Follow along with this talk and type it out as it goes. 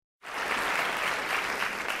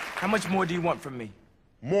How much more do you want from me?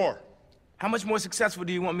 More. How much more successful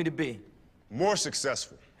do you want me to be? More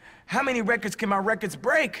successful. How many records can my records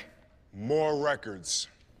break? More records.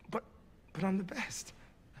 But I'm the best.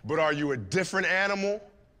 But are you a different animal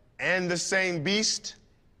and the same beast?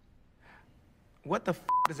 What the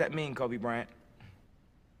does that mean, Kobe Bryant?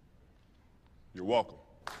 You're welcome.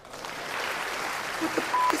 What the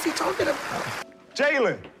is he talking about?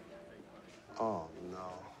 Jalen. Oh, no.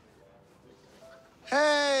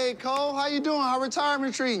 Hey, Cole, how you doing? How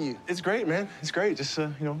retirement treating you? It's great, man. It's great. Just,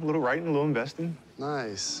 a little writing, a little investing.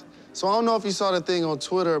 Nice. So I don't know if you saw the thing on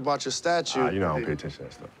Twitter about your statue. You know I don't pay attention to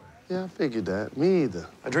that stuff. Yeah, I figured that. Me either.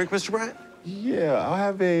 A drink, Mr. Bryant? Yeah, I'll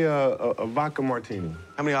have a vodka martini.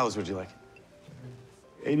 How many olives would you like?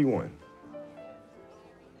 81.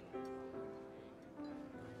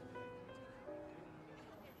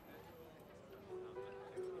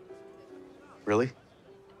 Really?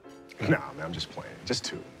 Nah, man, I'm just playing. Just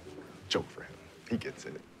 2. Joke for him. He gets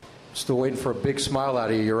it. Still waiting for a big smile out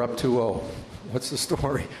of you. You're up 2-0. What's the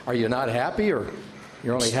story? Are you not happy, or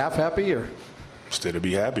you're only half happy, or? Still to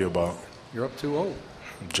be happy about. You're up 2-0.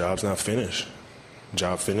 Job's not finished.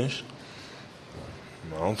 Job finished?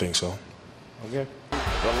 I don't think so. Okay.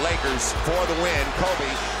 The Lakers for the win. Kobe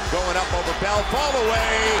going up over Bell. Fall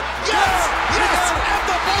away. Yes! Yes! At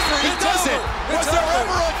the buzzer, he does it. Was there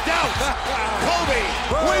ever a doubt? Kobe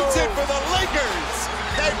wins it for the Lakers.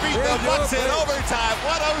 They beat the Bucks in overtime.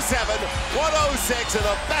 107-106. And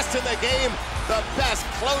the best in the game, the best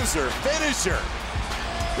closer, finisher.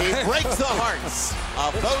 He breaks the hearts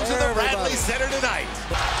of those in the Bradley Center tonight.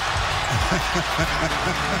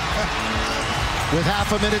 With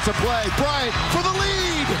half a minute to play, Bryant for the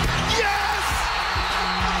lead. Yes!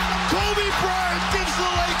 Kobe Bryant gives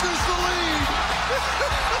the Lakers the lead.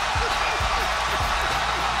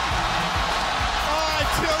 Oh, I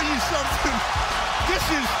tell you something. This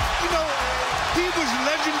is, he was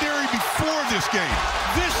legendary before this game.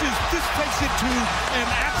 This takes it to an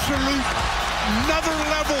absolute another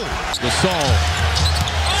level. Gasol.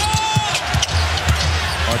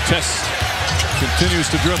 Artest continues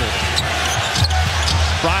to dribble.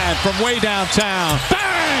 Bryant from way downtown.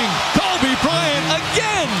 Bang! Kobe Bryant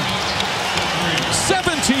again!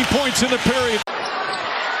 17 points in the period.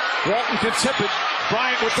 Walton can tip it.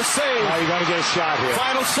 Bryant with the save. Now you got to get a shot here.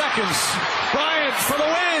 Final seconds. Bryant for the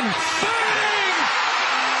win. Bang!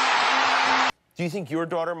 Do you think your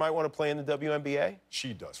daughter might want to play in the WNBA?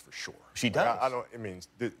 She does for sure. She does?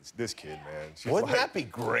 This kid, man. Wouldn't that be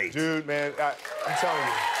great? Dude, man, I'm telling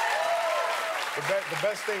you. The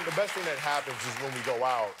best thing that happens is when we go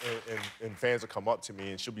out and fans will come up to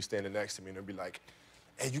me and she'll be standing next to me and they'll be like,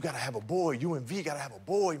 hey, you gotta have a boy. UNV gotta have a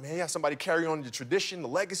boy, man. You have somebody carry on the tradition, the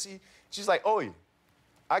legacy. She's like, oh,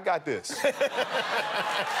 I got this. You know,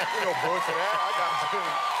 boy, for that, I got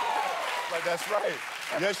this. Like, that's right.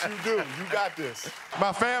 Yes, you do. You got this.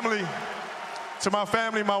 My family,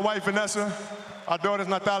 my wife, Vanessa, our daughters,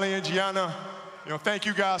 Natalia and Gianna, thank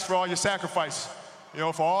you guys for all your sacrifice.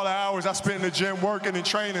 For all the hours I spent in the gym working and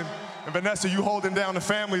training. And Vanessa, you holding down the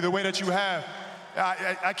family the way that you have.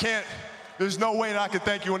 I can't, there's no way that I can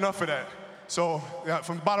thank you enough for that. So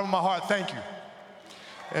from the bottom of my heart, thank you.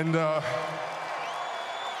 And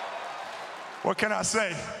what can I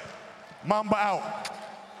say? Mamba out.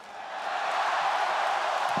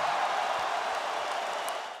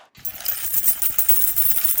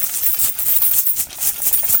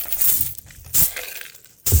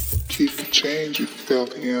 Keep the change, you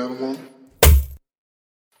filthy animal.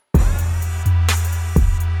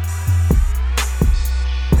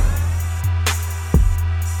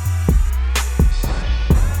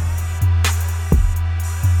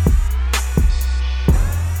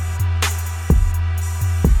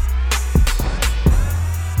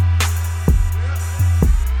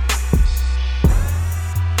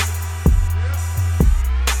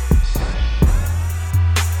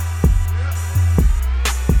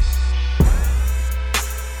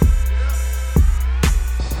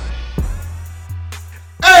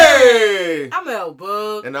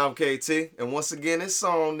 And I'm KT, and once again, it's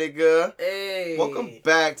on, nigga. Hey. Welcome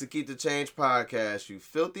back to Keep the Change podcast, you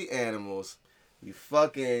filthy animals. You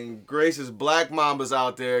fucking gracious black mambas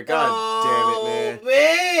out there. God damn it, man.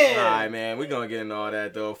 Man. All right, man. We're going to get into all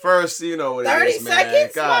that, though. First, you know what it 30 is, man.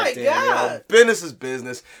 seconds? God My damn, God. yo. Business is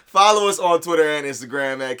business. Follow us on Twitter and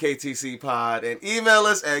Instagram at KTCPod, and email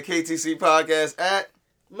us at KTCPodcast at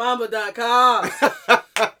Mamba.com.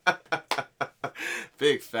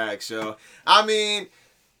 Big facts, yo. I mean,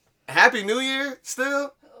 Happy New Year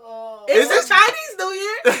still? It's a Chinese New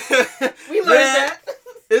Year. We learned that.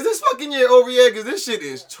 Is this fucking year over yet? Because this shit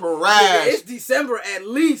is trash. Yeah, it's December at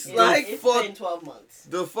least. It's been 12 months.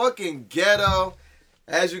 The fucking ghetto.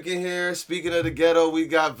 As you can hear, speaking of the ghetto, we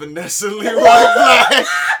got Vanessa Leroy Black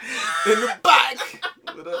in the back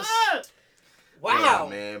with us. Wow. Yeah,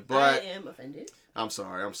 man. But I am offended. I'm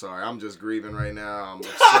sorry. I'm just grieving right now. I'm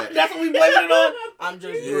upset. That's what we blame it on? I'm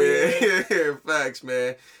just grieving. Yeah, facts,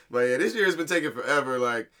 man. But yeah, this year has been taking forever.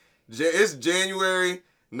 Like, it's January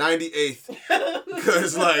 98th.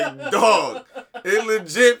 Because, like, dog, it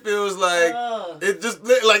legit feels like,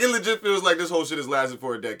 it legit feels like this whole shit has lasted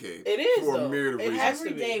for a decade. It is, For though. a myriad of reasons.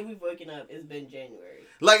 Every day we've woken up, it's been January.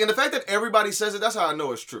 Like, and the fact that everybody says it, that's how I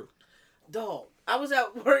know it's true. Dog, I was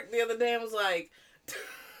at work the other day and was like,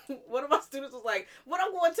 one of my students was like, when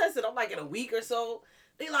I'm going to test it, I'm like in a week or so.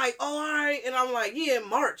 They like, oh, all right. And I'm like, yeah, in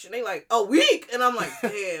March. And they like, a week? And I'm like,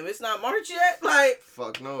 damn, it's not March yet? Like,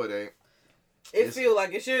 fuck no, it ain't. It feel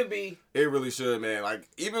like it should be. It really should, man. Like,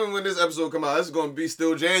 even when this episode come out, it's going to be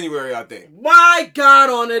still January, I think. My God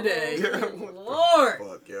on the day. Lord.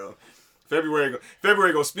 Fuck, yo. February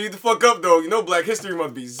gonna speed the fuck up, though. You know Black History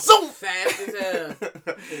Month be so fast as hell.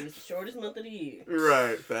 It's the shortest month of the year.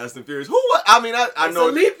 Right, Fast and Furious. I mean, I it's know.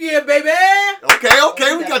 It's a leap year, baby.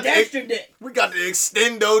 Okay, we got the extra day. We got the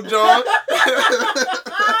extendo, John.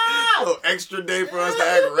 A little extra day for us to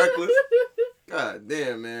act reckless. God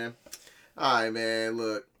damn, man. All right, man.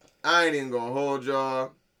 Look, I ain't even gonna hold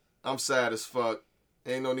y'all. I'm sad as fuck.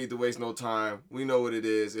 Ain't no need to waste no time. We know what it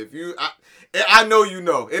is. If you, I know you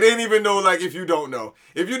know. It ain't even no like if you don't know.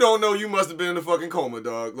 If you don't know, you must have been in a fucking coma,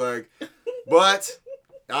 dog. Like, but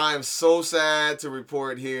I am so sad to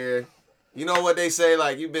report here. You know what they say?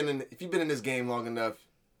 Like, if you've been in this game long enough,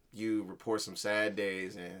 you report some sad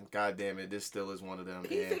days, and god damn it, this still is one of them.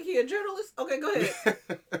 You think he a journalist? Okay, go ahead.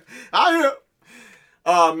 I am.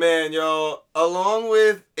 Oh man, yo. Along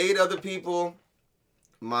with 8 other people,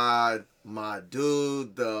 my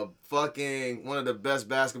dude, the fucking one of the best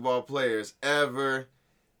basketball players ever,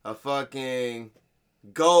 a fucking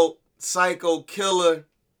GOAT, psycho killer,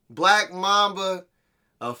 Black Mamba,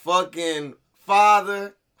 a fucking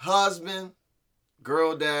father, husband,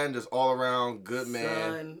 girl dad, and just all around good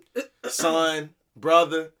man. Son,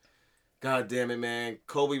 brother. God damn it, man.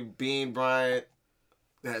 Kobe Bean Bryant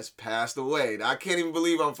has passed away. I can't even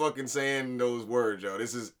believe I'm fucking saying those words, yo.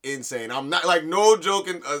 This is insane. I'm not, like, no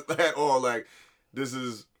joking at all. Like, this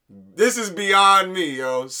is beyond me,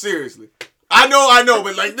 yo. Seriously. I know,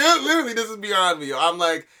 but, like, literally, this is beyond me, yo. I'm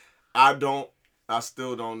like, I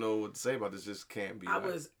still don't know what to say about this. Just can't be. I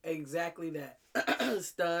was exactly that.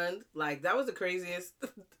 Stunned. Like, that was the craziest.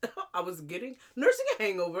 I was nursing a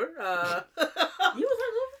hangover. You was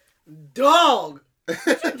hungover? Dog.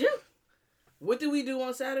 What you do? What did we do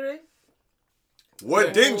on Saturday?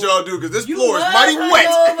 What didn't y'all do? Because this floor is mighty wet.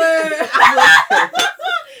 I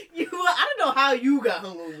don't know how you got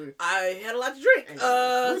hungover. I had a lot to drink.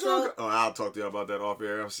 I'll talk to y'all about that off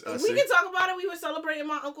air. We can talk about it. We were celebrating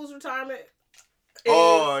my uncle's retirement.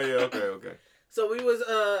 Oh, yeah. Okay. So we was,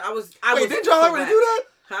 Wait, didn't y'all already do that?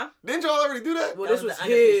 Huh? Didn't y'all already do that? Well, this was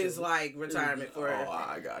his, like, retirement for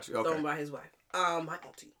I got you. Okay. thrown by his wife. My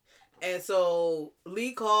auntie. And so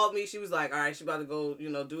Lee called me. She was like, all right, she about to go,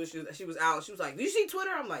 do it. She was out. She was like, do you see Twitter?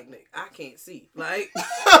 I'm like, Nick, I can't see. Like,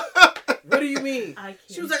 what do you mean?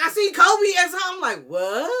 She was like, I see Kobe and something. I'm like,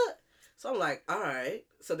 what? So I'm like, all right.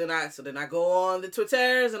 So then I go on the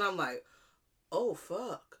Twitters and I'm like, oh,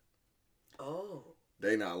 fuck. Oh.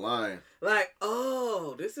 They not lying. Like,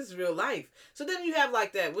 oh, this is real life. So then you have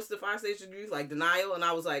like that, what's the 5 stage degrees? Like denial. And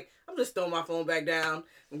I was like, I'm just throwing my phone back down.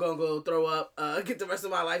 I'm going to go throw up, get the rest of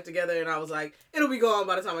my life together. And I was like, it'll be gone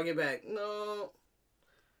by the time I get back. No,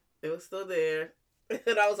 it was still there.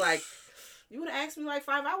 And I was like, you would have asked me like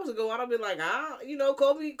 5 hours ago. I'd have been like,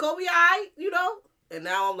 Kobe, And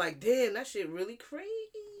now I'm like, damn, that shit really crazy.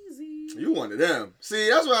 You one of them. See,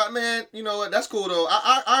 that's why, man. You know what? That's cool though.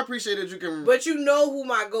 I appreciate that you can. But you know who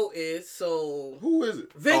my GOAT is, so who is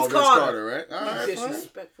it? Vince Carter, right? All right,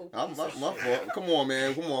 disrespectful. My fault. Come on,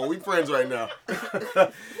 man. Come on. We friends right now.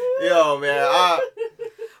 Yo, man.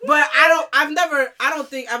 But I've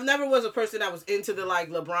never was a person that was into the like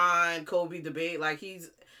LeBron Kobe debate. Like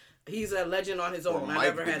he's a legend on his own. I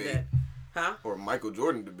never had that. Huh? Or Michael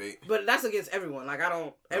Jordan debate. But that's against everyone. Like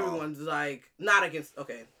everyone's like not against.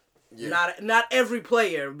 Okay. Yeah. Not every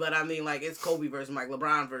player, but I mean like it's Kobe versus Mike,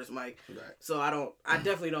 LeBron versus Mike. Right. So I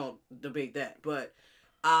definitely don't debate that. But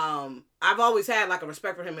I've always had like a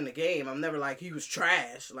respect for him in the game. I'm never like he was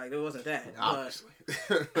trash. Like it wasn't that. Obviously.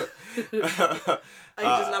 He's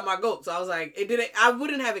just not my GOAT. So I was like, I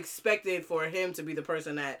wouldn't have expected for him to be the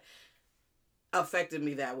person that affected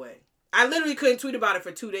me that way. I literally couldn't tweet about it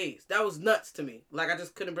for 2 days. That was nuts to me. Like, I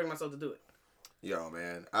just couldn't bring myself to do it. Yo,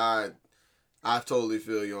 man, I totally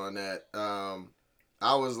feel you on that.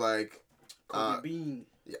 I was like, Kobe Bean.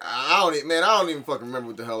 I don't even fucking remember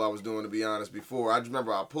what the hell I was doing, to be honest, before. I just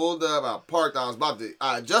remember I pulled up, I parked,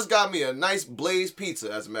 I just got me a nice Blaze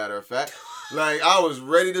pizza, as a matter of fact. Like, I was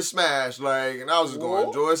ready to smash, like, and I was just going to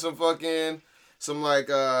enjoy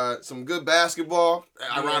some good basketball,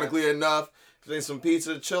 ironically enough. Then some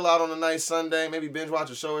pizza, chill out on a nice Sunday, maybe binge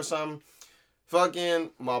watch a show or something.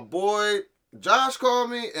 Fucking, my boy Josh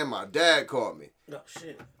called me, and my dad called me. Oh,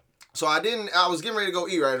 shit. So I was getting ready to go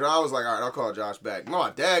eat, right? So I was like, all right, I'll call Josh back. My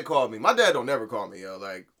dad called me. My dad don't never call me, yo.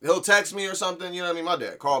 Like, he'll text me or something, you know what I mean? My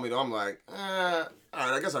dad called me, though. I'm like, all right,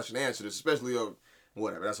 I guess I should answer this, especially,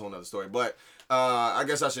 whatever, that's a whole nother story. But I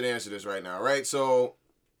guess I should answer this right now, right? So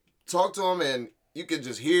talk to him, and you could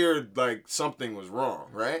just hear, like, something was wrong,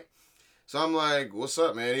 right? So I'm like, what's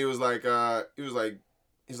up, man? He's like,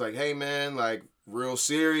 hey, man, like, real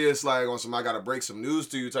serious, like, on some I gotta break some news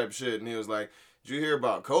to you type of shit. And he was like, did you hear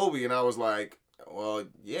about Kobe? And I was like, well,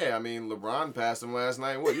 yeah, I mean, LeBron passed him last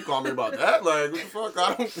night. What, you call me about that? Like, what the fuck?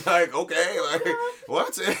 I don't, like, okay, like,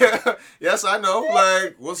 what? Yes, I know.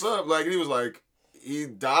 Like, what's up? Like, he was like, he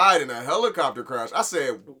died in a helicopter crash. I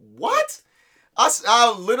said, what? I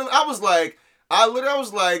was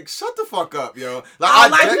like, shut the fuck up, yo. Like, I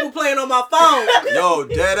like people playing on my phone. Yo,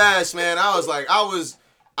 dead ass, man.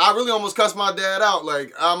 I really almost cussed my dad out.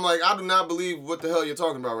 Like, I'm like, I do not believe what the hell you're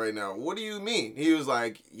talking about right now. What do you mean? He was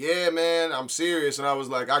like, yeah, man, I'm serious. And I was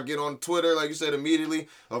like, I get on Twitter, like you said, immediately.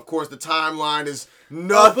 Of course, the timeline is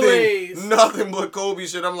nothing but Kobe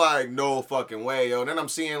shit. I'm like, no fucking way, yo. And then I'm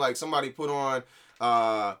seeing, like, somebody put on,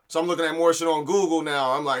 so I'm looking at more shit on Google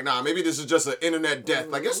now. I'm like, nah, maybe this is just an internet death.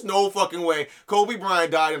 Like, it's no fucking way. Kobe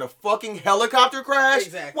Bryant died in a fucking helicopter crash?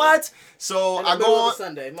 Exactly. What? So I go on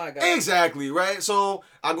Sunday, my God. Exactly, right? So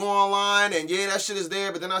I go online and yeah, that shit is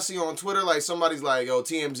there, but then I see on Twitter, like, somebody's like, yo,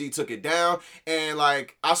 TMZ took it down. And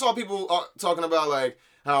like, I saw people talking about like,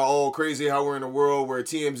 how crazy how we're in a world where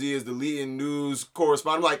TMZ is the leading news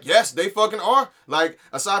correspondent. I'm like, yes, they fucking are. Like,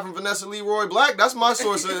 aside from Vanessa Leroy Black, that's my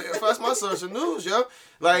source of news, yo.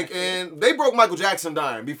 Like, and they broke Michael Jackson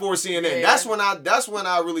dying before CNN. Yeah. That's when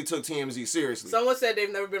I really took TMZ seriously. Someone said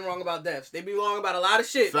they've never been wrong about deaths. They be wrong about a lot of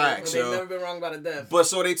shit. Facts, but they've never been wrong about a death. But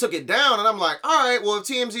so they took it down, and I'm like, all right, well, if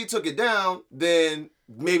TMZ took it down, then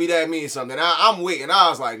maybe that means something. I'm waiting. I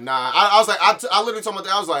was like, nah. I was like, I literally told my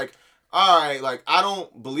dad, I was like, all right, like, I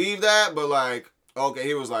don't believe that, but, like, okay.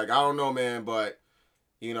 He was like, I don't know, man, but,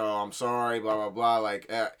 you know, I'm sorry, blah, blah, blah.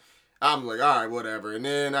 Like, I'm like, all right, whatever. And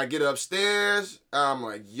then I get upstairs. I'm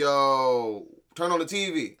like, yo, turn on the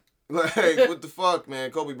TV. Like, what the fuck,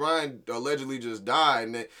 man? Kobe Bryant allegedly just died.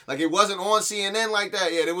 And it wasn't on CNN like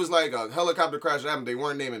that. Yeah, it was like a helicopter crash that happened. They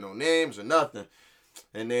weren't naming no names or nothing.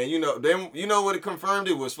 And then, you know what it confirmed?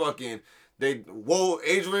 It was fucking... Adrian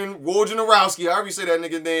Wojnarowski, however you say that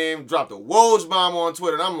nigga name, dropped a Woj bomb on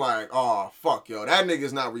Twitter. And I'm like, oh, fuck, yo. That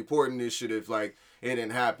nigga's not reporting this shit if, like, it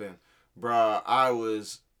didn't happen. Bruh, I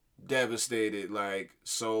was devastated. Like,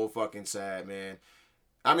 so fucking sad, man.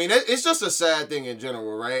 I mean, it's just a sad thing in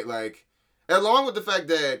general, right? Like, along with the fact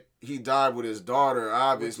that he died with his daughter,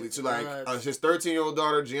 obviously, to like his 13-year-old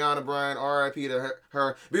daughter, Gianna Bryant, R.I.P. to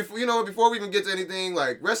her. Before we even get to anything,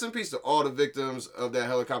 like, rest in peace to all the victims of that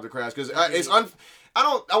helicopter crash, because I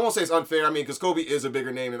won't say it's unfair. I mean, because Kobe is a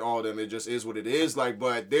bigger name than all of them. It just is what it is. Like,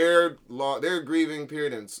 but their grieving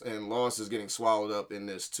period and loss is getting swallowed up in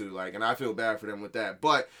this too. Like, and I feel bad for them with that.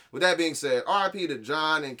 But with that being said, R.I.P. to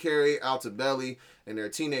John and Carrie Altobelli and their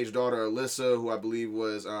teenage daughter Alyssa, who I believe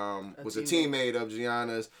was a teammate of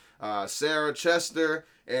Gianna's. Sarah Chester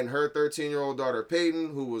and her 13-year-old daughter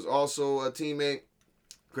Peyton, who was also a teammate.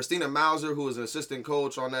 Christina Mauser, who was an assistant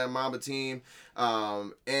coach on that Mamba team.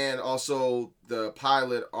 And also the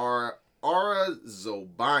pilot, Ara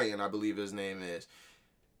Zobayan, I believe his name is.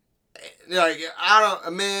 Like,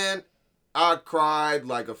 I cried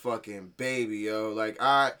like a fucking baby, yo. Like,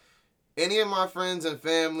 any of my friends and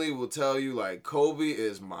family will tell you, like, Kobe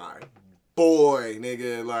is my boy,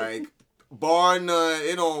 nigga. Like, bar none,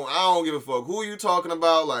 I don't give a fuck who you talking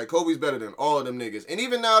about. Like, Kobe's better than all of them niggas. And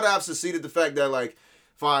even now that I've succeeded the fact that, like,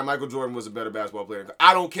 fine, Michael Jordan was a better basketball player,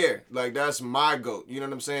 I don't care. Like, that's my GOAT. You know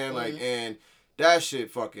what I'm saying? Like, and that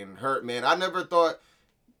shit fucking hurt, man. I never thought,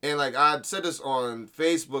 and, like, I said this on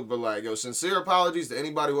Facebook, but, like, yo, sincere apologies to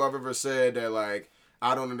anybody who I've ever said that, like,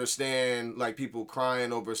 I don't understand, like, people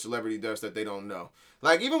crying over celebrity deaths that they don't know.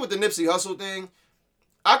 Like, even with the Nipsey Hussle thing,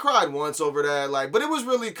 I cried once over that, like, but it was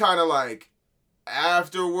really kind of, like,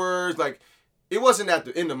 afterwards, like, it wasn't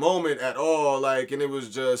in the moment at all. Like, and it was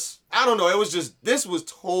just, I don't know. It was just, this was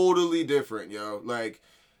totally different, yo. Like,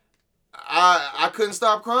 I couldn't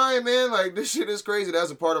stop crying, man. Like, this shit is crazy.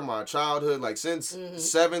 That's a part of my childhood. Like, since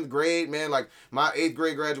 7th grade, man, like, my 8th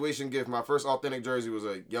grade graduation gift, my first authentic jersey was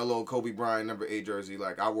a yellow Kobe Bryant number 8 jersey.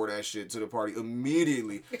 Like, I wore that shit to the party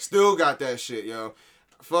immediately. Still got that shit, yo.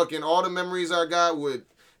 Fucking all the memories I got with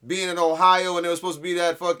being in Ohio, and it was supposed to be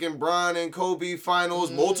that fucking Bron and Kobe finals,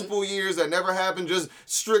 multiple years that never happened, just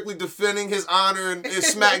strictly defending his honor and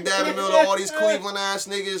smack dab in the middle of all these Cleveland ass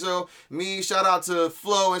niggas. So me, shout out to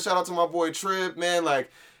Flo and shout out to my boy Trip, man. Like,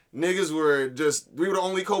 niggas were just, we were the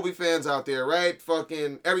only Kobe fans out there, right?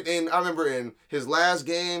 Fucking everything. I remember in his last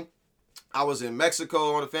game, I was in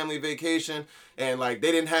Mexico on a family vacation, and like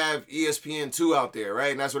they didn't have ESPN2 out there, right?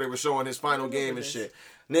 And that's where they were showing his final game and shit.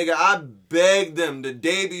 Nigga, I begged them the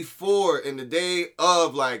day before and the day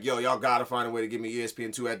of, like, yo, y'all gotta find a way to give me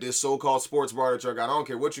ESPN2 at this so-called sports bar that y'all got. I don't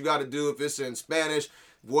care what you gotta do, if it's in Spanish,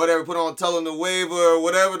 whatever, put on Telenueva or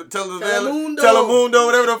whatever, Telemundo,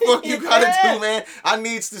 whatever the fuck you gotta do, man. I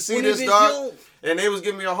needs to see this, dog. And they was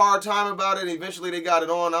giving me a hard time about it. Eventually they got it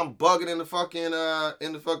on. I'm bugging in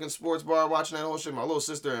the fucking sports bar watching that whole shit. My little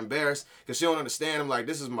sister embarrassed because she don't understand. I'm like,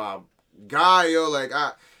 this is my guy, yo. Like,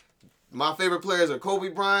 my favorite players are Kobe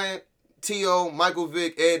Bryant, T.O., Michael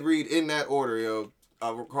Vick, Ed Reed, in that order, yo,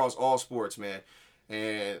 across all sports, man.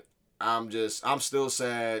 And I'm still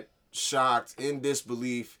sad, shocked, in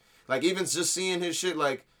disbelief. Like, even just seeing his shit,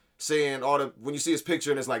 like, saying when you see his picture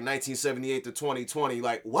and it's like 1978 to 2020,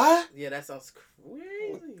 like, what? Yeah, that sounds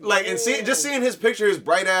crazy. Like, and just seeing his picture, his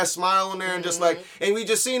bright ass smile on there, and just like, and we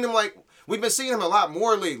just seen him, like, we've been seeing him a lot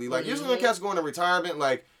more lately. Like, usually when cats go into retirement,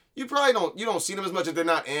 like, you don't see them as much if they're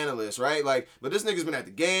not analysts, right? Like, but this nigga's been at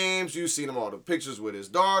the games. You've seen him all the pictures with his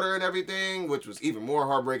daughter and everything, which was even more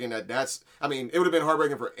heartbreaking. It would have been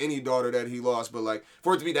heartbreaking for any daughter that he lost, but like,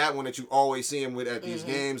 for it to be that one that you always see him with at these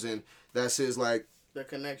games, and that's his, like, the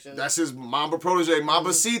connection. That's his Mamba protege,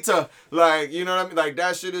 Mambacita. Like, you know what I mean? Like,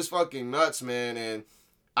 that shit is fucking nuts, man. And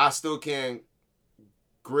I still can't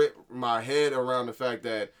grip my head around the fact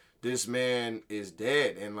that this man is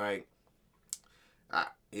dead. And like, I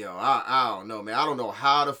don't know, man. I don't know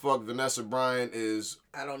how the fuck Vanessa Bryant is.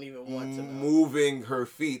 I don't even want to know. Moving her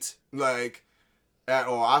feet, like, at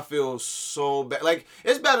all. I feel so bad. Like,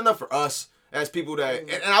 it's bad enough for us as people that,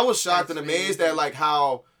 and I was shocked and amazed at like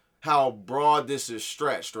how broad this is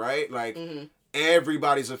stretched, right? Like,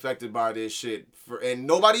 everybody's affected by this shit, and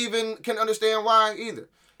nobody even can understand why either.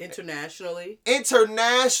 Internationally,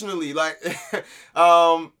 like,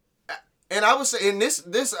 and I would say, in this,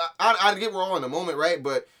 I get we're all in the moment, right?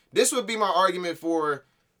 But this would be my argument for,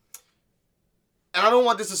 and I don't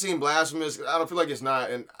want this to seem blasphemous. I don't feel like it's not,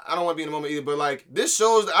 and I don't want to be in the moment either. But like, this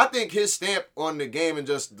shows that I think his stamp on the game and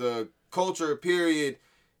just the culture period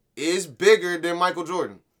is bigger than Michael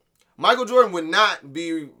Jordan. Michael Jordan would not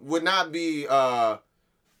be. I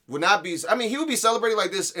mean, he would be celebrated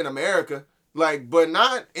like this in America, like, but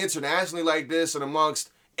not internationally like this and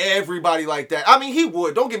amongst everybody like that. I mean, he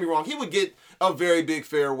would. Don't get me wrong. He would get a very big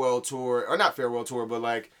farewell tour, or not farewell tour, but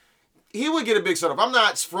like, he would get a big setup. I'm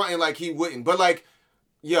not fronting like he wouldn't, but like,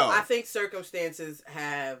 yo, I think circumstances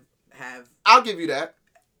have. I'll give you that.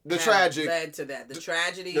 The tragic led to that. The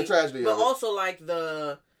tragedy, but also like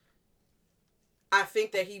I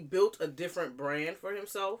think that he built a different brand for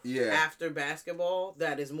himself after basketball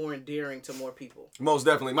that is more endearing to more people. Most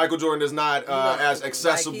definitely. Michael Jordan is not as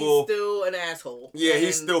accessible. Like, he's still an asshole. Yeah,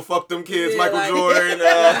 he still fucked them kids, Michael Jordan.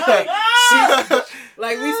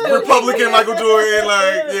 Like, we still... Republican Michael Jordan,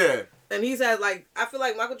 like, yeah. And he's had, like, I feel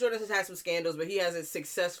like Michael Jordan has had some scandals, but he hasn't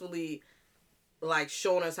successfully, like,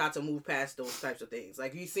 shown us how to move past those types of things.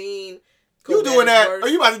 Like, you've seen... You doing that? Are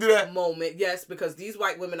you about to do that? Moment, yes, because these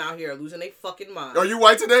white women out here are losing their fucking mind. Are you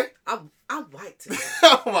white today? I'm white today.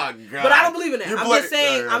 Oh my god! But I don't believe in that. I'm just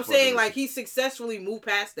saying. I'm saying like he successfully moved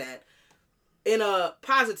past that in a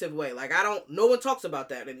positive way. Like no one talks about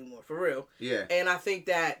that anymore, for real. Yeah. And I think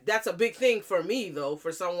that that's a big thing for me though,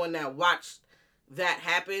 for someone that watched that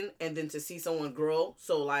happen and then to see someone grow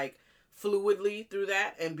so like fluidly through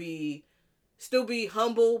that and still be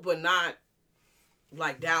humble but not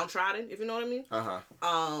like downtrodden, if you know what I mean.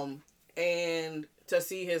 And to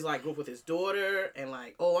see his like growth with his daughter and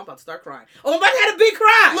like, oh, I'm about to start crying. Oh, I'm about to have a big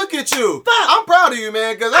cry. Look at you. Fuck. I'm proud of you,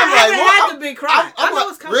 man, because I haven't had the big cry. I know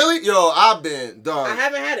it's coming. Really? Yo, I've been, dog. I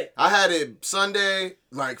haven't had it. I had it Sunday,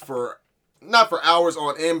 like not for hours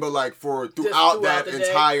on end, but like throughout that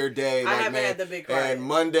entire day. I like, haven't had the big cry. And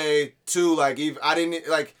Monday too, like I did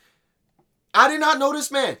not know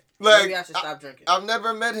this man. Like, maybe I should stop drinking. I've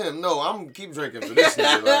never met him. No, I'm keep drinking for this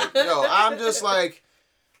nigga. Like, yo, I'm just like,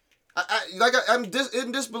 I'm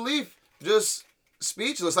in disbelief, just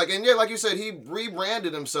speechless. Like, and yeah, like you said, he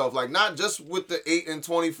rebranded himself. Like, not just with the 8 and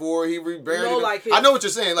 24, he rebranded. I know what you're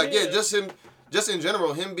saying. Like, yeah, just in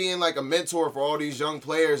general, him being like a mentor for all these young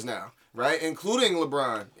players now, right, including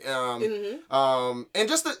LeBron. And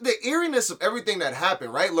just the eeriness of everything that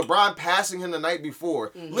happened, right? LeBron passing him the night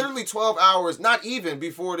before, literally 12 hours, not even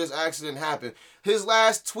before this accident happened. His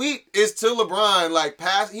last tweet is to LeBron, like,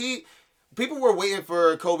 people were waiting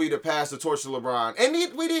for Kobe to pass the torch to LeBron. And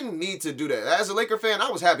we didn't need to do that. As a Laker fan, I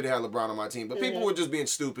was happy to have LeBron on my team. But people were just being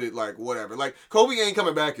stupid, like, whatever. Like, Kobe ain't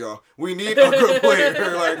coming back, y'all. We need a good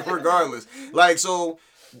player, like, regardless. Like, so,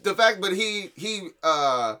 the fact, but he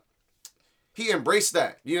embraced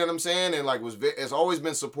that. You know what I'm saying? And, like, has always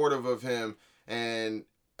been supportive of him. And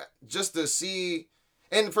just to see...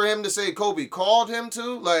 And for him to say Kobe called him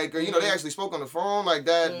to, like, or, you know, they actually spoke on the phone, like,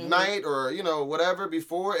 that night or, you know, whatever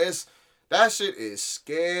before, that shit is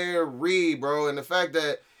scary, bro. And the fact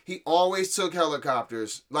that he always took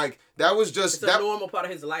helicopters, like, that was just... It's a normal part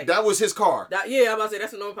of his life. That was his car. I'm about to say,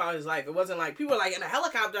 that's a normal part of his life. It wasn't like, people were like, in a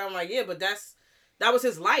helicopter, I'm like, yeah, but that was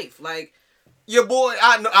his life. Like... Your boy,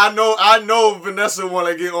 I know Vanessa want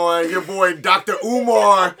to get on your boy Dr.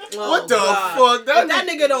 Umar. What the fuck? That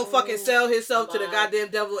nigga don't fucking sell himself to the goddamn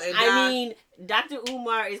devil and die. I mean, Dr.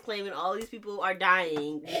 Umar is claiming all these people are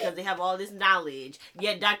dying because they have all this knowledge,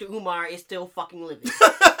 yet Dr. Umar is still fucking living.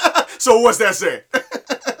 So what's that saying?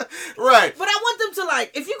 Right. But I want them to,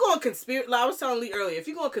 like, if you go on conspiracy, like I was telling Lee earlier, if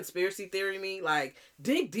you go on conspiracy theory me, like,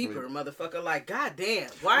 dig deeper, motherfucker. Like, goddamn.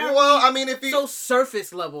 Why are we so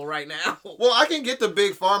surface level right now? Well, I can get the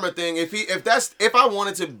big pharma thing. If I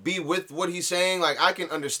wanted to be with what he's saying, like, I can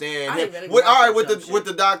understand him. With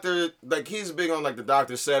the doctor, like, he's big on, like, the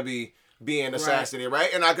Dr. Sebi being assassinated, right?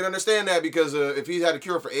 And I can understand that because if he had a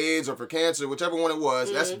cure for AIDS or for cancer, whichever one it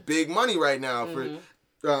was, that's big money right now for...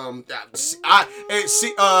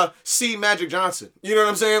 C Magic Johnson. You know what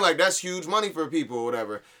I'm saying? Like, that's huge money for people or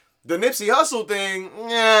whatever. The Nipsey Hussle thing,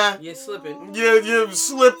 yeah. You're slipping. You're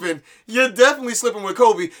slipping. You're definitely slipping with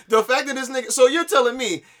Kobe. The fact that this nigga... So you're telling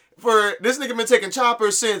me, for this nigga been taking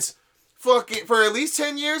choppers since fucking... For at least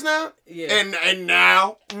 10 years now? Yeah. And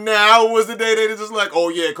now was the day they just like, oh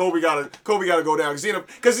yeah, Kobe gotta go down.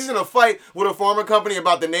 Because he's in a fight with a pharma company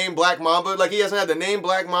about the name Black Mamba. Like, he hasn't had the name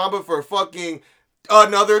Black Mamba for fucking...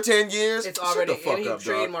 Another 10 years? It's already, Shut the fuck and he up,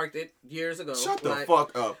 trademarked it years ago. Shut the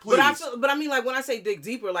fuck up, please. But I mean, like, when I say dig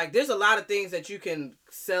deeper, like, there's a lot of things that you can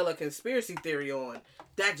sell a conspiracy theory on.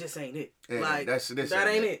 That just ain't it. Yeah, like, that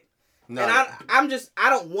ain't it. No. And I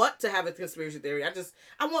don't want to have a conspiracy theory.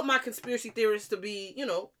 I want my conspiracy theorists to be, you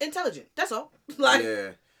know, intelligent. That's all. Like,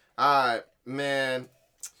 yeah. Alright, man.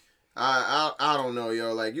 I don't know,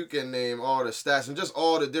 yo. Like, you can name all the stats and just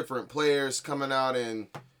all the different players coming out and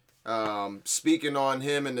speaking on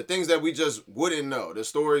him and the things that we just wouldn't know, the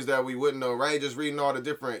stories that we wouldn't know, right? Just reading all the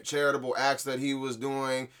different charitable acts that he was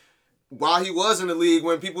doing while he was in the league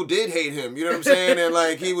when people did hate him, you know what I'm saying? And,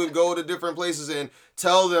 like, he would go to different places and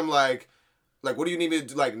tell them, like, what do you need me to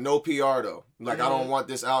do? Like, no PR, though. Like, I don't want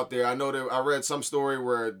this out there. I know that I read some story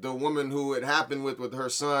where the woman who it happened with her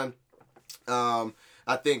son,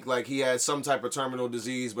 I think, like, he had some type of terminal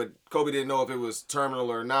disease, but Kobe didn't know if it was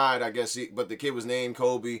terminal or not, I guess. But the kid was named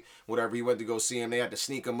Kobe, whatever. He went to go see him. They had to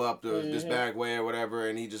sneak him up this back way or whatever,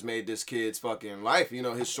 and he just made this kid's fucking life, you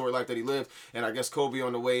know, his short life that he lived. And I guess Kobe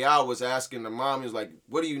on the way out was asking the mom, he was like,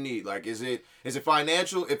 what do you need? Like, is it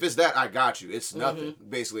financial? If it's that, I got you. It's nothing,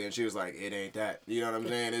 basically. And she was like, it ain't that. You know what I'm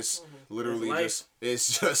saying? It's literally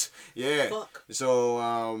it's just, yeah. Fuck.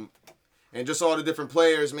 So, and just all the different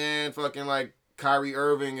players, man, fucking, like, Kyrie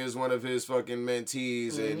Irving is one of his fucking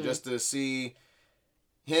mentees, and just to see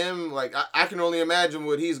him, like, I can only imagine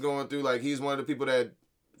what he's going through. Like, he's one of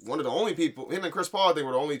the only people, him and Chris Paul, I think,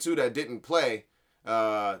 were the only two that didn't play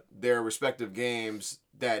their respective games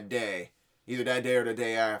that day, either that day or the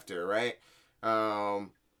day after, right?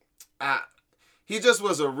 He just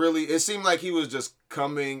was it seemed like he was just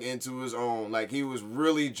coming into his own. Like, he was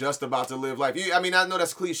really just about to live life. I mean, I know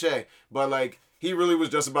that's cliche, but, like, he really was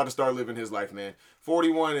just about to start living his life, man.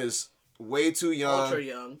 41 is way too young. Ultra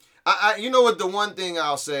young. You know what? The one thing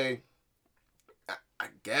I'll say, I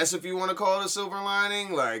guess if you want to call it a silver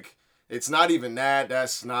lining, like, it's not even that.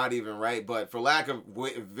 That's not even right. But for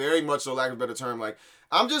very much so lack of a better term, like,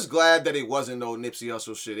 I'm just glad that it wasn't no Nipsey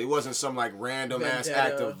Hussle shit. It wasn't some, like, random ass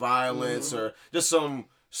act of violence or just some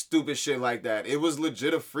stupid shit like that. It was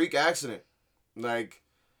legit a freak accident. Like,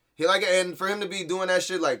 And for him to be doing that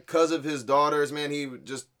shit, like, cause of his daughters, man,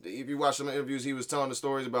 if you watch some interviews, he was telling the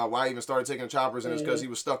stories about why he even started taking choppers, and it's because he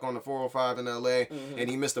was stuck on the 405 in LA, and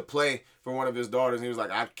he missed a play for one of his daughters, and he was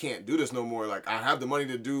like, I can't do this no more. Like, I have the money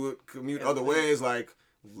to commute other ways. Like,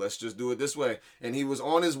 let's just do it this way. And he was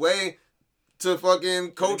on his way to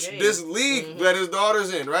fucking coach this league that his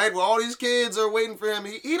daughter's in, right? Well, all these kids are waiting for him.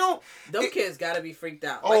 Those kids gotta be freaked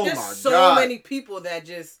out. Oh, like, there's so many people that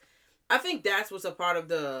just, I think that's what's a part of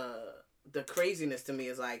the craziness to me,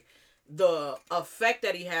 is like the effect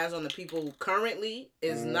that he has on the people currently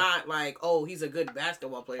is not like, oh, he's a good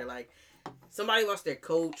basketball player. Like, somebody lost their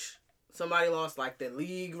coach. Somebody lost, like, the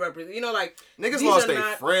league representative. You know, like, niggas lost their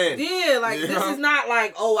friend. Yeah, like, this is not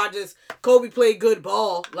like, oh, Kobe played good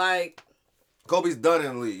ball. Like, Kobe's done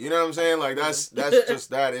in the league. You know what I'm saying? Like, that's just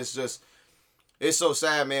that. It's so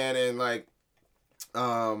sad, man. And, like,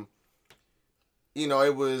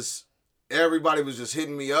 it was, everybody was just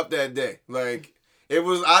hitting me up that day. Like,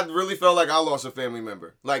 I really felt like I lost a family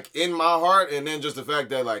member. Like, in my heart, and then just the fact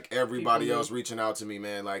that, like, everybody else reaching out to me,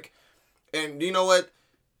 man. Like, and you know what?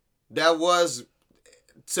 That was,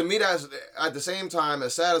 to me, that's, at the same time,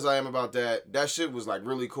 as sad as I am about that shit was, like,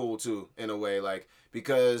 really cool, too, in a way. Like,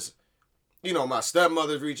 because, my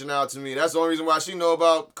stepmother's reaching out to me. That's the only reason why she know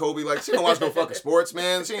about Kobe. Like, she don't watch no fucking sports,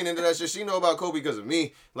 man. She ain't into that shit. She know about Kobe because of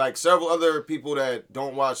me. Like, several other people that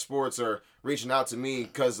don't watch sports are reaching out to me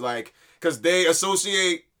because they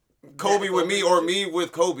associate Kobe with me or me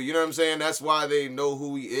with Kobe. You know what I'm saying? That's why they know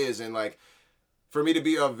who he is. And, like, for me to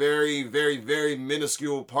be a very, very, very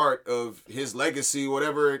minuscule part of his legacy,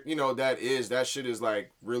 whatever, that is, that shit is,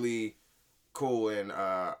 like, really cool and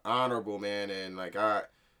honorable, man. And, like,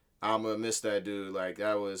 I'm gonna miss that dude. Like,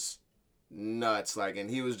 that was nuts. Like, and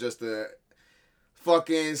he was just a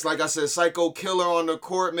fucking, like I said, psycho killer on the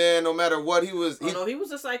court, man. No matter what he was. No, he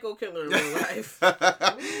was a psycho killer in real life. But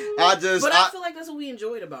I feel like that's what we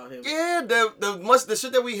enjoyed about him. Yeah, the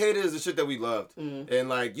shit that we hated is the shit that we loved. And,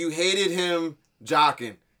 like, you hated him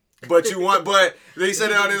jocking. But they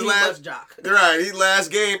said it on his last jock. Right, his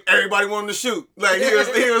last game, everybody wanted to shoot. Like, he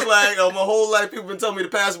was like, oh, my whole life people been telling me to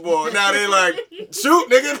pass the ball. Now they like, shoot,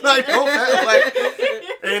 nigga. Like, don't pass. Like,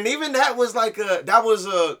 and even that was like that was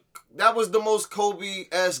the most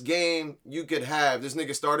Kobe-esque game you could have. This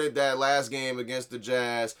nigga started that last game against the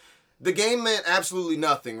Jazz. The game meant absolutely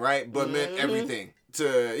nothing, right? But meant everything.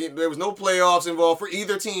 There was no playoffs involved for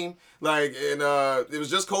either team. Like, and it was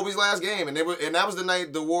just Kobe's last game, and that was the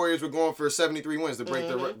night the Warriors were going for 73 wins to break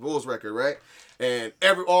the Bulls record, right? And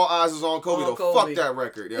all eyes was on Kobe. Fuck that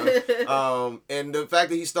record, yo. And the fact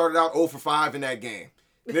that he started out 0 for 5 in that game,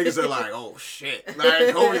 niggas are like, oh shit.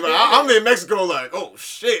 Like, Kobe's like, I'm in Mexico, like, oh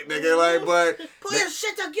shit, nigga, like, but put your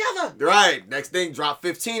shit together. Right. Next thing, dropped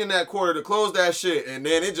 15 in that quarter to close that shit, and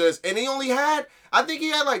then he only had. I think he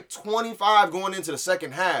had like 25 going into the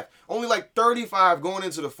second half. Only like 35 going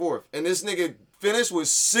into the fourth. And this nigga finished with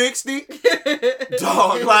 60.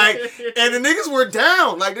 Dog, like, and the niggas were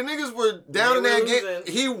down. Like, the niggas were down in that game.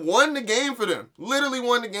 He won the game for them. Literally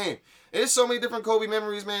won the game. And there's so many different Kobe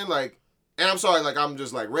memories, man. Like, and I'm sorry, like, I'm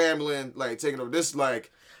just like rambling, like, taking over this,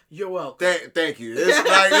 like. You're welcome. Thank you.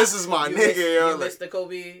 This is my nigga, yo. You missed the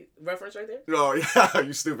Kobe reference right there? No, yeah,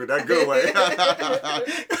 you stupid. That good way.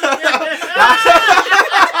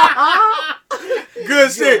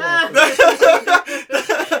 Good shit.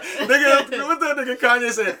 Nigga, what that nigga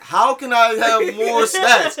Kanye said? How can I have more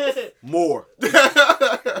stats? More.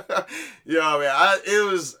 Yo, man,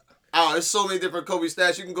 there's so many different Kobe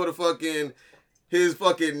stats. You can go to his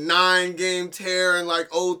 9-game tear in like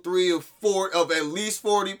 03 of at least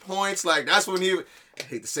 40 points. Like, that's when I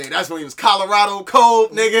hate to say it, that's when he was Colorado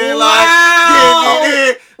cold, nigga. Wow.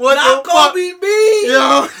 Like, what not the fuck? Kobe B.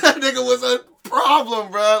 Yo, that nigga was a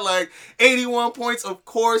problem, bro. Like, 81 points, of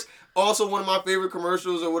course. Also, one of my favorite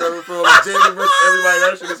commercials or whatever from Jamie vs. Everybody.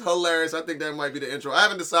 That shit is hilarious. I think that might be the intro. I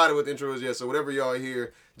haven't decided what the intro is yet, so whatever y'all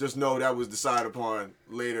hear, just know that was decided upon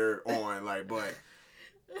later on. Like, but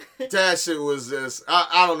that shit was just,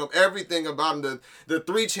 I don't know, everything about him. The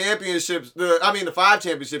 3 championships, the 5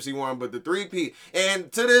 championships he won, but the 3-peat. And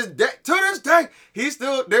to this day,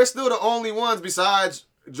 they're still the only ones besides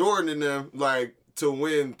Jordan and them, like, to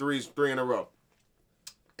win three in a row.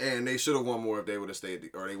 And they should have won more if they would have stayed,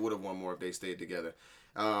 or they would have won more if they stayed together.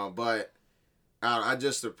 But I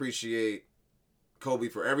just appreciate Kobe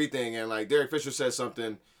for everything. And like Derek Fisher said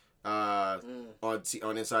something on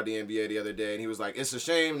Inside the NBA the other day, and he was like, it's a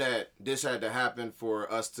shame that this had to happen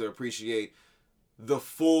for us to appreciate the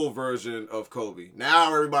full version of Kobe.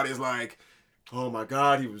 Now everybody's like, oh my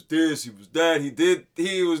God, he was this, he was that,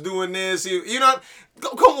 he was doing this, you know,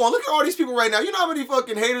 come on, look at all these people right now. You know how many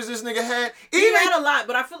fucking haters this nigga had? He had a lot,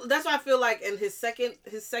 but that's why I feel like in his second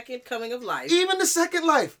coming of life. Even the second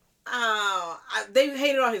life. They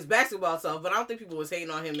hated on his basketball stuff, but I don't think people was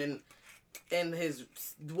hating on him in his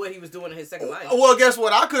what he was doing in his second life. Well, guess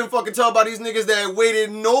what? I couldn't fucking tell by these niggas that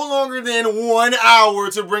waited no longer than 1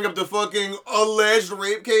 hour to bring up the fucking alleged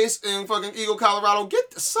rape case in fucking Eagle, Colorado.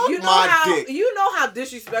 Suck my dick. You know how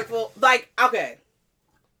disrespectful. Like, okay,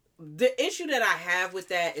 the issue that I have with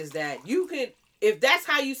that is that you could, if that's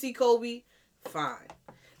how you see Kobe, fine.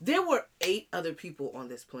 There were 8 other people on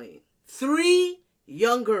this plane. 3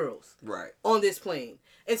 young girls on this plane.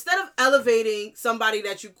 Instead of elevating somebody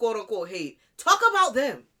that you quote unquote hate, talk about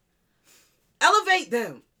them. Elevate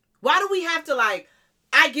them. Why do we have to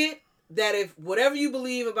I get that if whatever you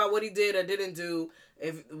believe about what he did or didn't do,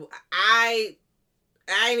 if I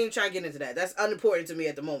ain't even trying to get into that. That's unimportant to me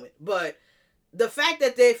at the moment. But the fact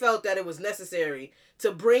that they felt that it was necessary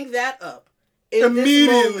to bring that up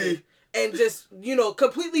immediately and just,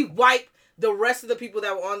 completely wipe the rest of the people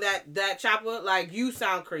that were on that chopper, you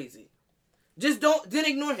sound crazy. Just didn't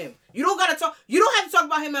ignore him. You don't gotta talk. You don't have to talk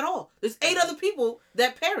about him at all. There's 8 other people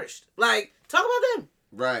that perished. Talk about them.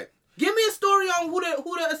 Right. Give me a story on who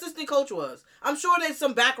the assistant coach was. I'm sure there's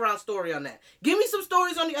some background story on that. Give me some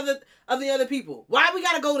stories on the other people. Why we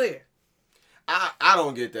gotta go there? I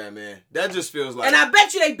don't get that, man. That just feels like. And I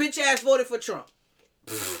bet you they bitch ass voted for Trump.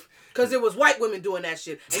 Because it was white women doing that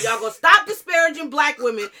shit. And y'all gonna stop disparaging black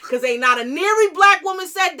women because ain't not a nary black woman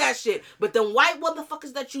said that shit. But them white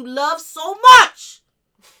motherfuckers that you love so much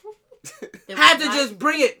had to just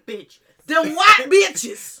bring it. Bitch. Them white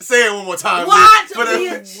bitches. Say it one more time. White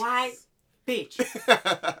bitch. White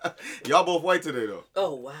bitch. Y'all both white today, though.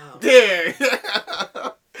 Oh, wow. Yeah.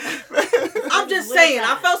 I'm just saying.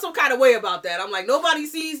 I felt some kind of way about that. I'm like, nobody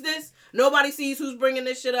sees this. Nobody sees who's bringing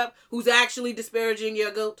this shit up, who's actually disparaging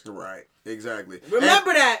your goat. Right, exactly.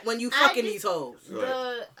 Remember that when you fucking these hoes.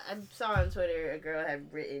 I saw on Twitter a girl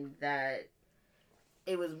had written that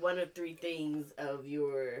it was one of 3 things of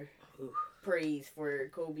your praise for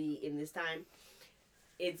Kobe in this time.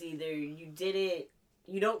 It's either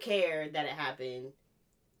you don't care that it happened,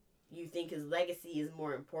 you think his legacy is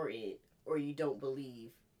more important, or you don't believe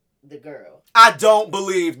the girl. I don't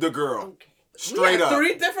believe the girl. Okay. Straight up. We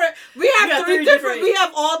have 3 different. We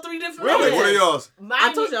have all 3 different. Really? What are yours?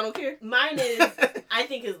 I told you I don't care. Mine is, I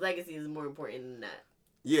think his legacy is more important than that.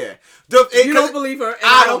 Yeah. You don't believe her, and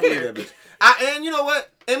I don't care. Believe that bitch. And you know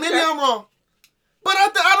what? And maybe I'm wrong, but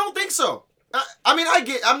I don't think so. We're not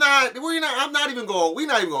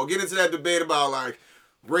even gonna get into that debate about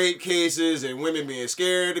rape cases and women being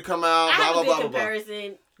scared to come out. I have a big blah.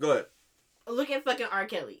 comparison. Go ahead. Look at fucking R.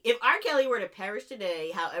 Kelly. If R. Kelly were to perish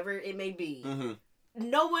today, however it may be,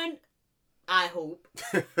 no one, I hope,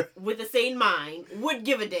 with a sane mind, would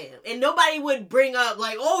give a damn. And nobody would bring up,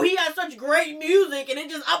 oh, he has such great music and it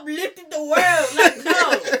just uplifted the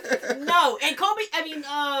world. No. And Kobe,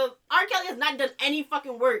 R. Kelly has not done any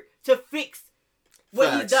fucking work to fix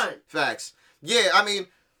what he's done. Facts. Yeah,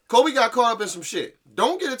 Kobe got caught up in some shit.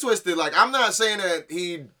 Don't get it twisted. I'm not saying that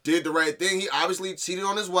he did the right thing. He obviously cheated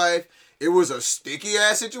on his wife. It was a sticky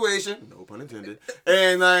ass situation, no pun intended.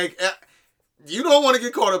 And you don't want to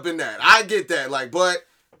get caught up in that. I get that. But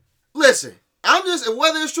listen, I'm just,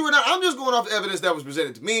 whether it's true or not, I'm just going off evidence that was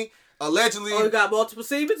presented to me. Allegedly, you got multiple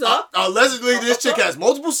semens. Allegedly, this chick has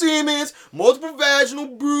multiple semens, multiple vaginal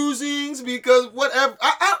bruisings. Because whatever.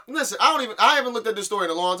 Listen. I haven't looked at this story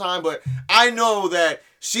in a long time, but I know that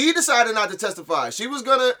she decided not to testify. She was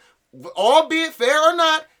gonna, albeit fair or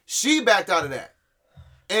not, she backed out of that.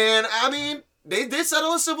 And they did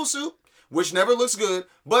settle a civil suit, which never looks good.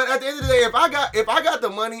 But at the end of the day, if I got the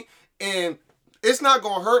money and it's not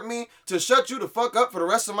gonna hurt me to shut you the fuck up for the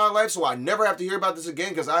rest of my life, so I never have to hear about this again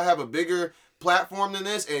because I have a bigger platform than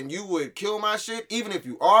this, and you would kill my shit, even if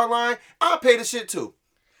you are lying, I'll pay the shit too.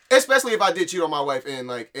 Especially if I did cheat on my wife, and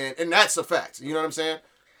that's a fact. You know what I'm saying?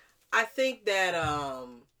 I think that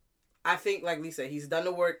like Lisa, he's done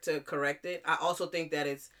the work to correct it. I also think that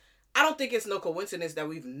I don't think it's no coincidence that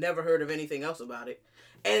we've never heard of anything else about it.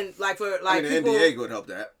 And the NDA could help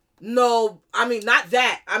that. No, not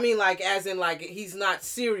that. As in he's not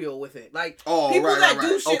serial with it. People that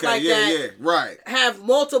do shit that have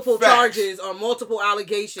multiple charges or multiple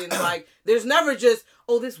allegations. There's never just,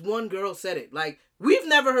 this one girl said it. We've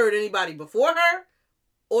never heard anybody before her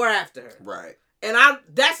or after her. Right. And I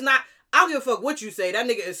don't give a fuck what you say. That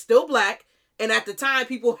nigga is still black. And at the time,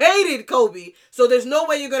 people hated Kobe. So there's no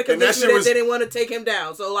way you're going to convince me that they didn't want to take him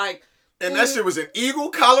down. So, And that shit was in Eagle,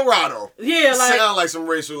 Colorado. Yeah, like sound like some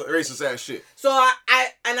racist ass shit. So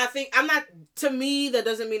I think I'm not. To me, that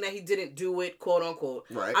doesn't mean that he didn't do it, quote unquote.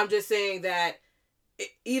 Right. I'm just saying that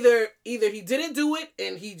either he didn't do it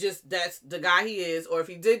and that's the guy he is, or if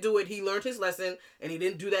he did do it, he learned his lesson and he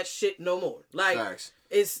didn't do that shit no more. Like Facts.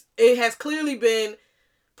 it has clearly been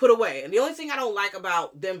put away. And the only thing I don't like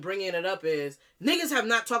about them bringing it up is niggas have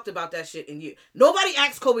not talked about that shit in years. Nobody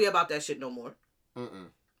asks Kobe about that shit no more.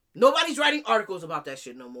 Nobody's writing articles about that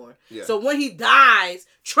shit no more. Yeah. So when he dies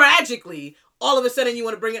tragically, all of a sudden you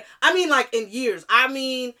want to bring it. I mean, like in years. I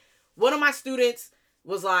mean, one of my students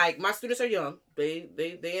was like, my students are young. They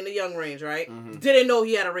in the young range, right? Didn't know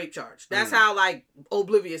he had a rape charge. That's how like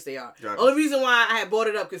oblivious they are. Gotcha. Only reason why I had brought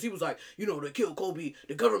it up because he was like, they killed Kobe.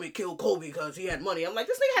 The government killed Kobe because he had money. I'm like,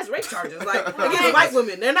 this nigga has rape charges. Like against white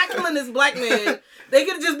women. They're not killing this black man. They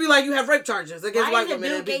could just be like, you have rape charges against white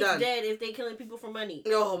women and be done. Dead if they killing people for money?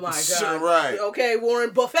 Oh my god! Right. Okay, Warren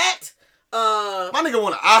Buffett. My nigga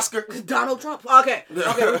won an Oscar. Donald Trump. Okay,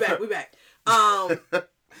 we back.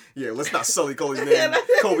 Yeah, let's not sully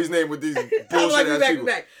Kobe's name with these bullshit ass people.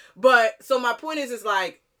 Back. But so my point is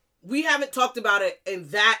like we haven't talked about it in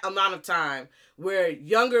that amount of time where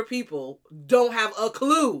younger people don't have a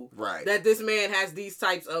clue that this man has these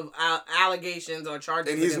types of allegations or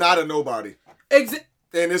charges. And he's not a nobody. And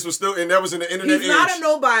this was still, and that was in the internet age. He's not a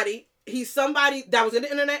nobody. He's somebody that was in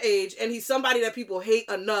the internet age, and he's somebody that people hate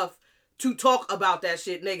enough to talk about that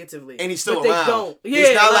shit negatively. And he's still but around. They don't. Yeah,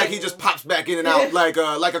 it's not like he just pops back in and out like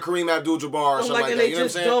a Kareem Abdul-Jabbar or something like that. You know what I'm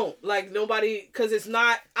saying? Don't. Like nobody, because it's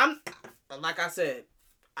not, like I said,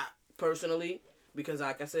 personally, because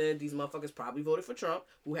like I said, these motherfuckers probably voted for Trump,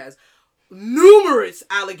 who has numerous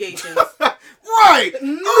allegations. Right!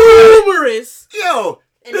 Numerous! Yo!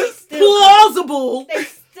 And plausible! They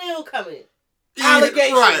still coming.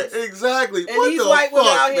 Allegations. Right, exactly. And what these the white women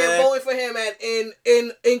fuck, out here man? voting for him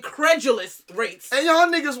in incredulous rates. And y'all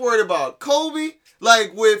niggas worried about Kobe,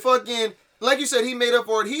 like with fucking, like you said, he made up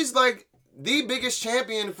for it. He's like the biggest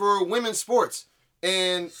champion for women's sports.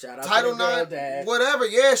 And Title IX, whatever.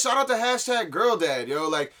 Yeah, shout out to #GirlDad, yo.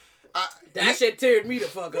 Like, that shit teared me the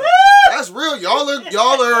fuck up. That's real. Y'all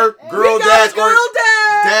are girl dads or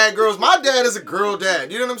dad girls. My dad is a girl dad.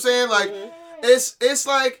 You know what I'm saying? Like, it's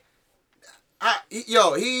like, he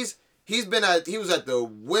was at the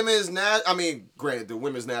women's granted, the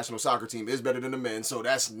women's national soccer team is better than the men, so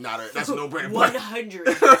that's a no-brainer. 100.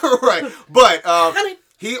 Right. But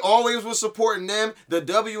he always was supporting them. The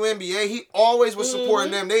WNBA, he always was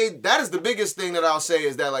supporting them. That is the biggest thing that I'll say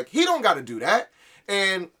is that, like, he don't got to do that.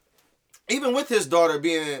 And even with his daughter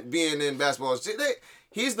being in basketball,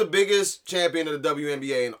 he's the biggest champion of the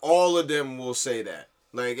WNBA, and all of them will say that.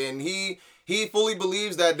 Like, and he fully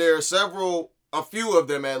believes that there are a few of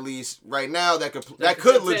them at least right now that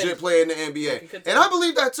could legit play in the NBA, and I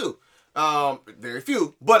believe that too. Very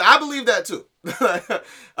few, but I believe that too.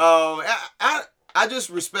 I just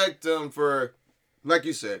respect him for, like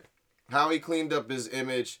you said, how he cleaned up his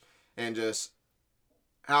image and just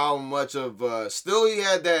how much of still he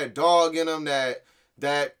had that dog in him, that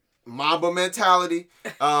Mamba mentality.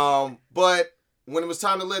 But when it was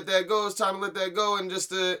time to let that go, it's time to let that go, and just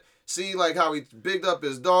to see like how he bigged up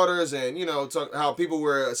his daughters, and how people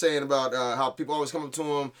were saying about how people always come up to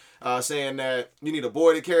him saying that you need a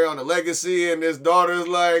boy to carry on the legacy, and his daughter's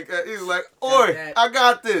like, he's like, oi, I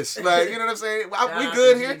got this, like, you know what I'm saying? We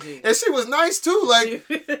good here, and she was nice too, like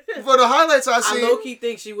for the highlights I seen. I low-key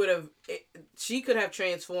think she could have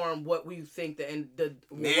transformed what we think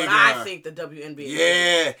what I think the WNBA.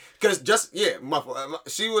 Yeah, because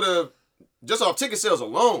she would have just off ticket sales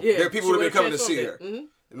alone. Yeah, people would have been coming to see her. Mm-hmm.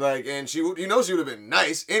 Like, and she would have been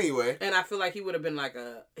nice anyway. And I feel like he would have been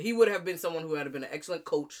he would have been someone who had been an excellent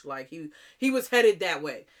coach. Like he was headed that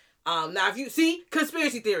way. Now if you see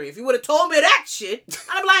conspiracy theory, if you would have told me that shit,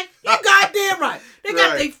 I'd be like, you goddamn right. They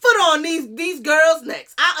got their foot on these girls'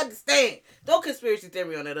 necks. I understand. Don't conspiracy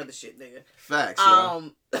theory on that other shit, nigga. Facts.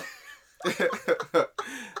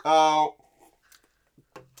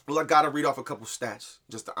 Well, I gotta read off a couple stats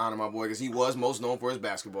just to honor my boy, because he was most known for his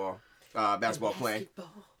basketball playing.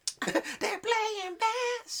 They're playing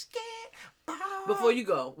basketball. Before you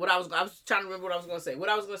go, I was trying to remember what I was going to say. What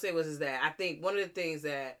I was going to say was that I think one of the things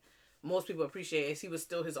that most people appreciate is he was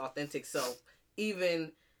still his authentic self,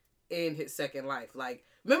 even in his second life. Like,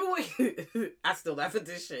 remember when I still laugh at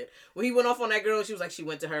this shit when he went off on that girl? She was like, she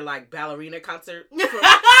went to her like ballerina concert. Like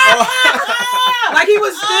he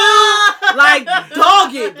was still like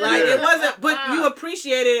dogged. Like it wasn't, but you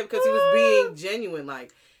appreciated it because he was being genuine.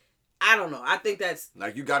 Like, I don't know. I think that's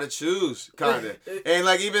like you gotta choose, kinda. And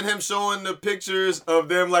like even him showing the pictures of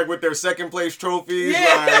them like with their second place trophies,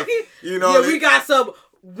 like you know, we got some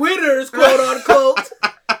winners, quote unquote.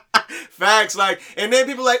 Facts, like, and then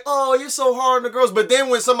people like, oh, you're so hard on the girls. But then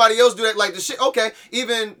when somebody else do that, like the shit, okay,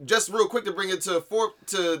 even just real quick to bring it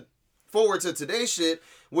forward to today's shit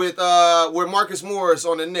with Marcus Morris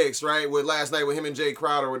on the Knicks, right? With last night with him and Jay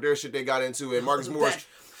Crowder with their shit they got into, and Marcus Morris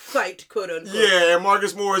fight, quote unquote. Yeah, and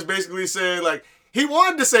Marcus Morris basically said like he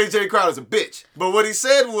wanted to say Jay Crowder's a bitch, but what he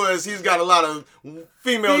said was he's got a lot of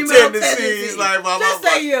female tendencies. Like, blah, just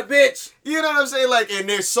blah, say you a bitch. You know what I'm saying? Like, and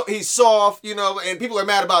he's soft, you know, and people are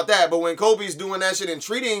mad about that. But when Kobe's doing that shit and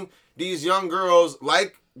treating these young girls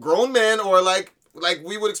like grown men or like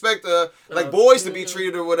we would expect like boys to be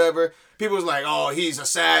treated or whatever, people was like, oh, he's a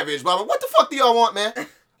savage. Blah blah. What the fuck do y'all want, man?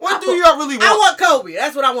 What do y'all really want? I want Kobe.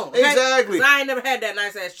 That's what I want. Okay? Exactly. I ain't never had that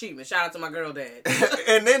nice ass treatment. Shout out to my girl dad.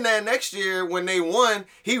 And then that next year when they won,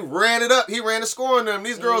 he ran it up. He ran the score on them.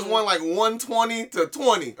 These girls won like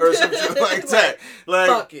 120-20 or something like that. Like,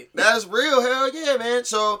 fuck it. That's real. Hell yeah, man.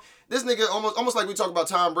 So this nigga almost like we talk about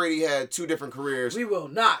Tom Brady had 2 different careers. We will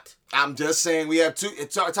not. I'm just saying we have 2.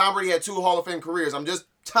 Tom Brady had 2 Hall of Fame careers. I'm just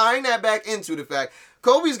tying that back into the fact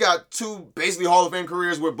Kobe's got 2 basically Hall of Fame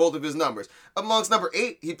careers with both of his numbers. Amongst number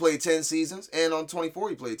 8, he played 10 seasons, and on 24,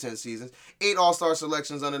 he played 10 seasons. 8 All-Star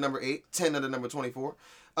selections under number 8, 10 under number 24.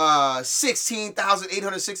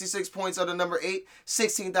 16,866 points under number 8,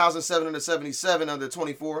 16,777 under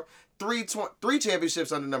 24. 3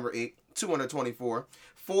 championships under number 8, 2 under 24.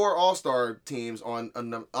 4 All-Star teams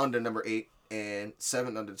under number 8, and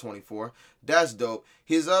 7 under 24. That's dope.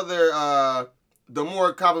 His other, the more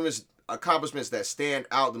accomplishments that stand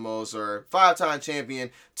out the most are 5-time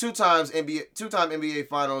champion, 2-time NBA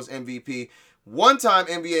Finals MVP, 1-time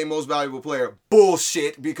NBA Most Valuable Player.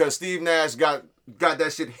 Bullshit, because Steve Nash got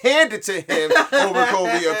that shit handed to him over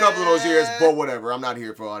Kobe a couple of those years, but whatever. I'm not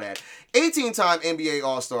here for all that. 18-time NBA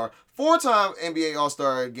All-Star, 4-time NBA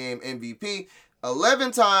All-Star Game MVP,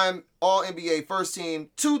 11-time All-NBA First Team,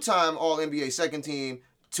 2-time All-NBA Second Team,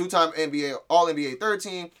 2-time All-NBA Third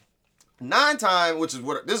Team, 9-time, this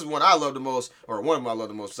is one I love the most, or one of them I love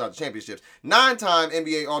the most besides the championships. 9-time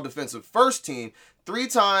NBA All-Defensive First Team,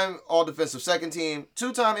 3-time All-Defensive Second Team,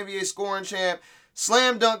 2-time NBA Scoring Champ,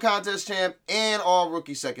 Slam Dunk Contest Champ, and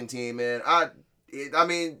All-Rookie Second Team. Man, I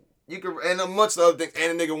mean, you could, and amongst the other things,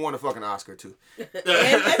 and the nigga won a fucking Oscar too. And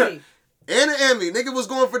Emmy. And an Emmy. Nigga was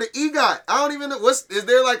going for the EGOT. I don't even know. Is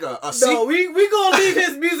there like a No, we gonna leave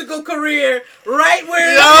his musical career right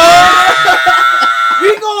where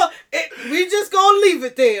we just gonna leave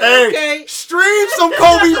it there, okay? Stream some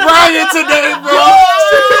Kobe Bryant today, bro.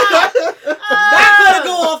 Not gonna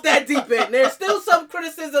go off that deep end. There's still some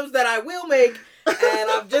criticisms that I will make,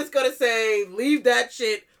 and I'm just gonna say leave that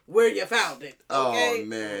shit where you found it. Okay? Oh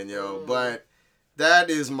man, yo. But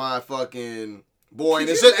that is my fucking boy.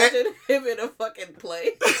 Can you imagine him in a fucking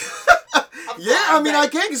play? Yeah, I mean I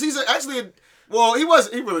can, because he's actually well, he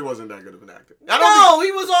really wasn't that good of an actor.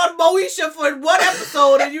 He was on Moesha for one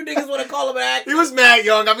episode, and you niggas want to call him an actor. He was mad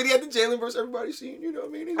young. I mean, he had the Jalen versus everybody scene. You know what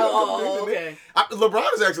I mean? Okay.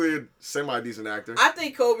 LeBron is actually a semi-decent actor. I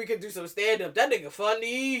think Kobe could do some stand-up. That nigga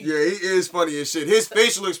funny. Yeah, he is funny as shit. His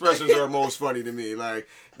facial expressions are most funny to me. Like,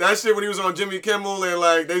 that shit when he was on Jimmy Kimmel and,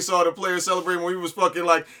 like, they saw the players celebrating when he was fucking,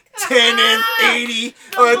 like, 10 and 80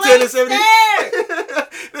 or 10 and 70.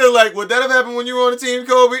 They're like, would that have happened when you were on the team,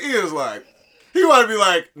 Kobe? He was like, he want to be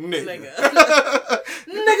like, nigga.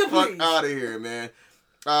 Nigga, fuck please. out of here, man.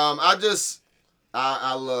 I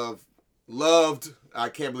loved, I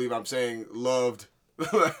can't believe I'm saying loved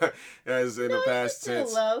as in the past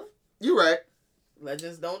tense. Love. You right.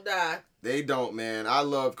 Legends don't die. They don't, man. I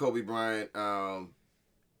love Kobe Bryant, and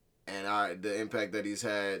the impact that he's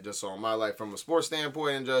had just on my life from a sports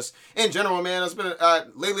standpoint and just in general, man. It's been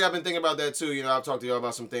lately I've been thinking about that too. You know, I've talked to y'all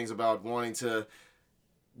about some things about wanting to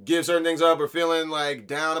give certain things up or feeling like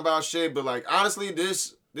down about shit, but like honestly,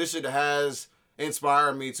 this shit has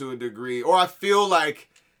inspired me to a degree, or I feel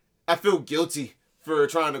guilty for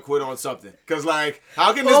trying to quit on something, cause like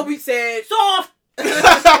how can Kobe said soft?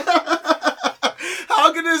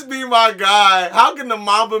 How can this be my guy? How can the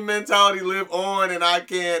Mamba mentality live on and I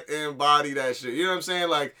can't embody that shit? You know what I'm saying?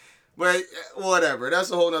 Like, but whatever. That's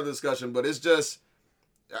a whole nother discussion. But it's just,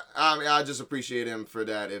 I mean, I just appreciate him for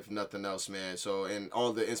that, if nothing else, man. So, and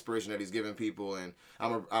all the inspiration that he's giving people, and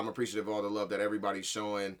I'm appreciative of all the love that everybody's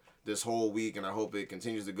showing this whole week, and I hope it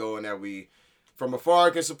continues to go, and that we, from afar,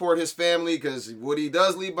 can support his family, because what he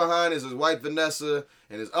does leave behind is his wife Vanessa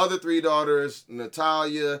and his other 3 daughters,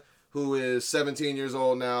 Natalia, who is 17 years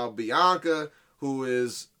old now, Bianca, who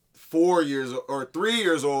is 4 years or 3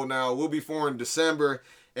 years old now. Will be 4 in December.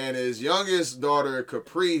 And his youngest daughter,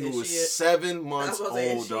 Capri, who is 7 months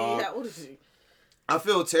old, dog. How old is she? I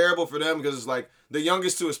feel terrible for them because it's like the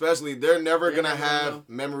youngest two especially, they're never going to have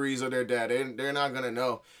memories of their dad. They're not going to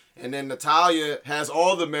know. And then Natalia has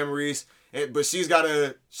all the memories, but she's got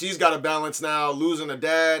to balance now losing a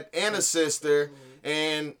dad and a sister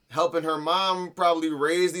and helping her mom probably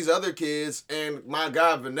raise these other kids. And my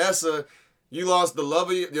God, Vanessa, you lost the love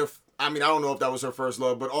of your I mean, I don't know if that was her first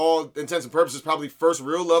love, but all intents and purposes, probably first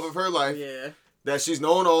real love of her life. Yeah. That she's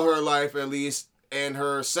known all her life, at least. And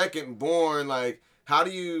her second born, like, how do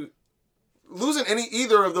you... Losing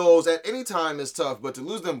either of those at any time is tough, but to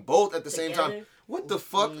lose them both at the same time, what the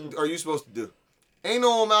fuck are you supposed to do? Ain't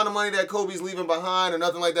no amount of money that Kobe's leaving behind or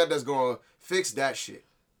nothing like that that's going to fix that shit.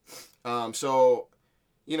 So,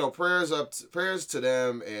 you know, prayers to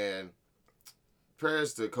them and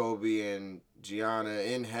prayers to Kobe and Gianna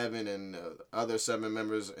in heaven and other 7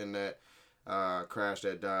 members in that crash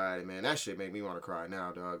that died. Man, that shit make me want to cry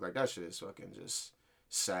now, dog. Like, that shit is fucking just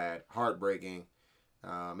sad, heartbreaking.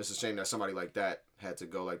 It's a shame that somebody like that had to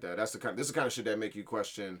go like that. This is the kind of shit that make you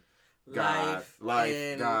question God,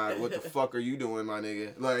 life, God, what the fuck are you doing, my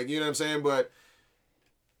nigga? Like, you know what I'm saying? But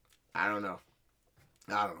I don't know.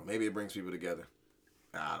 Maybe it brings people together.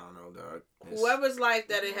 I don't know, dog. Whoever's life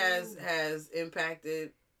that it has impacted,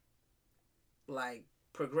 like,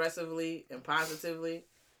 progressively and positively,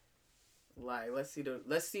 like, let's see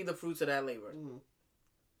the fruits of that labor.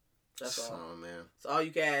 That's all. Oh, man. That's all you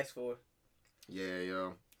can ask for. Yeah,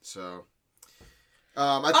 yo. So,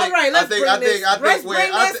 let's bring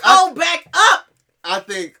this whole back up. I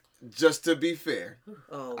think, just to be fair,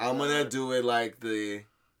 I'm gonna do it like the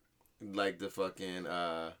fucking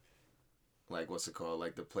like what's it called?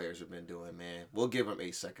 Like the players have been doing, man. We'll give them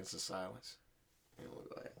 8 seconds of silence. And we'll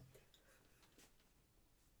go ahead.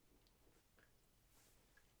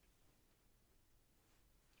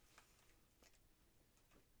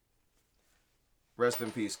 Rest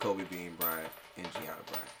in peace, Kobe Bean Bryant and Gianna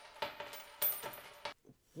Bryant.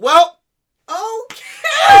 Well,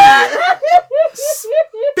 okay.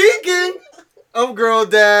 Speaking of Girl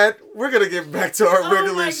Dad, we're gonna get back to our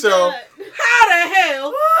regular show. God. How the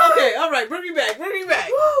hell? Okay, all right, bring me back.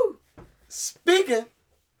 Woo. Speaking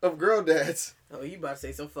of Girl Dads. Oh, you about to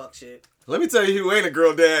say some fuck shit. Let me tell you who ain't a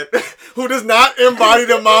girl dad, who does not embody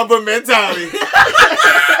the Mamba mentality.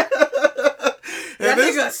 That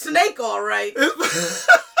nigga a snake, all right.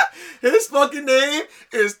 His fucking name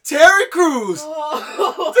is Terry Crews. I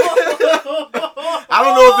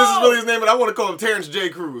don't know if this is really his name, but I want to call him Terrence J.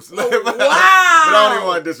 Crews. Wow. But I don't even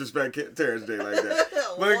want to disrespect Terrence J. like that.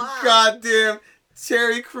 But goddamn,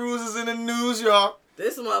 Terry Crews is in the news, y'all.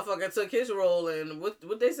 This motherfucker took his role in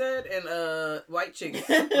what they said in White Chicks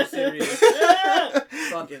series.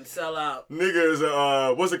 Fucking sell out. Nigga is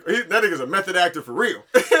that nigga's a method actor for real.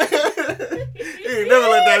 He ain't never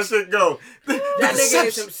let that shit go. That nigga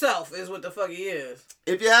is himself, is what the fuck he is.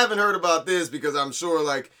 If you haven't heard about this, because I'm sure,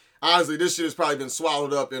 like, honestly, this shit has probably been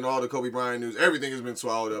swallowed up in all the Kobe Bryant news. Everything has been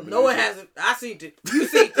swallowed up. No, it hasn't. I seen it. You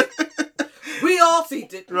seen it. We all seen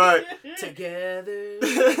it. Right. Together.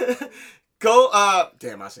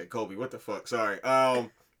 Damn, I said Kobe. What the fuck? Sorry.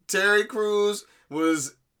 Terry Crews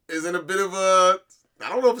is in a bit of a, I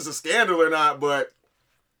don't know if it's a scandal or not, but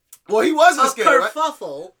well, he was in a scandal.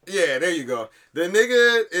 Kerfuffle. Right? Yeah, there you go. The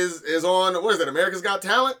nigga is on, what is that, America's Got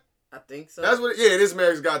Talent? I think so. That's what. Yeah, it is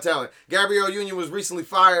America's Got Talent. Gabrielle Union was recently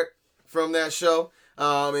fired from that show,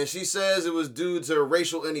 and she says it was due to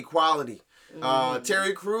racial inequality.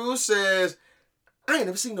 Terry Crews says, I ain't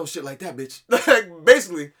never seen no shit like that, bitch. Like,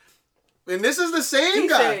 basically. And this is the same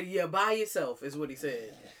guy. He said, "Yeah, by yourself," is what he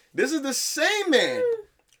said. This is the same man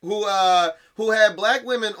who had black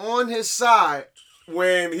women on his side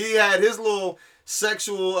when he had his little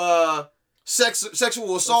sexual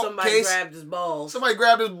assault somebody case. Grabbed his balls. Somebody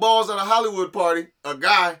grabbed his balls at a Hollywood party. A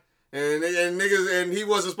guy. And niggas, and he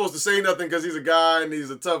wasn't supposed to say nothing because he's a guy and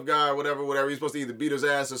he's a tough guy or whatever. He's supposed to either beat his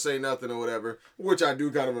ass or say nothing or whatever, which I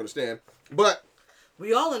do kind of understand. But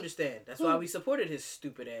we all understand. That's why we supported his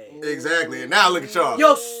stupid ass. Exactly. And now look at y'all.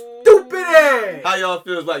 Yo, stupid ass. How y'all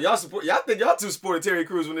feel about y'all support? Y'all think y'all two supported Terry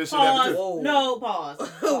Crews when this shit happened too? No, pause.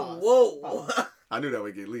 Whoa. Pause. I knew that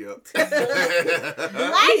would get Lee up.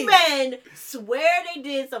 Black men swear they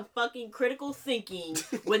did some fucking critical thinking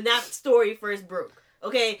when that story first broke.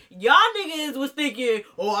 Okay, y'all niggas was thinking,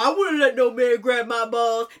 oh, I wouldn't let no man grab my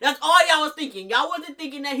balls. That's all y'all was thinking. Y'all wasn't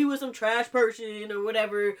thinking that he was some trash person or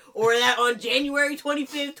whatever, or that on January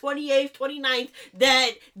 25th, 28th, 29th,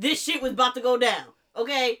 that this shit was about to go down.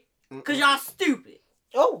 Okay? Because y'all stupid.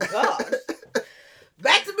 Oh, God.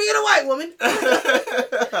 Back to being a white woman.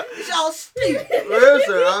 Y'all stupid.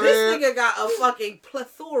 Listen, I mean, this nigga got a fucking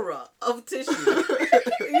plethora of tissue.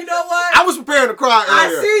 You know what? I was preparing to cry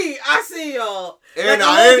earlier. I see y'all. And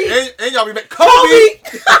y'all be back. Kobe!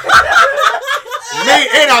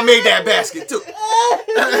 And I made that basket too.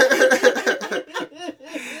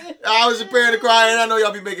 I was preparing to cry, and I know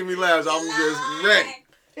y'all be making me laugh, so I'm just ready.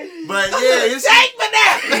 But yeah, it's take my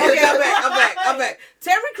nap. Okay, I'm back.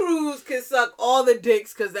 Terry Crews can suck all the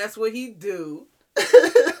dicks because that's what he do.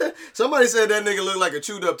 Somebody said that nigga looked like a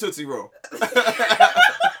chewed up Tootsie Roll.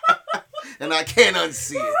 And I can't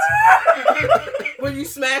unsee it. When you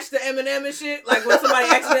smash the M&M and shit, like when somebody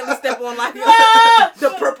accidentally step on like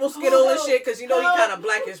the purple Skittle and shit, because you know he kind of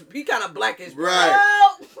blackish. Right.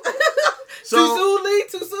 So, too soon, Lee?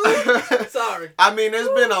 Too soon? Sorry. I mean, there's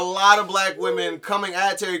been a lot of black women coming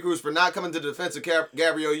at Terry Crews for not coming to the defense of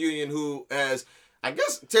Gabrielle Union, who, as I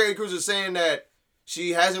guess Terry Crews is saying that she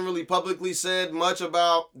hasn't really publicly said much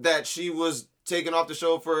about that she was taken off the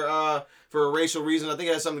show for a racial reason. I think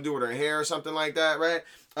it has something to do with her hair or something like that, right?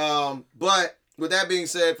 But with that being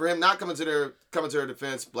said, for him not coming to her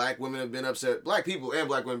defense, black women have been upset. Black people and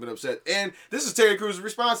black women have been upset. And this is Terry Crews'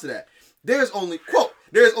 response to that. There's only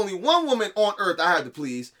one woman on earth I have to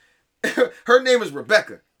please. Her name is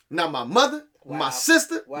Rebecca. Now my mother, my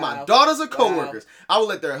sister, my daughters are co-workers. I will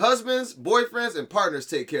let their husbands, boyfriends, and partners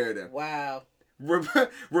take care of them. Wow.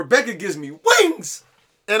 Rebecca gives me wings.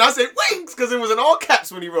 And I say wings because it was in all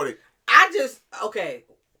caps when he wrote it.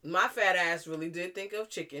 My fat ass really did think of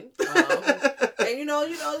chicken. And you know,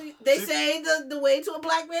 they say the way to a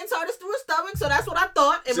black man's heart is through his stomach, so that's what I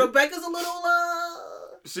thought. And Rebecca's a little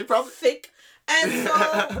she probably thick. And so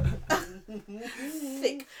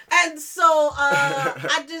thick. And so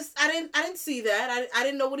I didn't see that. I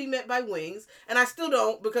didn't know what he meant by wings. And I still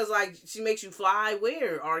don't, because like she makes you fly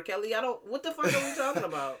where, R. Kelly? What the fuck are we talking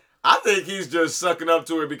about? I think he's just sucking up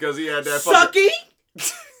to her because he had that sucky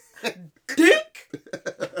dick.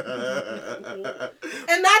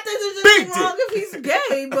 And not that there's anything wrong if he's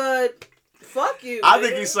gay, but fuck you. I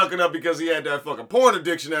think he's sucking up because he had that fucking porn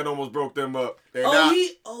addiction that almost broke them up. And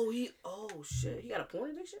shit. He got a porn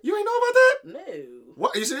addiction? You ain't know about that? No.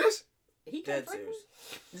 What? Are you serious? He dead serious.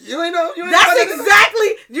 You ain't know? That's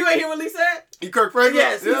exactly. You ain't hear what he said? He Kirk Franklin?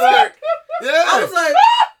 Yes. Yeah. Kirk. Yeah. I was like,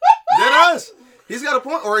 that us. He's got a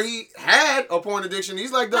porn, or he had a porn addiction.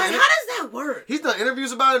 He's like, how does that work? He's done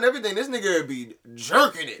interviews about it and everything. This nigga would be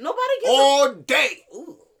jerking it. Nobody gets all day.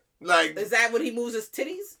 Ooh. Like, is that when he moves his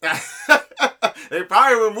titties? They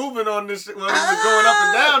probably were moving on this shit when he was going up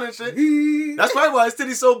and down and shit. That's probably why his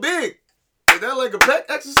titties so big. Is that like a pec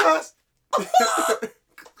exercise?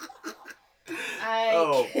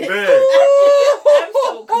 Oh man. I'm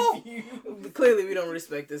so confused. Clearly we don't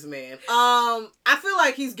respect this man. I feel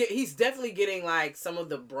like he's definitely getting like some of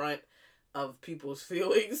the brunt of people's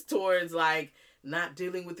feelings towards like not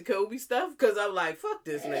dealing with the Kobe stuff, because I'm like, fuck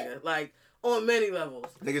this nigga. Like, on many levels.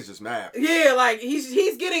 Nigga's just mad. Yeah, like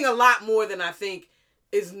he's getting a lot more than I think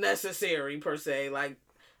is necessary per se. Like,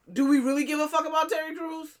 do we really give a fuck about Terry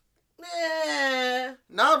Crews? Nah.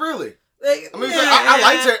 Not really. Like, I mean,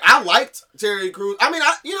 I liked Terry Crews. I mean,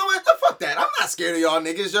 you know what? Fuck that. I'm not scared of y'all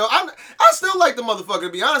niggas, yo. I still like the motherfucker, to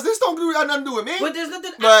be honest. This don't got nothing to do with me. But there's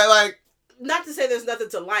nothing. But like, not to say there's nothing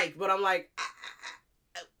to like, but I'm like,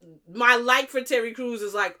 my like for Terry Crews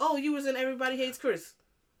is like, oh, you was in Everybody Hates Chris.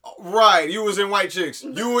 Right, you was in White Chicks.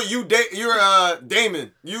 You're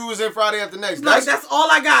Damon. You was in Friday After Next. That's all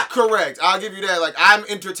I got. Correct. I'll give you that. Like, I'm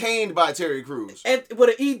entertained by Terry Crews. And with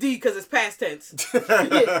an ED because it's past tense.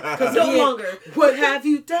 Because no longer. What have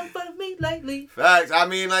you done for me lately? Facts. I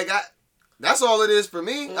mean, like, that's all it is for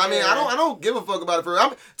me. Yeah. I mean, I don't give a fuck about it for.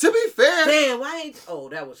 To be fair. Damn, why ain't? Oh,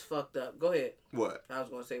 that was fucked up. Go ahead. What? I was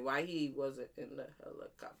gonna say why he wasn't in the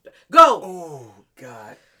helicopter. Go. Oh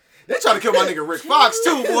God. They trying to kill my nigga Rick Fox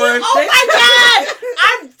too, boy. Oh my God!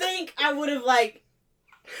 I think I would have like.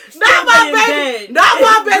 Not my baby. Not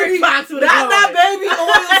my baby. Not my baby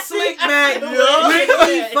oil slick back.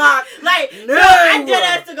 Rick Fox. Like, no, I did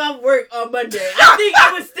have to go work on Monday. I think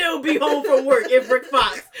I would still be home from work if Rick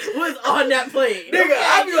Fox was on that plane. Nigga,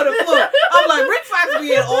 I be on the floor. I'm like, Rick Fox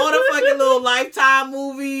be in all the fucking little Lifetime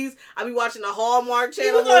movies. I be watching the Hallmark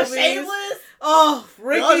Channel movies. On Shameless? Oh,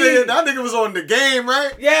 Ricky. That nigga was on The Game,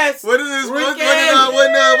 right? Yes. What is this?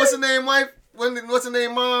 What's the name, wife? What's the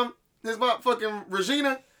name, mom? His mom, fucking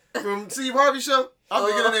Regina from Steve Harvey Show. I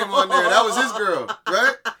forget her name on there. That was his girl,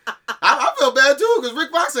 right? I felt bad too because Rick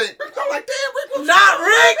Fox ain't. I'm like, damn, Rick was not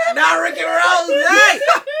Ricky Rose.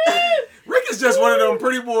 Rick is just one of them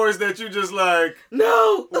pretty boys that you just like.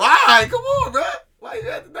 No. Why? Come on, bro. Why you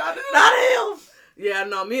have to not him? Not him. Yeah,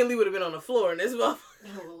 no. Me and Lee would have been on the floor in this motherfucker.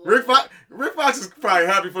 Rick Fox is probably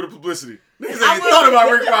happy for the publicity. Niggas ain't thought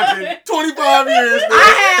about Rick Fox in 25 years. Man.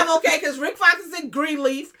 I have, okay, because Rick Fox is in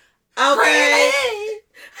Greenleaf. Okay.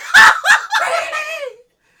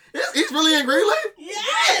 He's really in Greenleaf?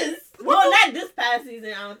 Yes. Well, not this past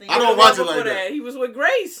season, I don't think. I don't watch it like that. He was with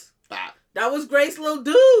Grace. Ah. That was Grace little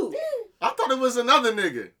dude. I thought it was another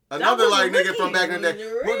nigga. Another was like Ricky. nigga from back in the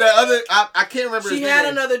day. Well, that other, I can't remember his She name. had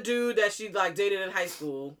another dude that she like dated in high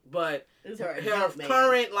school, but her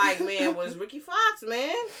current like man was Ricky Fox,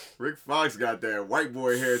 man. Rick Fox got that white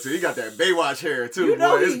boy hair too. He got that Baywatch hair too. You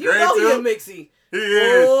know boy. It's he, great you know too. he a mixie. He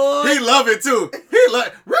is. Boy. He love it too. He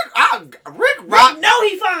love Rick Rock. No,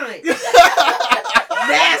 he fine.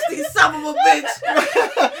 Nasty son of a bitch.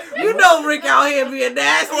 You know Rick out here being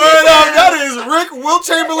nasty. Word up, that is Rick Will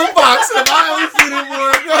Chamberlain Fox. And I ain't seen him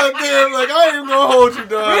more. Goddamn, like I ain't gonna hold you,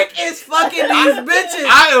 dog. Rick is fucking these bitches.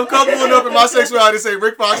 I am comfortable enough in my sexuality to say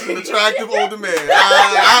Rick Fox is an attractive older man.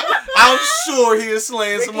 I'm sure he is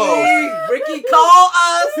slaying some hoes. Ricky, call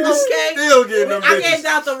us, okay? Still getting them I bitches. gave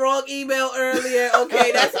out the wrong email earlier,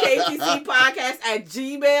 okay? That's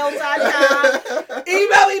KTCpodcast@gmail.com.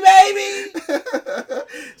 Email me, baby.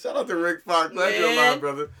 Shout out to Rick Fox. That's your line,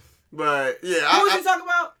 brother. But yeah, Who was you talking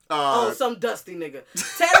about? Some dusty nigga.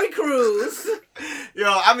 Terry Crews. Yo,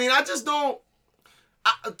 I mean, I just don't.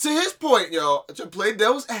 To his point, yo, to play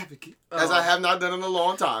devil's advocate, as I have not done in a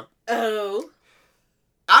long time. Oh.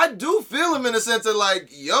 I do feel him in the sense of like,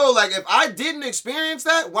 yo, like if I didn't experience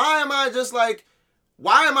that, why am I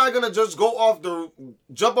gonna just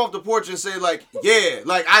jump off the porch and say like, yeah,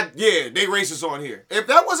 they racist on here. If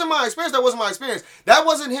that wasn't my experience, that wasn't my experience. That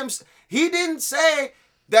wasn't him. He didn't say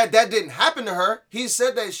that didn't happen to her. He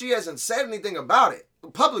said that she hasn't said anything about it,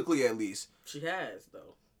 publicly at least. She has,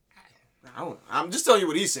 though. I don't know. I'm just telling you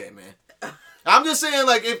what he said, man. I'm just saying,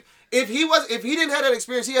 like, if he didn't have that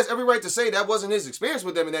experience, he has every right to say that wasn't his experience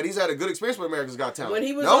with them and that he's had a good experience with America's Got Talent. When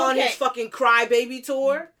he was on his fucking Crybaby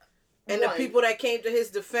tour, and the people that came to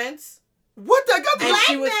his defense. What that got? Black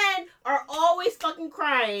men are always fucking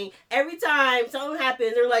crying every time something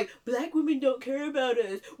happens. They're like, black women don't care about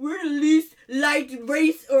us. We're the least liked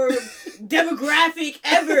race or demographic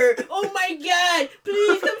ever. Oh my god,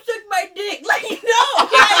 please come suck my dick. Like, no,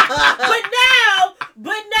 okay?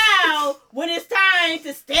 But now, when it's time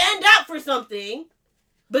to stand up for something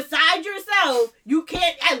besides yourself, you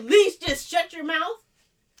can't at least just shut your mouth.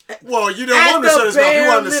 Well, you don't want him to shut his mouth. You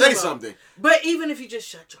want him to say something. But even if you just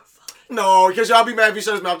shut your No, because y'all be mad if he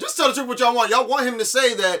shut his mouth. Just tell the truth what y'all want. Y'all want him to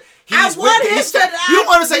say that he's with You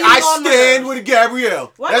want to say, I stand with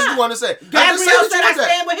Gabrielle. Why That's not? what you want to say. Gabrielle said I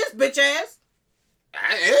stand with his bitch ass.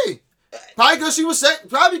 Hey. Probably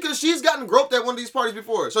because she's gotten groped at one of these parties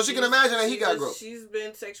before. So she can imagine that he got groped. She's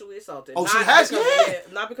been sexually assaulted. Oh, she has?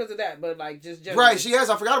 Not because of that, but like just generally. Right, she has.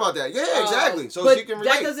 I forgot about that. Yeah, exactly. So but she can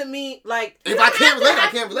relate. That doesn't mean like if I can't relate, I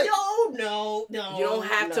can't relate. No. You don't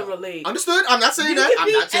have to relate. Understood. I'm not saying that.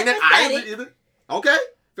 I'm not saying that I agree either. Okay,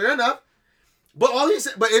 fair enough. But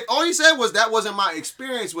if all he said was that wasn't my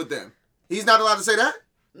experience with them, he's not allowed to say that?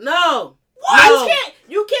 No. What? No.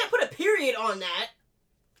 You can't put a period on that.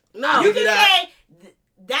 No. You can say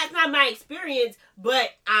that's not my experience, but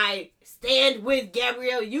I stand with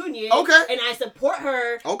Gabrielle Union. Okay. And I support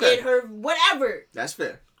her in her whatever. That's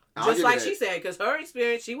fair. Just like she said, because her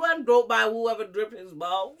experience, she wasn't groped by whoever dripped his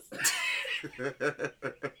balls.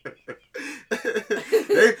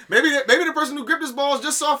 maybe the person who gripped his balls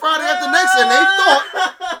just saw Friday at the Knicks and they thought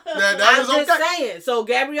that was okay. I'm just saying. So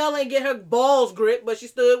Gabrielle ain't get her balls gripped, but she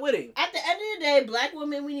stood with him. At the end of the day, black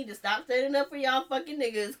women, we need to stop standing up for y'all fucking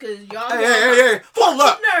niggas because y'all Hey. Hold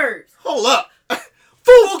up. nerves. Hold up.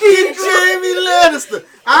 Fucking Jamie Lannister.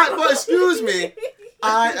 But excuse me.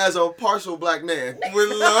 I, as a partial black man, would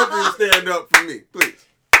love you to stand up for me. Please.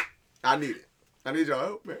 I need it. I need y'all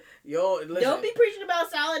help, man. Yo, listen. Don't be preaching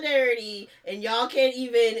about solidarity and y'all can't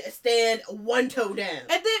even stand one toe down. And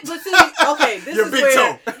then, but see, okay, this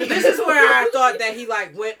is where I thought that he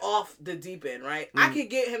like went off the deep end, right? I could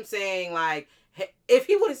get him saying like, if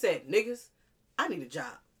he would have said, niggas, I need a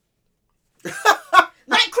job.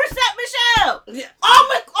 Like Chrisette Michelle. Yeah. All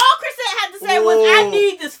Chrisette had to say was, I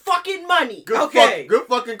need this fucking money. Good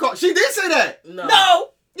fucking call. She did say that. No.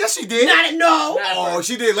 Yes, she did. No.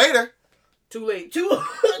 She did later. Too late. Too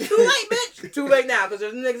late, bitch. Too late now, because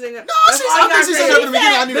there's niggas in there. No, I think she said that at the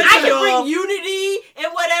beginning. I can bring unity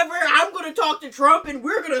and whatever. I'm going to talk to Trump and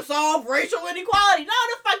we're going to solve racial inequality. No,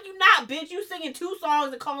 the fuck you not, bitch. You singing 2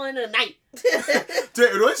 songs and calling it a night.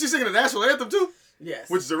 Wasn't she singing the national anthem too? Yes.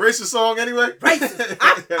 Which is a racist song anyway? Racist.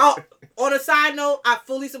 On a side note, I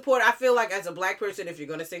fully support. I feel like as a black person, if you're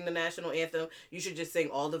gonna sing the national anthem, you should just sing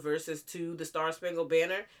all the verses to the Star Spangled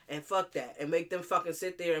Banner and fuck that, and make them fucking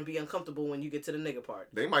sit there and be uncomfortable when you get to the nigga part.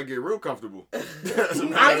 They might get real comfortable. I'm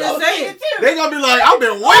just saying. They gonna be like, I've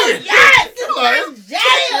been waiting.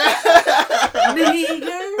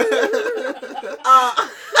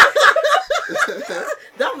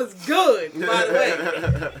 That was good, by the way.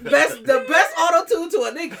 The best auto tune to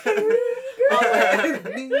a nigga.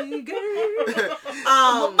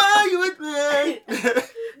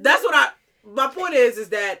 That's what my point is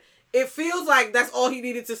that it feels like that's all he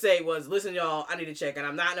needed to say was, listen, y'all, I need to check, and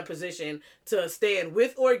I'm not in a position to stand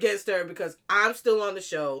with or against her because I'm still on the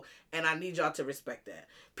show, and I need y'all to respect that.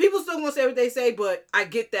 People still gonna say what they say, but I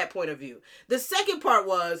get that point of view. The second part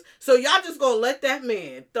was, so y'all just gonna let that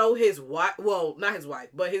man throw his wife, well, not his wife,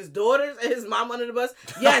 but his daughters and his mom under the bus?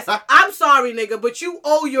 Yes, I'm sorry, nigga, but you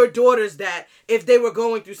owe your daughters that if they were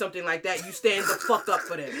going through something like that, you stand the fuck up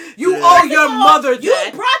for them. You owe your mother that. You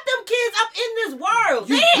brought them kids up in this world.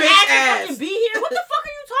 You they ain't bitch asked ass. to fucking be here. What the fuck are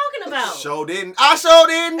you talking about? Sure didn't. I sure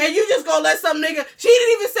didn't. And you just gonna let some nigga, she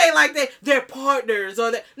didn't even say like they're partners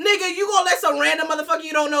or that. Nigga, you gonna let some random motherfucker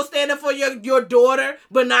you don't know stand up for your daughter,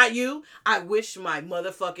 but not you? I wish my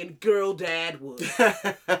motherfucking girl dad would.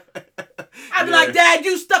 I'd be like, Dad,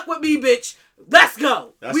 you stuck with me, bitch. Let's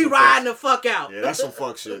go. That's We some riding the fuck out. Yeah, that's some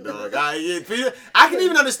fuck shit, dog. I can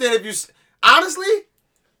even understand if you, honestly,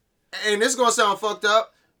 and this is gonna sound fucked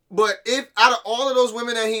up, but if out of all of those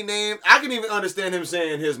women that he named, I can even understand him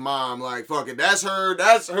saying his mom, like, fuck it, that's her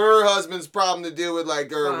husband's problem to deal with,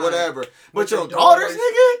 like, or whatever. But your daughters,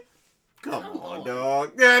 nigga? Come on,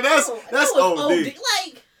 dog. Yeah, that's OD.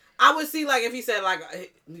 Like, I would see, like, if he said, like,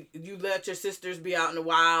 you let your sisters be out in the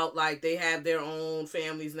wild, like, they have their own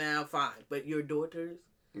families now, fine. But your daughters?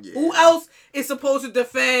 Yeah. Who else is supposed to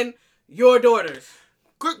defend your daughters?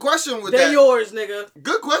 Good question with They're that. yours, nigga.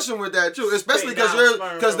 Good question with that, too. Especially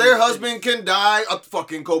because their husband can die,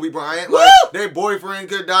 fucking Kobe Bryant. Woo! Like, their boyfriend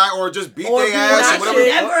could die or just beat their ass or whatever.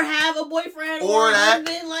 Never have a boyfriend or a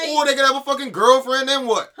husband. Like, or they could have a fucking girlfriend, then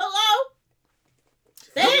what? Hello?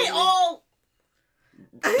 They ain't all...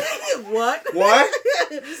 What? What?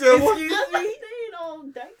 Excuse me? They ain't all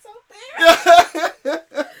dykes out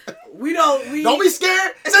there. Don't be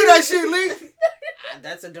scared. Say that shit, Lee.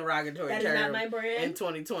 That's a derogatory That term is not my brand. in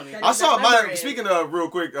 2020. I saw speaking of real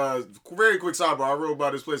quick, very quick sidebar, I wrote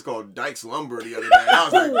about this place called Dykes Lumber the other day. I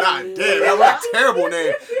was like, God damn, that was a terrible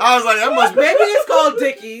name. I was like, that must be... Maybe it's called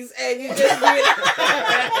Dickies, and you just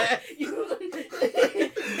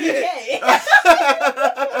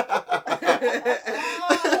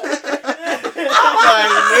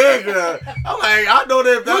I'm like, I know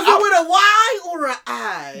that. Was it with a Y or an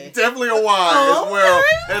I? Definitely a Y as well.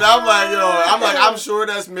 And I'm like, I'm sure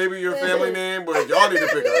that's maybe your family name, but y'all need to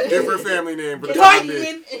pick a different family name for the time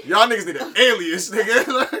being. Y'all niggas need an alias, nigga.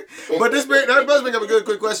 But that does bring up a good,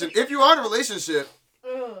 quick question. If you are in a relationship,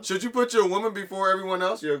 should you put your woman before everyone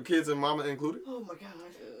else, your kids and mama included? Oh my God.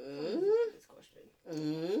 This question.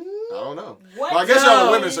 I don't know. What? Well, I guess y'all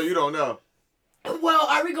are women, so you don't know. Well,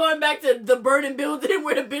 are we going back to the burning building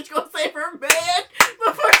where the bitch gonna save her man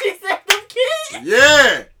before she saved them kids?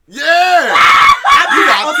 Yeah! Yeah! You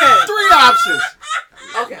got 3 options.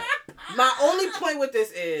 Okay. My only point with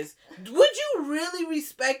this is, would you really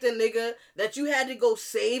respect a nigga that you had to go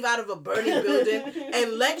save out of a burning building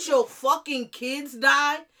and let your fucking kids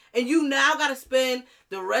die? And you now gotta spend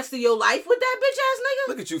the rest of your life with that bitch ass nigga?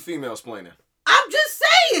 Look at you females playing. I'm just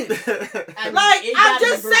saying. I'm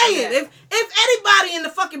just saying. If anybody in the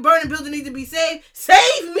fucking burning building needs to be saved,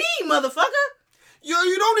 save me, motherfucker. Yo,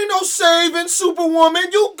 you don't need no saving,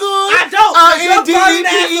 Superwoman. You good. I don't. Your burning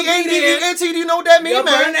ass will be there. N-T-D, you know what that mean, your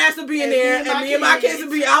man? Your burning ass will be in there, and me and my kids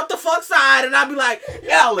will be out the fuck side, and I'll be like,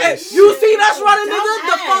 y'all hey, shit. You seen us running, nigga?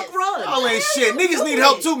 The fuck run. Y'all ain't shit. Niggas need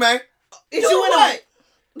help too, man. Is you in what?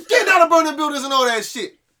 Getting out of burning buildings and all that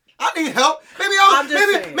shit. I need help.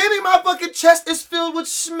 Maybe my fucking chest is filled with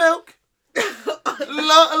smoke. This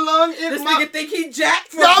nigga think he jacked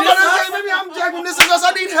for this. Maybe I'm jacked from this and us.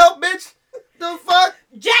 I need help, bitch. The fuck?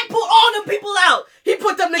 Jack put all them people out. He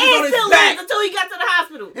put them niggas on his back until he got to the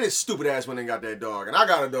hospital. And his stupid ass went and got that dog, and I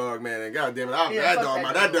got a dog, man. And goddamn it, that dog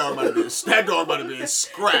might have been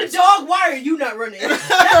scratched. Dog, why are you not running?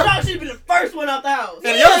 That dog should have been the first one out the house.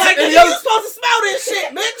 And you supposed to smell this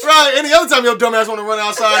shit, bitch. Right. Any other time your dumb ass want to run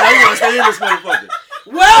outside, now you want to stay in this motherfucker.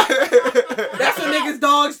 Well, that's when niggas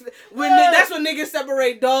dogs. That's when niggas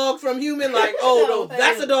separate dog from human. Like, oh no,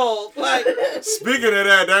 that's a dog. Like, speaking of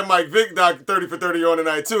that Mike Vick doc 30 for 30 on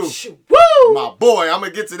tonight too. Woo! My boy, I'm gonna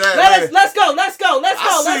get to that. Let's go.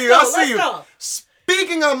 I see you.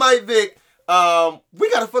 Speaking of Mike Vick, We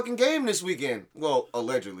got a fucking game this weekend. Well,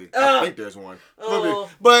 allegedly. I think there's one. Oh.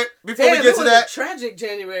 But before we get to that, tragic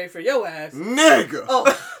January for your ass. nigga. Oh.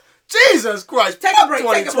 Jesus Christ. Take a break.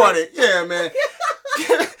 2020. Yeah, man.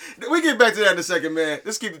 We get back to that in a second, man.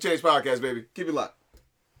 Let's keep the change podcast, baby. Keep it locked.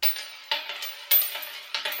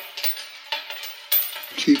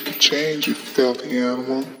 Keep the change, you filthy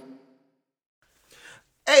animal.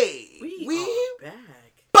 Hey, We are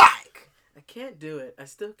back. I can't do it. I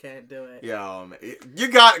still can't do it. Yo, man. You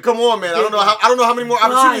got it. Come on, man. I don't know how many more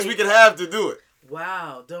opportunities we can have to do it.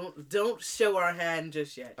 Wow, don't show our hand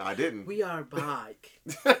just yet. I didn't. We are back.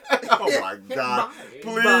 Oh my God.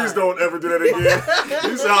 Please don't ever do that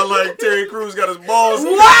again. You sound like Terry Crews got his balls. Wow!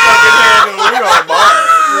 We are back.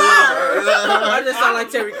 I just sound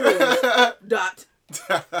like Terry Crews. Dot.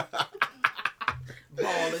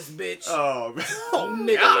 Ballless bitch. Oh,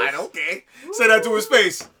 God, okay. Say that to his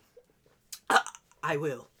face. I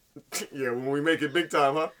will. Yeah, when we make it big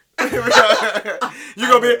time, huh? Lori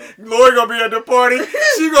gonna be at the party.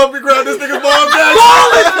 She gonna be grabbing this nigga's ball back.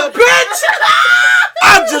 Ballless bitch!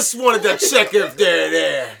 I just wanted to check if they're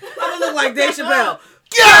there. I don't look like Dave Chappelle.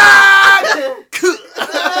 God!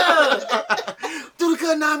 Do the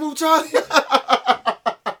cut 9 move, Charlie.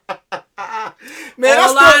 Man,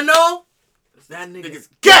 all I know is that nigga's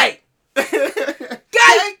gay.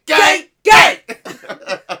 Gay.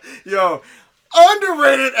 Yo,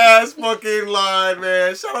 underrated ass fucking line,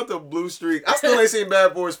 man. Shout out to Blue Streak. I still ain't seen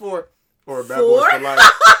Bad Boys 4 or Bad Boys for Life.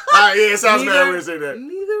 Yeah, it sounds bad when you say that.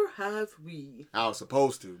 Neither have we. I was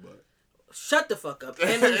supposed to, but. Shut the fuck up. Yeah,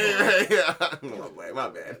 my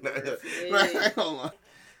bad. Hold on.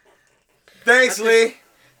 Thanks, Lee.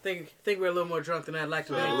 Think we're a little more drunk than I'd like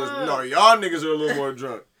to be. No, y'all niggas are a little more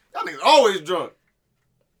drunk. Y'all niggas always drunk.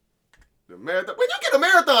 The marathon. When you get a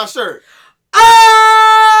marathon shirt?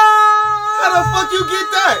 How the fuck you get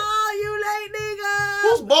that? Oh, you late nigga.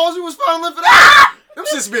 Whose balls you was finding for that? Them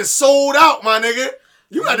shit's been sold out, my nigga.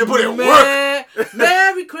 You had to put in work.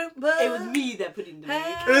 Merry Christmas. It was me that put in the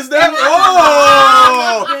work. Is that?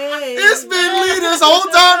 Oh! It's been Lee this whole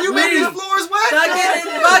time. You made these floors wet?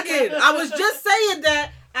 Fucking. I was just saying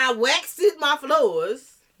that I waxed my floors.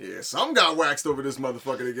 Yeah, some got waxed over this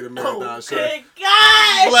motherfucker to get a marathon shirt. Good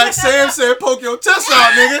God! Black Sam said, poke your chest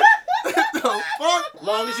out, nigga. The fuck? As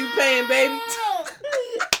long as you paying, baby.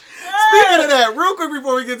 Speaking of that, real quick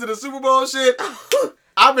before we get to the Super Bowl shit,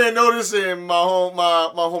 I've been noticing my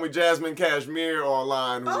homie Jasmine Cashmere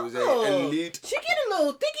online, who is a elite. She get a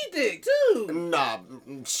little thicky thick too. Nah,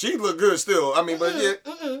 she look good still. I mean, but yeah.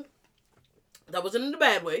 That wasn't in a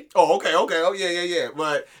bad way. Oh, okay. Oh, yeah.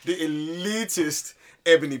 But the elitist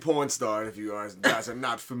ebony porn star, if you guys are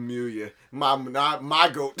not familiar, my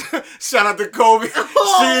goat. Shout out to Kobe.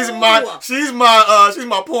 Oh. She's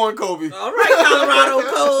my porn Kobe. All right, Colorado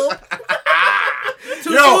Kobe.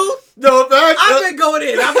 I've been going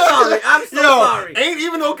in. I'm sorry. I'm so sorry. Ain't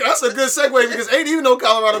even no. That's a good segue because ain't even no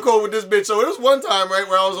Colorado Code with this bitch. So it was one time, right,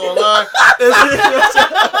 where I was online,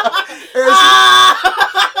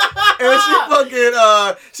 and she fucking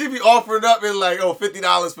she be offering up in like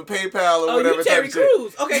 $50 for PayPal or whatever. You Terry type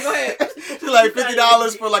Crews. Shit. Okay, go ahead. She like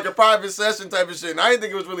 $50 for like a private session type of shit. And I didn't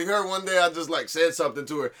think it was really her. One day I just like said something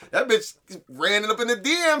to her. That bitch ran it up in the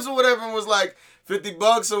DMs or whatever and was like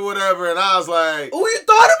 $50 or whatever, and I was like, "Oh, you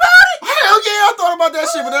thought about it? Hell yeah, I thought about that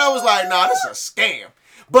shit." But then I was like, "Nah, this is a scam."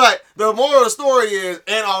 But the moral of the story is,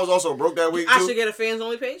 and I was also broke that week too. I should get a fans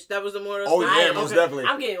only page. That was the moral of the story. Oh yeah, most definitely.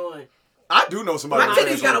 I'm getting one. I do know somebody. My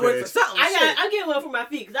titties gotta work for something. I'm getting one for my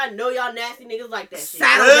feet because I know y'all nasty niggas like that shit.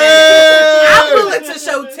 I'm willing to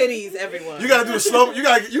show titties, everyone. You gotta do the slow. You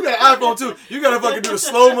got an iPhone too. You gotta fucking do the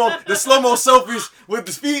slow mo selfies with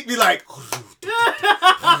the feet. Be like.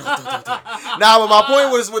 Now, but my point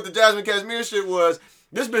was with the Jasmine Cashmere shit was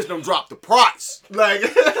this bitch done dropped the price. Like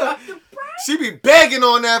she be begging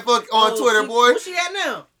on that on Twitter, boy. What's she at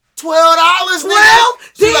now? $12, nigga.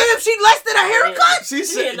 Damn, she less than a haircut. She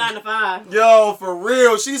said 9 to 5. Yo, for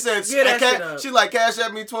real. She said she like cash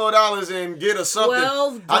at me $12 and get her something.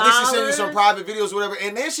 $12? I think she sent you some private videos or whatever.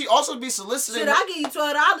 And then she also be soliciting. Shit, I give you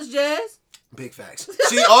 $12, Jazz. Big facts.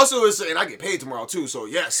 She also is, and I get paid tomorrow too, so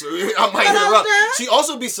yes, I might hit her up. She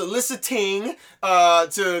also be soliciting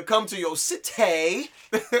to come to your city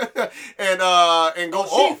and go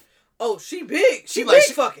off. Oh, she big. She like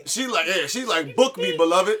big fucking. She like book me,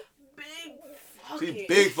 beloved. She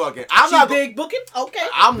big fucking. Big booking? Okay.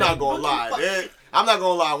 I'm not gonna lie. I'm not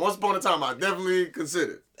gonna lie. Once upon a time, I definitely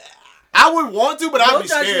considered. I would want to, but I'd be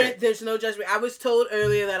scared. There's no judgment. I was told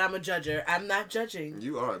earlier that I'm a judger. I'm not judging.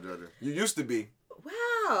 You are a judger. You used to be. Well,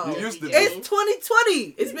 Wow. You used to be. It's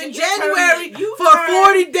 2020. It's been You January turned- for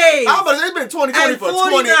 40 days. How about it's been 2020 And for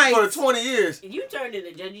 40 20 nights. for 20 years. You turned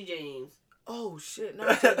into Judgy James. Oh shit!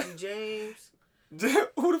 Not Judgy James.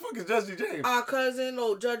 Who the fuck is Judgy James? Our cousin,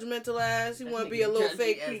 old judgmental ass. He want to be a little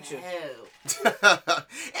fake preacher.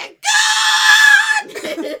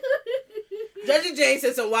 Judgy James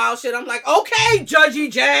said some wild shit. I'm like, okay,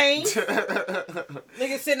 Judgy James.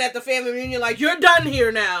 Nigga sitting at the family reunion like, you're done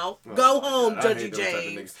here now. Go home, Judgy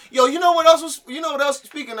James. Yo, you know what else was? You know what else?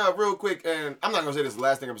 Speaking of, real quick, and I'm not gonna say this is the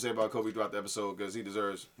last thing I'm gonna say about Kobe throughout the episode because he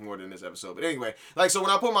deserves more than this episode. But anyway, like, so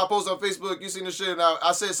when I put my post on Facebook, you seen the shit, and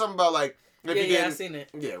I said something about like, if you didn't, I seen it.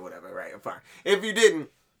 Yeah, whatever, right? I'm fine. If you didn't.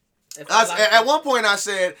 At one point I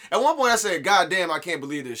said, God damn, I can't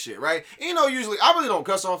believe this shit, right? And, you know, usually I really don't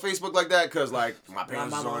cuss on Facebook like that because, like, my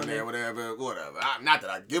parents is on there, whatever. Not that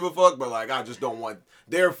I give a fuck, but, like, I just don't want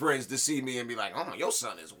their friends to see me and be like, oh, your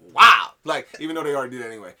son is wild. Like, even though they already do that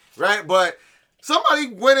anyway, right? But somebody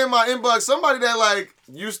went in my inbox, somebody that, like,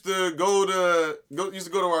 used to go to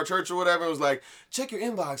our church or whatever, was like, check your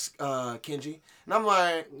inbox, Kenji. And I'm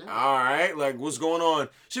like, all right, like, what's going on?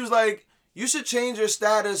 She was like, you should change your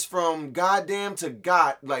status from goddamn to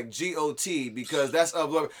got, like G-O-T, because that's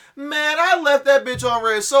upload. Man, I left that bitch on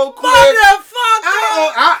red so quick. And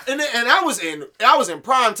I was in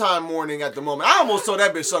prime time morning at the moment. I almost told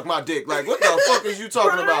that bitch suck my dick. Like, what the fuck is you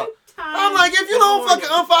talking about? I'm like, if you don't fucking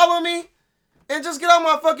unfollow me and just get out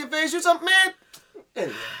my fucking face, you something, man.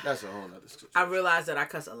 Anyway, that's a whole nother story. I realize that I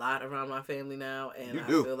cuss a lot around my family now, and I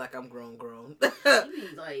feel like I'm grown.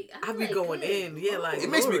 I be going in, like it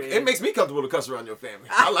makes me comfortable to cuss around your family.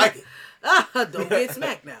 I like it. Don't get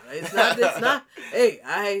smacked now. It's not. Hey,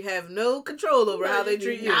 I have no control over how they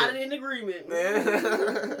treat you. Not in agreement.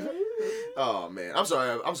 Oh man, I'm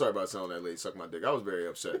sorry about telling that lady suck my dick. I was very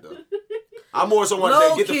upset though. I more so want to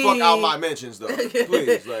say, get the fuck out my mentions though,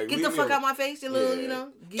 please. Like, get the fuck out my face, you little,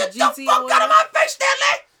 Get the fuck out of my face,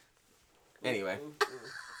 Stanley. Anyway,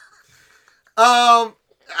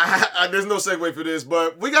 there's no segue for this,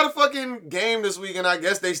 but we got a fucking game this week, and I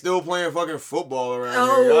guess they still playing fucking football around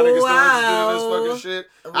here. Y'all niggas still interested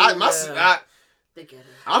in this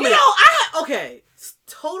fucking shit? Okay,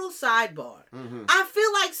 total sidebar. I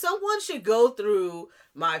feel like someone should go through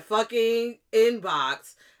my fucking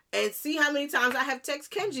inbox and see how many times I have texted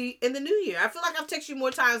Kenji in the new year. I feel like I've texted you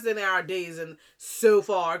more times than there are days and so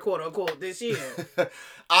far, quote unquote, this year.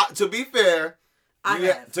 To be fair,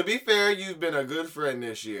 you've been a good friend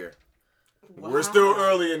this year. Wow. We're still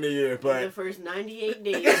early in the year, but the first 98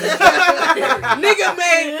 days. Nigga,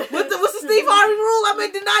 man, what's the Steve Harvey rule? I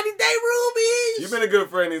made the 90-day rule, bitch. You've been a good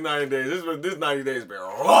friend these 90 days. This 90 days been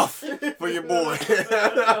rough for your boy.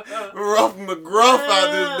 Rough McGruff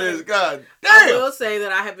out this bitch. God damn. I will say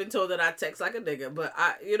that I have been told that I text like a nigga, but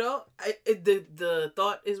the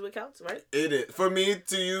thought is what counts, right? It is. For me,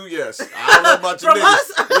 to you, yes. I don't know about you From niggas.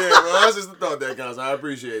 us? Yeah, for us, it's the thought that counts. I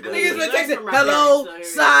appreciate that. Niggas been texting, hello,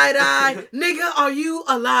 side eye, nigga, are you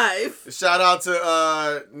alive? Shout out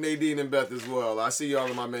to Nadine and Beth as well. I see y'all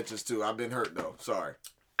in my mentions too. I've been hurt though. Sorry.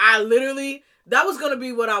 That was going to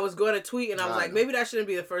be what I was going to tweet, and I was like, maybe that shouldn't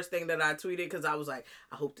be the first thing that I tweeted, because I was like,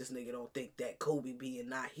 I hope this nigga don't think that Kobe being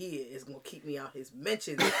not here is going to keep me out his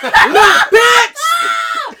mentions. Little bitch!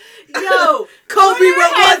 Yo, Kobe would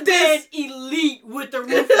want this. Elite with the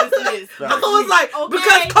ruthlessness. I was like,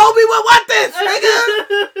 because Kobe would want this,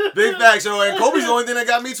 nigga. Big facts, yo. And Kobe's the only thing that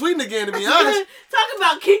got me tweeting again, to be honest. Talk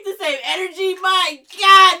about keep the same energy. My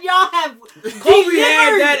God, y'all have Kobe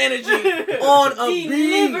had that energy on a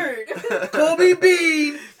beam. Kobe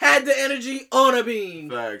Bean had the energy on a beam.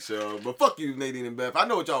 Facts, yo. But fuck you, Nadine and Beth. I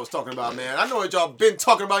know what y'all was talking about, man. I know what y'all been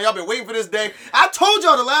talking about. Y'all been waiting for this day. I told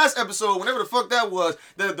y'all the last episode, whenever the fuck that was,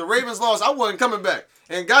 that if the Ravens lost, I wasn't coming back.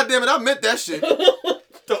 And goddamn it, I meant that shit.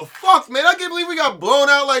 The fuck, man? I can't believe we got blown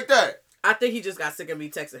out like that. I think he just got sick of me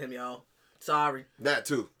texting him, y'all. Sorry. That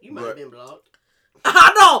too. You might have been blocked.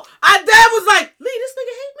 I know. Dad was like, Lee, this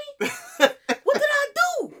nigga hate me? What did I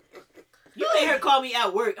do? You made her call me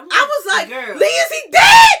at work. I was like, girl. Lee, is he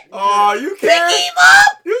dead? Oh, you care? Pick him up.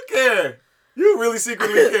 You care. You really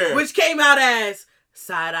secretly care. Which came out as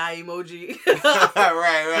side-eye emoji.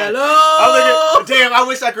 right. Hello. Damn, I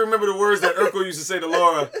wish I could remember the words that Urkel used to say to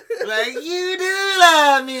Laura. Like, you do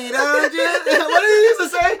love me, don't you? What did he used to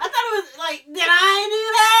say? I thought it was like, did I do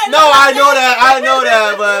that? No, I know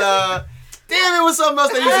that, but damn, it was something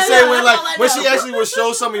else they used to say when she actually would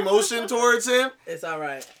show some emotion towards him. It's all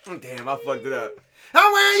right. Damn, I fucked it up.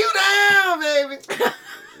 I'm wearing you down, baby.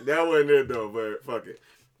 That wasn't it though, but fuck it.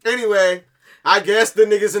 Anyway, I guess the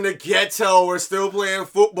niggas in the ghetto are still playing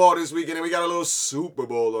football this weekend, and we got a little Super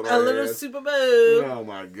Bowl on our hands. A little Super Bowl. Oh,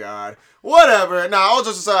 my God. Whatever. Nah, all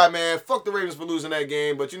just aside, man. Fuck the Ravens for losing that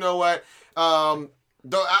game. But you know what? I'm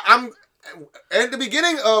at the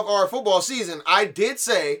beginning of our football season, I did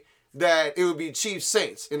say that it would be Chiefs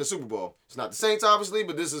Saints in the Super Bowl. It's not the Saints, obviously,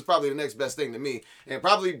 but this is probably the next best thing to me. And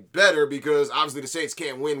probably better because obviously the Saints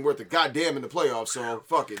can't win worth a goddamn in the playoffs. So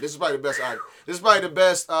fuck it. This is probably the best. This is probably the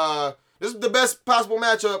best. This is the best possible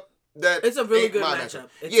matchup. It's a really good matchup.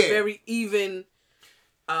 It's yeah. very even,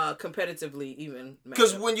 competitively even.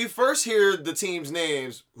 Because when you first hear the team's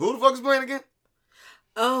names, who the fuck is playing again?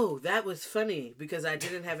 Oh, that was funny because I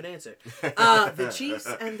didn't have an answer. The Chiefs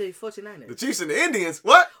and the 49ers. The Chiefs and the Indians?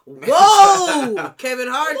 What? Whoa! Kevin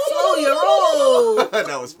Hart, slow your roll.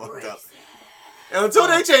 That was fucked up. And until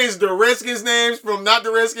they change the Redskins names from not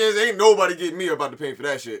the Redskins, ain't nobody getting me about to pay for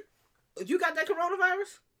that shit. You got that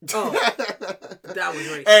coronavirus? Oh, that was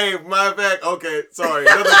racist. Hey, matter of fact, okay, sorry.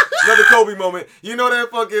 Another Kobe moment. You know that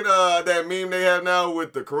fucking, that meme they have now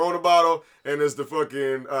with the Corona bottle, and it's the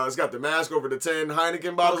fucking, it's got the mask over the 10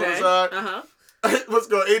 Heineken bottles on the side? Uh-huh. What's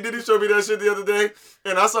going on? Hey, did he show me that shit the other day?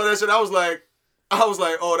 And I saw that shit, I was like,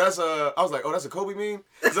 oh, that's a Kobe meme?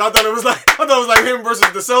 So I thought it was like him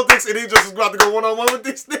versus the Celtics, and he just was about to go one-on-one with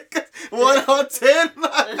these niggas. 1 on 10.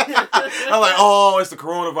 I'm like, oh, it's the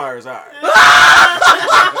coronavirus. All right.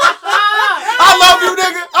 I love you,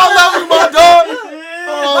 nigga. I love you, my dog.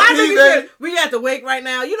 Oh, my niggas, we at the wake right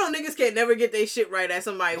now. You know niggas can't never get their shit right at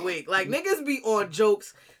somebody wake. Like, niggas be on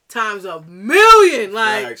jokes times a million.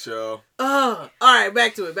 Like, show. All right,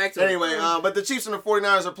 back to it. Anyway, but the Chiefs and the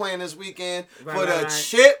 49ers are playing this weekend for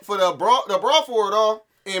the brawl for it all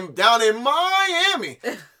down in Miami.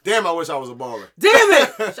 Damn, I wish I was a baller. Damn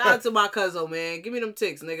it! Shout out to my cousin, man. Give me them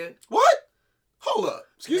ticks, nigga. What? Hold up.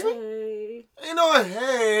 Excuse me? You know what?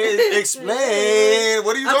 Hey, explain.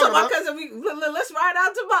 What are you talking about? My cousin, let's ride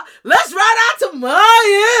out to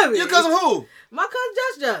Miami. Your cousin who? My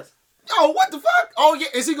cousin Just. Oh, what the fuck? Oh, yeah.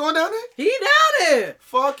 Is he going down there? He down there.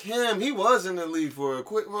 Fuck him. He was in the league for a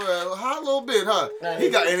hot little bit, huh? He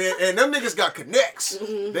got and them niggas got connects.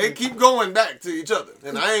 Mm-hmm. They keep going back to each other.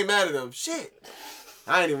 And I ain't mad at them. Shit.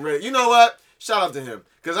 I ain't even ready. You know what? Shout out to him.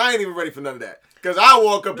 Because I ain't even ready for none of that. Because I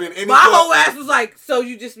walk up in any my whole ass was like, so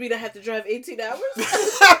you just mean I have to drive 18 hours? What's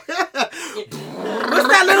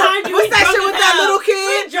that shit with that little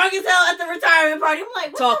kid? We're drunk as hell at the retirement party. I'm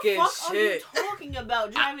like, what talking the fuck shit. are you talking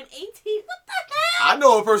about? Driving 18? What the hell? I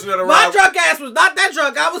know a person that arrived. My drunk ass was not that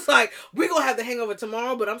drunk. I was like, we gonna have the hangover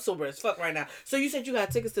tomorrow, but I'm sober as fuck right now. So you said you got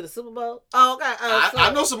tickets to the Super Bowl? Oh, okay.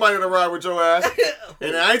 I know somebody that ride with your ass.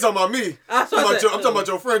 And I ain't talking about me. I'm talking about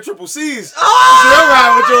your friend Triple C's. Oh! She'll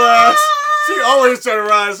ride with your ass. She always trying to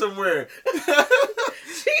ride somewhere.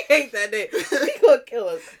 She hate that day. She gonna kill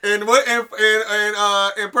us. And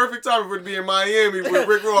perfect timing for it to be in Miami with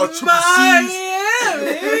Rick Ross, Triple Miami.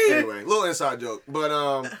 C's. Anyway, little inside joke. But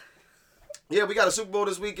yeah, we got a Super Bowl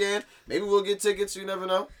this weekend. Maybe we'll get tickets. You never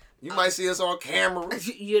know. You might see us on camera. You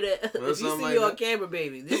see you on camera,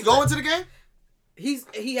 baby. He going to the game?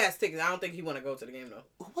 He has tickets. I don't think he want to go to the game though.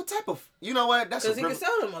 What type of? You know what? That's because he can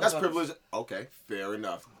sell them. That's privilege. Okay, fair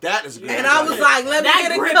enough. That is good. And I was like, let me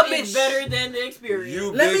get a commish. Better than the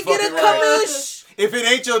experience. Let me get a commish. If it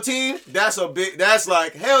ain't your team, that's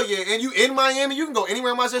like hell yeah. And you in Miami, you can go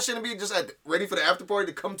anywhere and watch that shit and be just ready for the after party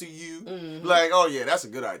to come to you. Mm-hmm. Like, oh yeah, that's a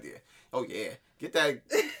good idea. Oh yeah, get that.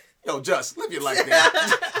 Yo, Just, live your life, man.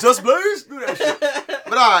 Just Blaze, do that shit.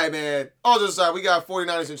 But all right, man. All just aside, we got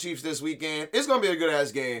 49ers and Chiefs this weekend. It's going to be a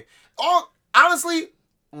good-ass game. Honestly,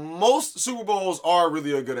 most Super Bowls are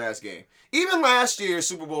really a good-ass game. Even last year's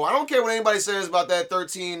Super Bowl, I don't care what anybody says about that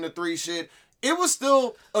 13-3 shit. It was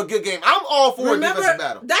still a good game. I'm all for a defensive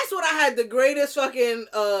battle. That's when I had the greatest fucking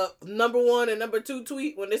number 1 and number 2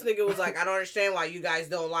 tweet when this nigga was like, I don't understand why you guys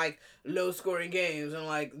don't like low scoring games. And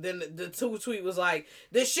like, then the 2 tweet was like,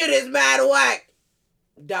 this shit is mad whack.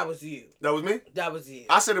 That was you. That was me? That was you.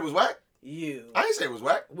 I said it was whack? You. I didn't say it was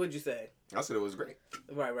whack. What'd you say? I said it was great.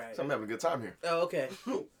 Right. So I'm having a good time here. Oh, okay.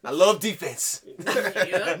 I love defense.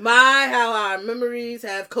 Yeah. How our memories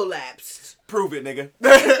have collapsed. Prove it, nigga.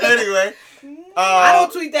 Anyway. I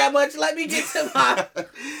don't tweet that much. Let me get to my...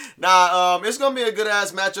 It's going to be a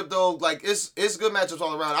good-ass matchup, though. Like, it's good matchups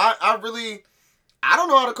all around. I don't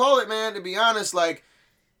know how to call it, man, to be honest. Like,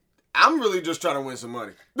 I'm really just trying to win some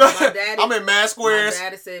money. My daddy, I'm in mad squares. My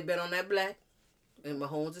daddy said bet on that black, and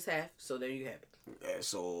Mahomes is half, so there you have it. Yeah,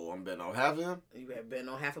 so I'm betting on half of him? You better bet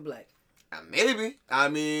on half a black. Maybe. I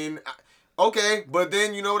mean, okay, but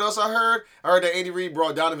then you know what else I heard? I heard that Andy Reid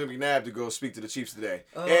brought Donovan McNabb to go speak to the Chiefs today.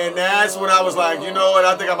 And that's when I was like, you know what?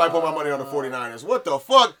 I think I might put my money on the 49ers. What the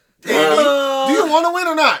fuck, Andy? Do you want to win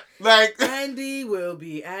or not? Like Andy will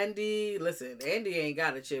be Andy. Listen, Andy ain't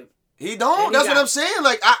got a chip. He don't. That's what I'm saying.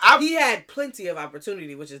 Like he had plenty of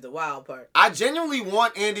opportunity, which is the wild part. I genuinely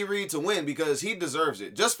want Andy Reid to win because he deserves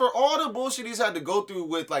it. Just for all the bullshit he's had to go through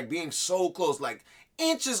with like being so close, like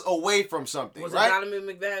inches away from something. Was right? it Donovan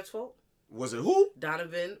McNabb's fault? Was it who?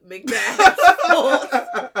 Donovan McNabb's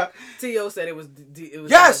fault. T.O. said it was.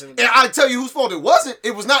 Yes, and I tell you whose fault it wasn't.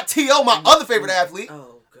 It was not T.O., my other favorite athlete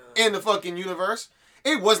in the fucking universe.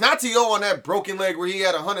 It was not T.O. on that broken leg where he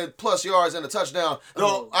had 100+ yards and a touchdown.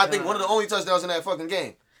 No, I think one of the only touchdowns in that fucking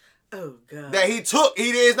game. Oh, God. That he took.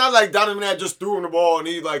 It's not like Donovan had just threw him the ball and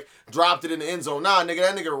he, like, dropped it in the end zone. Nah, nigga,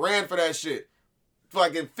 that nigga ran for that shit.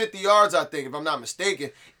 Fucking 50 yards, I think, if I'm not mistaken.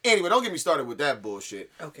 Anyway, don't get me started with that bullshit.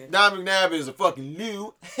 Okay. Don McNabb is a fucking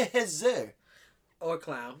loser. Or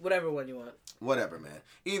clown. Whatever one you want. Whatever, man.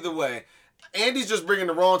 Either way, Andy's just bringing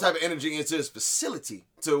the wrong type of energy into his facility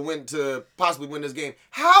to possibly win this game.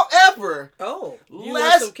 However, you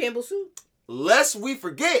want some Campbell soup? Lest we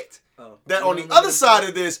forget that on the other side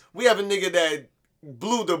of this, we have a nigga that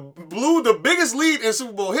blew the biggest lead in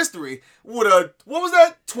Super Bowl history with a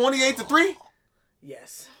 28-3?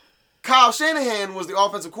 Yes. Kyle Shanahan was the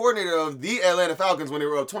offensive coordinator of the Atlanta Falcons when they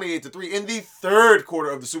were up 28-3 in the third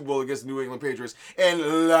quarter of the Super Bowl against the New England Patriots and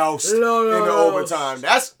lost in the overtime.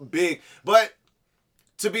 That's big. But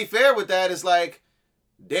to be fair with that, it's like,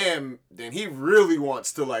 damn, then he really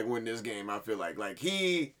wants to like win this game. I feel like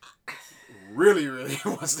he really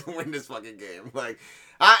wants to win this fucking game. Like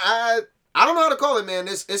I don't know how to call it, man.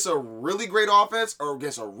 It's a really great offense or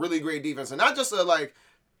against a really great defense, and not just a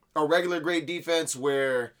regular great defense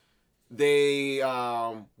where they're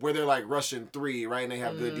like rushing 3, right? And they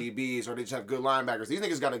have good DBs or they just have good linebackers. These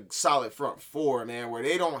niggas got a solid front 4, man, where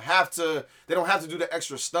they don't have to do the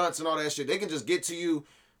extra stunts and all that shit. They can just get to you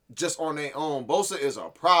just on their own. Bosa is a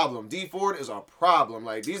problem. D Ford is a problem.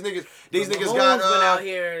 Like these niggas got out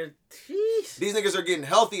here. Jeez. These niggas are getting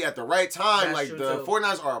healthy at the right time. That's like the true,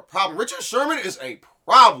 49ers are a problem. Richard Sherman is a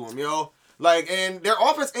problem, yo. Like, and their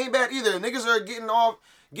offense ain't bad either. Niggas are getting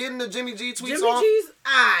the Jimmy G tweets off. Jimmy G's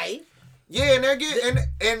aight. Yeah, and they're getting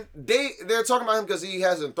they're talking about him because he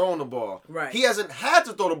hasn't thrown the ball. Right. He hasn't had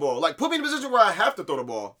to throw the ball. Like, put me in a position where I have to throw the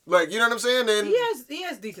ball. Like, you know what I'm saying? And he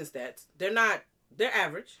has decent stats. They're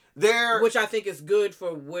average. They're which I think is good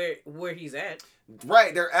for where he's at.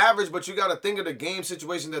 Right, they're average, but you got to think of the game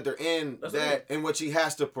situation that they're in, in which he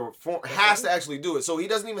has to perform, has to actually do it. So he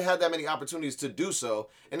doesn't even have that many opportunities to do so.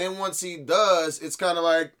 And then once he does, it's kind of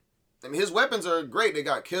like, I mean, his weapons are great. They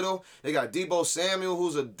got Kittle, they got Deebo Samuel,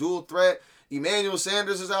 who's a dual threat. Emmanuel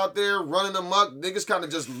Sanders is out there running amok. Niggas kind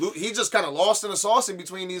of he just kind of lost in the sauce in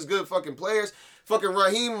between these good fucking players. Fucking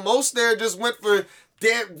Raheem Mostert just went for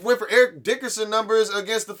Eric Dickerson numbers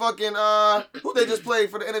against the fucking who they just played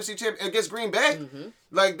for the NFC Championship against Green Bay. Mm-hmm.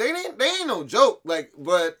 Like they ain't no joke. Like,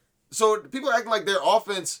 but so people are acting like their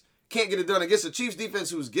offense can't get it done against the Chiefs defense,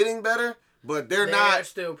 who's getting better, but they're not.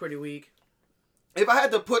 Still pretty weak. If I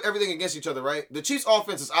had to put everything against each other, right? The Chiefs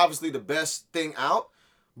offense is obviously the best thing out,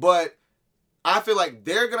 but I feel like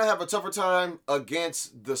they're going to have a tougher time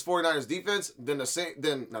against the 49ers defense than the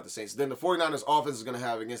 49ers offense is going to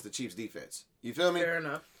have against the Chiefs defense. You feel me? Fair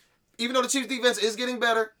enough. Even though the Chiefs defense is getting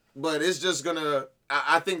better, but it's just going to,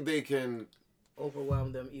 I think they can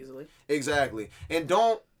overwhelm them easily. Exactly. And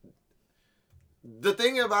the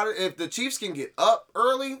thing about it, if the Chiefs can get up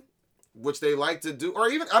early, which they like to do, or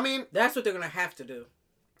even, I mean. That's what they're going to have to do.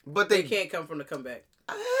 But they can't come from the comeback.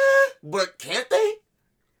 But can't they?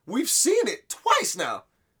 We've seen it twice now.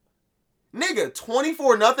 Nigga,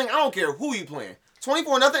 24-0. I don't care who you playing.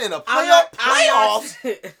 24-0 in a playoffs.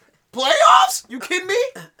 Playoffs? You kidding me?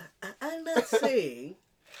 I'm not saying.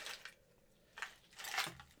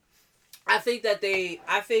 I think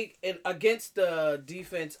against the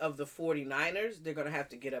defense of the 49ers, they're going to have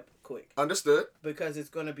to get up quick. Understood. Because it's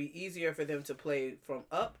going to be easier for them to play from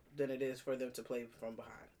up than it is for them to play from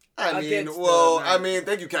behind. Thank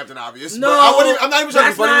you, Captain Obvious. No, I'm not even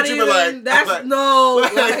trying to be funny with you, but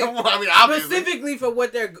obviously. Specifically for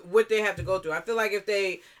what they have to go through. I feel like if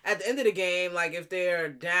they, at the end of the game, like if they're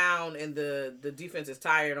down and the defense is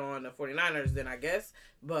tired on the 49ers, then I guess.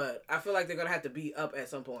 But I feel like they're going to have to be up at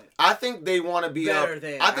some point. I think they want to be better up.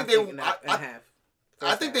 Than I think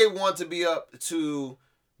they want to be up to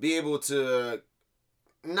be able to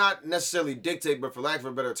not necessarily dictate, but for lack of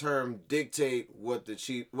a better term, dictate what the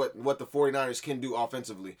 49ers can do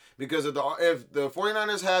offensively. Because if the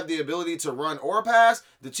 49ers have the ability to run or pass,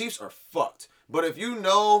 the Chiefs are fucked. But if you're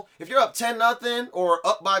up 10-0 or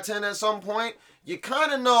up by 10 at some point, you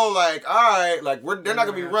kind of know, like, all right, like they're not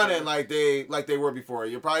gonna be running like they were before.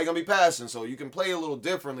 You're probably gonna be passing, so you can play a little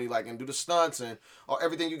differently, like, and do the stunts and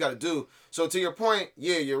everything you got to do. So to your point,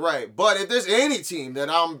 yeah, you're right. But if there's any team that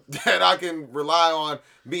I can rely on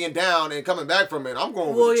being down and coming back from it, I'm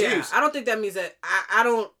going with the Chiefs. I don't think that means that I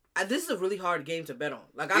don't. This is a really hard game to bet on.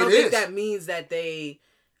 Like, I don't think that means that they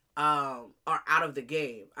are out of the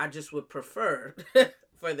game. I just would prefer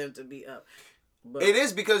for them to be up. But it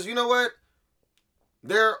is because you know what?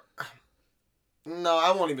 No,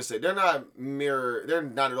 I won't even say they're not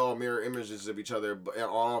at all mirror images of each other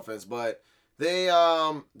on offense, but they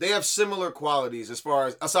have similar qualities as far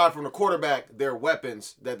as, aside from the quarterback, their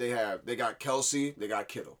weapons that they have. They got Kelsey, they got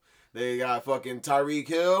Kittle, they got fucking Tyreek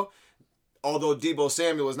Hill. Although Deebo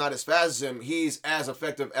Samuel is not as fast as him, he's as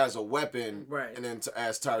effective as a weapon, right? And then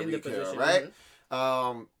as Tyreek Hill, right?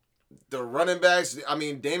 Mm-hmm. The running backs, I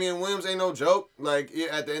mean, Damian Williams ain't no joke. Like,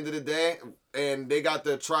 at the end of the day, and they got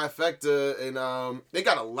the trifecta, and they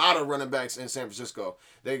got a lot of running backs in San Francisco.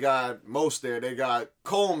 They got Most there. They got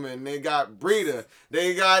Coleman. They got Breida.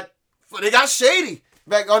 They got Shady.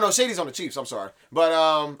 Shady's on the Chiefs. I'm sorry,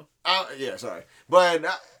 but sorry, but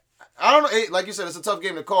I don't know. Like you said, it's a tough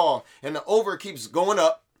game to call, and the over keeps going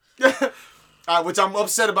up, which I'm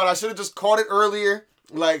upset about. I should have just called it earlier.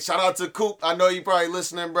 Like, shout out to Coop. I know you probably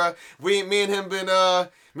listening, bro. Me and him been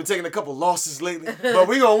taking a couple losses lately, but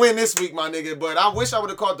we gonna win this week, my nigga. But I wish I would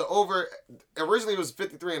have caught the over. Originally it was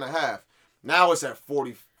 53.5. Now it's at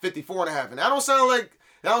 54.5, and that don't sound like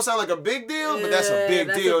a big deal, but that's a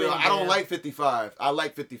big deal. I don't like 55. I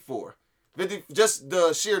like 54. 50, just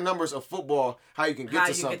the sheer numbers of football, how you can get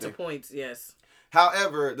to something. Get to points, yes.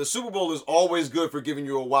 However, the Super Bowl is always good for giving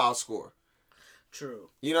you a wild score. True.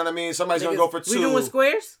 You know what I mean? Somebody's going to go for 2. We doing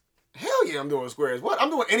squares? Hell yeah, I'm doing squares. What? I'm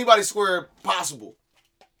doing anybody's square possible.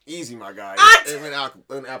 Easy, my guy.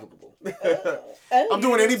 Inapplicable. I'm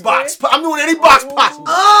doing any box. I'm doing any box possible.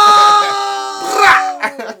 Oh!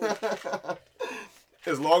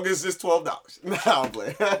 As long as it's $12. Nah, I'm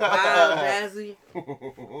playing. Wow, Jazzy.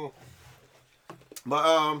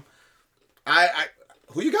 But I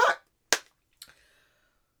who you got?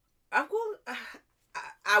 I'm going.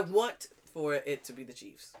 I want for it to be the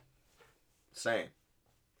Chiefs. Same.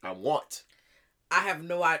 I want. I have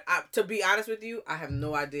no idea. To be honest with you, I have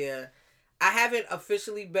no idea. I haven't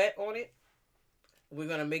officially bet on it. We're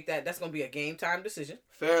going to make that. That's going to be a game time decision.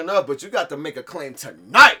 Fair enough, but you got to make a claim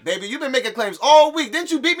tonight, baby. You've been making claims all week.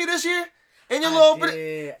 Didn't you beat me this year? In your little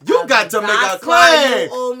bit. You got to make a claim.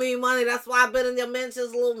 You owe me money. That's why I've been in your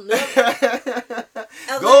mentions, little nut.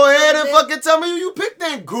 Go ahead and fucking tell me who you picked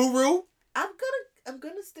then, guru. I'm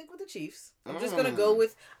gonna stick with the Chiefs. I'm just gonna go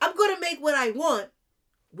with. I'm gonna make what I want.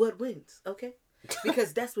 What wins? Okay,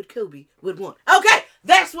 because that's what Kobe would want. Okay,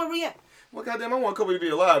 that's where we at. Well, goddamn, I want Kobe to be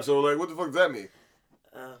alive. So, like, what the fuck does that mean?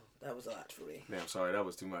 That was a lot for me. Damn, sorry, that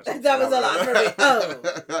was too much. That was a lot for me. Oh,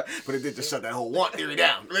 but it did just shut that whole want theory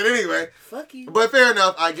down. But anyway, fuck you. But fair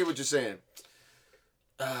enough. I get what you're saying.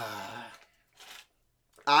 I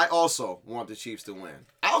also want the Chiefs to win.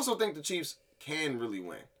 I also think the Chiefs can really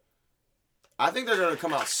win. I think they're going to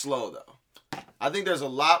come out slow, though. I think there's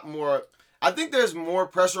more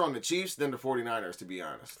pressure on the Chiefs than the 49ers, to be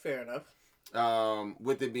honest. Fair enough.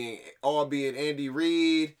 With it being, albeit Andy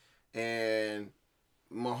Reid and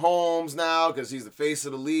Mahomes now, because he's the face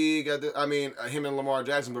of the league. Him and Lamar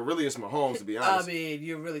Jackson, but really it's Mahomes, to be honest.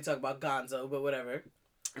 You're really talking about Gonzo, but whatever.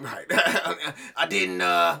 Right. I didn't,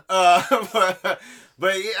 but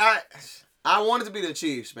yeah, I wanted to be the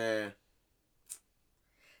Chiefs, man.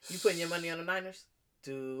 You putting your money on the Niners?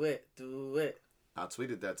 Do it. I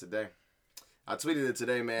tweeted that today. Man. But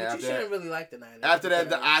you shouldn't really like the Niners. After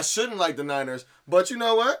that, I shouldn't like the Niners. But you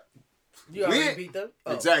know what? You already beat them?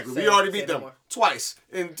 Exactly. We already beat them twice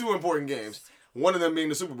in 2 important games. One of them being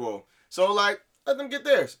the Super Bowl. So, like, let them get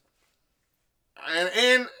theirs.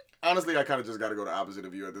 And honestly, I kind of just got to go the opposite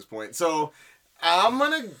of you at this point. So, I'm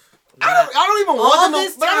going to... I don't even want them to... All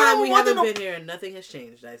this time we haven't been here and nothing has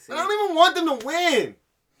changed, I see. I don't even want them to win.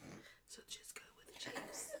 So just go with the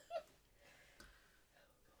Chiefs.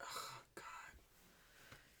 Oh,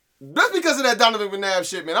 God. That's because of that Donovan McNabb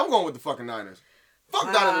shit, man. I'm going with the fucking Niners.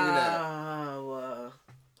 Fuck Donovan McNabb.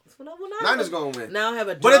 Niners going to win. Now I have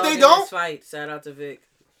a but if they don't fight. Shout out to Vic.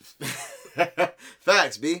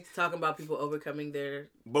 Facts, B. Talking about people overcoming their...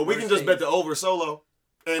 But we can just bet the over solo.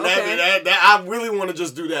 And that I really want to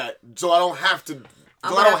just do that. So I don't have to... I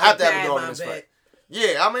don't have to have a dog in this fight.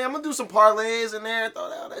 Yeah, I'm going to do some parlays in there and throw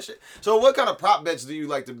out that shit. So what kind of prop bets do you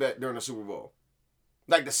like to bet during the Super Bowl?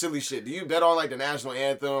 Like the silly shit. Do you bet on like the national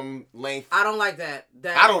anthem length? I don't like that.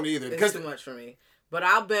 I don't either. It's too much for me. But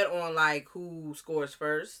I'll bet on like who scores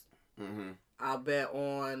first. Mm-hmm. I'll bet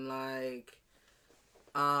on like,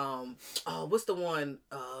 what's the one?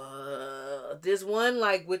 There's one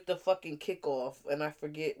like with the fucking kickoff, and I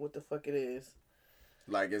forget what the fuck it is.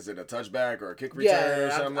 Like, is it a touchback or a kick return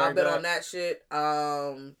or something like that? I'll bet on that shit.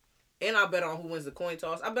 And I'll bet on who wins the coin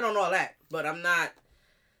toss. I bet on all that, but I'm not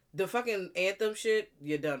the fucking anthem shit.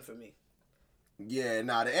 You're done for me. Yeah,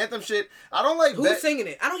 nah, the anthem shit. I don't like. Who's singing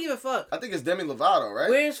it? I don't give a fuck. I think it's Demi Lovato, right?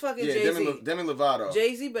 Where's fucking Jay-Z? Demi Lovato.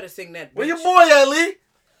 Jay-Z better sing that. Bitch. Where your boy at, Lee?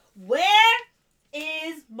 Where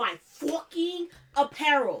is my fucking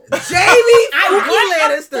apparel? Jamie I want a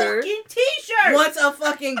Lannister fucking t-shirt. wants a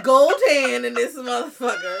fucking gold hand in this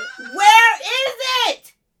motherfucker. Where is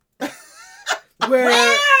it?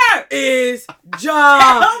 Where is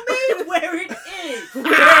John? Tell me where it is.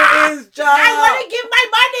 Where is John? I want to give my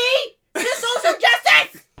money to social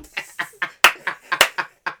justice.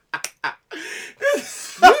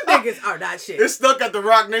 You niggas are not shit. It's stuck at the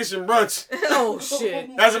Rock Nation brunch. Oh shit.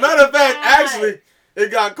 As a matter of fact, actually,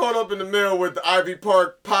 it got caught up in the mail with the Ivy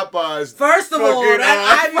Park Popeyes. First of all,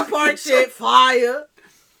 that Ivy Park shit fire.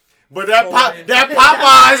 But that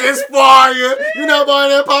Popeyes is fire. You not buying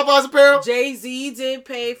that Popeyes apparel? Jay-Z did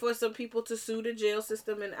pay for some people to sue the jail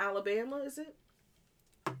system in Alabama, is it?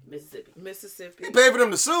 Mississippi. He paid for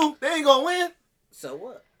them to sue. They ain't gonna win. So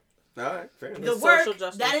what? All right, fair enough. The work,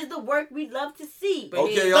 that is the work we love to see.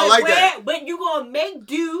 Okay, y'all like that. But you gonna make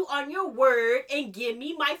do on your word and give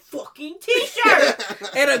me my fucking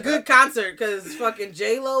t-shirt. And a good concert, because fucking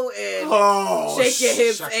J-Lo and Shake Your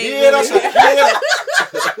Hips Shakira.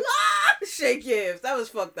 Shake Your Hips. That was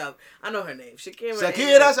fucked up. I know her name.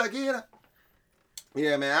 Shakira.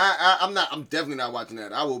 Yeah, man. I'm definitely not watching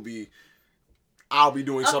that. I'll be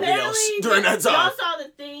doing something else during that time. Y'all saw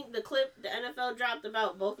the clip the NFL dropped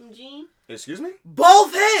about Botham Jean? Excuse me?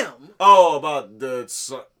 Both him. Oh, about the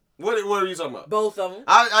what are you talking about? Both of them.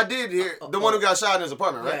 I did hear the one who got shot in his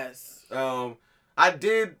apartment, right? Yes. I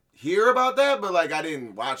did hear about that, but like I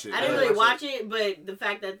didn't watch it. I didn't really watch it, but the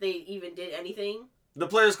fact that they even did anything, the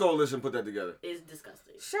Players Coalition put that together, is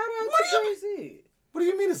disgusting. Shout out to Jay-Z. What do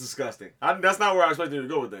you mean it's disgusting? That's not where I expected you to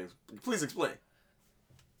go with things. Please explain.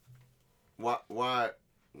 Why?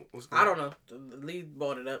 What's going I don't know. The lead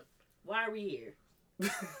brought it up. Why are we here?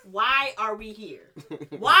 Why are we here?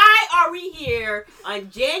 Why are we here on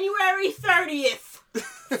January 30th?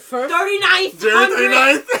 39th.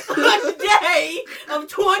 January 39th day of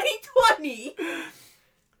 2020.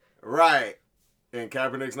 Right. And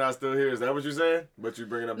Kaepernick's not still here. Is that what you're saying? But you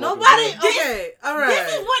bringing up nobody. Okay, all right.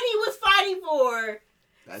 This is what he was fighting for.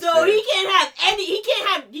 That's so fair. he can't have any. He can't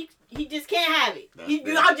have. He just can't have it.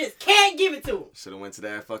 Y'all just can't give it to him. Should have went to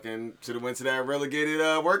that relegated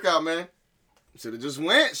workout, man. Should have just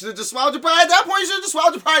went. Should have just swallowed your pride. At that point, you should have just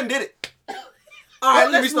swallowed your pride and did it. All right,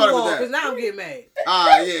 let's move on, because now I'm getting mad.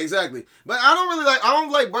 Yeah, exactly. But I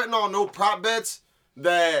don't like betting on no prop bets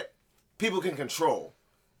that people can control.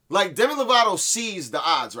 Like Demi Lovato sees the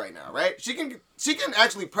odds right now, right? She can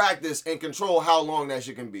actually practice and control how long that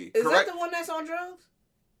shit can be. Is correct? that the one that's on drugs?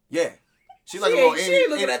 Yeah. She ain't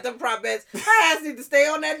looking at them prop bets. Her ass need to stay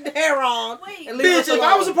on that heron. Bitch, if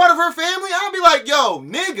I was a part of her family, I'd be like, yo,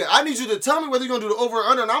 nigga, I need you to tell me whether you're going to do the over or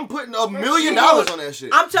under, and I'm putting $1 million on that shit.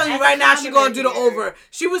 I'm telling you right now, she's going to do the over.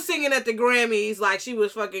 She was singing at the Grammys like she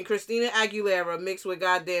was fucking Christina Aguilera mixed with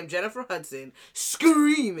goddamn Jennifer Hudson,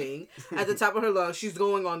 screaming at the top of her lungs. She's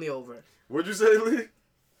going on the over. What'd you say, Lee?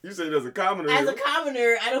 You said as a commoner. As a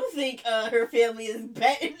commoner, I don't think her family is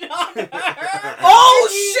betting on her. Oh,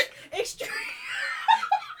 shit! Extreme.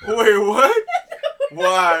 Wait, what?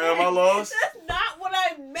 Why? Am I lost? That's not what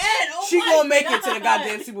I meant. Oh she my gonna make God. it to the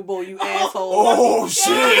goddamn Super Bowl, you asshole. Oh, shit.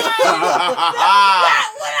 That's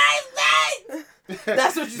not what I meant.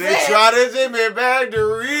 That's what you they said. They try to take me back to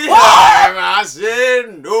rehab. I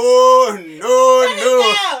said, no.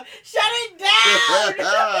 Shut it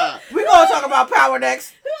down. We're going to talk about power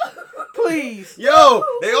next. Please. Yo,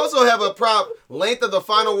 they also have a prop length of the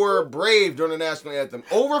final word brave during the national anthem.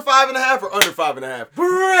 Over 5.5 or under 5.5? Brave.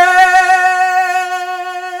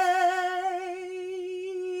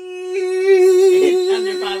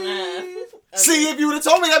 Under 5.5. See, if you would have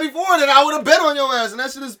told me that before, then I would have bet on your ass. And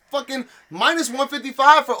that shit is fucking minus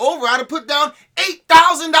 155 for over. I'd have put down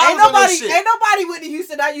 $8,000 on this shit. Ain't nobody Whitney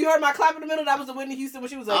Houston. You heard my clap in the middle? That was the Whitney Houston when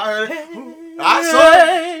she was like... I heard it. I saw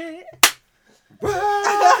it.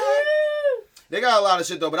 They got a lot of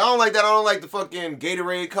shit, though. But I don't like that. I don't like the fucking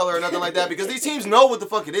Gatorade color or nothing like that. Because these teams know what the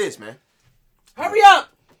fuck it is, man. Hurry up.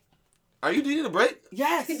 Do you need a break?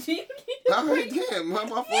 Yes. All right, damn. My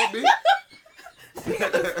fault, bitch.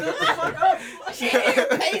 She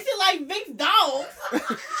pacing like Vic's dog.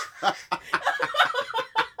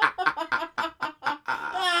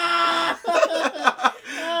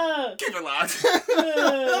 blocked.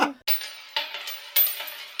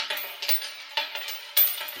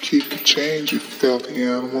 Keep the change, you filthy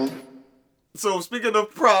animal. So speaking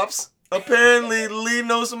of props, apparently Lee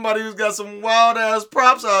knows somebody who's got some wild ass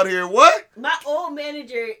props out here. What? My old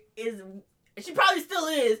manager is, she probably still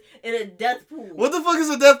is, in a death pool. What the fuck is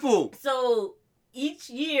a death pool? So each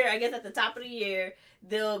year, I guess at the top of the year,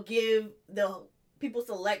 they'll people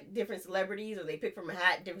select different celebrities, or they pick from a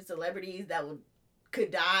hat different celebrities that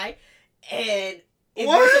could die, and if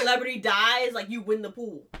your celebrity dies, like, you win the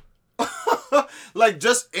pool. Like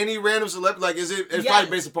just any random celebrity? Like it's probably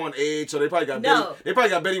based upon age, so they probably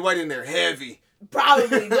got Betty White in there heavy.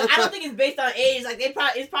 Probably, but I don't think it's based on age. Like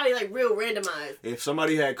it's probably like real randomized. If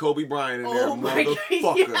somebody had Kobe Bryant in there, motherfucker.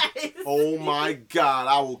 Yes. Oh my God,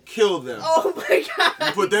 I will kill them. Oh my God.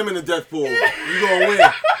 You put them in the death pool, you gonna win.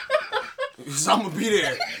 Cause I'm gonna be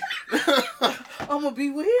there. I'm gonna be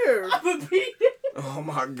weird. Oh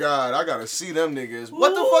my God, I gotta see them niggas. What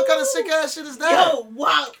the fuck kind of sick ass shit is that? Yo,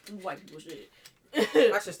 wow. White people shit.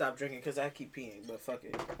 I should stop drinking because I keep peeing, but fuck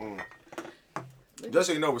it. Just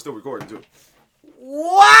so you know, we're still recording too.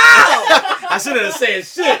 Wow! I shouldn't have said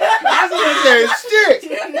shit. I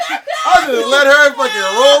should have let her fucking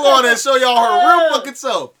roll on and show y'all her real fucking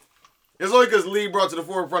self. It's only because Lee brought to the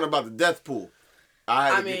forefront about the death pool.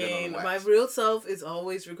 I mean, my real self is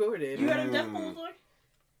always recorded. You heard of death pools, or?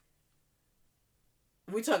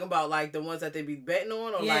 We talking about like the ones that they be betting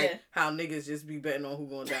on, or like how niggas just be betting on who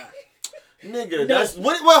gonna die? Nigga, that's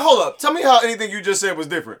what? Hold up. Tell me how anything you just said was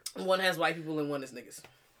different. One has white people and one is niggas.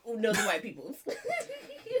 No, the white people.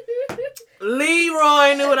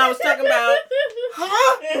 Leroy knew what I was talking about.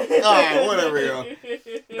 Huh? Oh, whatever, yo.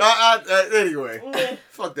 Anyway,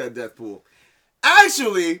 fuck that death pool.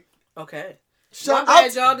 Actually, okay. My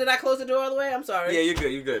bad, y'all. Did I close the door all the way? I'm sorry. Yeah, you're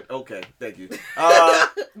good. You're good. Okay, thank you.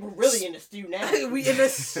 We're really in the stew now. We in the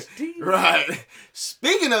stew. Right.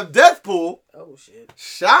 Speaking of death pool. Oh shit.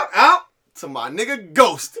 Shout out to my nigga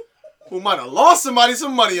Ghost, who might have lost somebody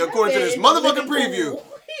some money according to this motherfucking preview.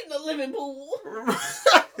 He's in the living pool.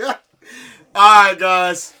 All right,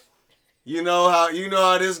 guys. You know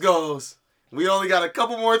how this goes. We only got a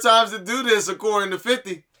couple more times to do this according to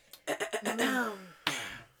 50.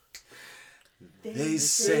 They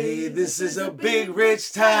say this is a big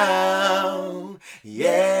rich town.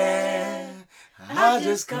 Yeah, I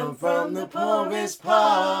just come from the poorest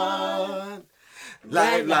part.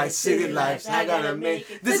 Life, city life, I gotta make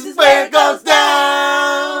it. This is where it goes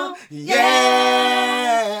down.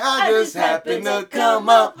 Yeah, I just happen to come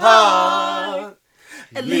up hard.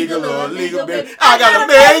 Illegal or illegal, baby, I gotta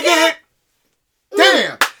make it.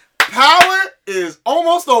 Damn. Power is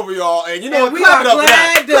almost over, y'all, and you know what? Clap it up for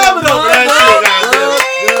that. Clap it up for that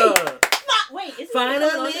shit. Wait, is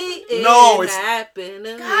finally it's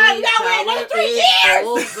happening. God, y'all waited another 3 years.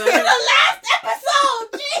 This is the last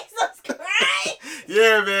episode. Jesus Christ.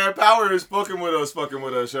 Yeah, man, Power is fucking with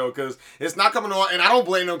us, yo, because it's not coming on, and I don't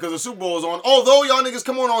blame them because the Super Bowl is on. Although y'all niggas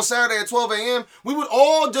come on Saturday at 12 a.m., we would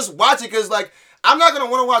all just watch it because, like, I'm not going to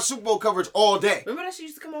want to watch Super Bowl coverage all day. Remember that shit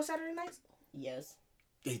used to come on Saturday nights? Yes.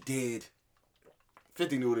 It did.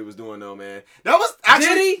 50 knew what he was doing, though, man. That was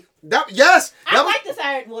actually... Did he? Yes. I liked the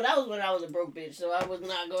Saturday... Well, that was when I was a broke bitch, so I was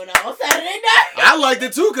not going out on Saturday night. I liked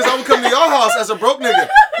it, too, because I would come to y'all house as a broke nigga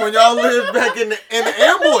when y'all lived back in the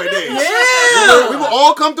Airboy days. Yeah. We would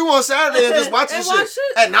all come through on Saturday and just watch this shit.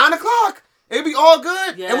 At 9 o'clock. It'd be all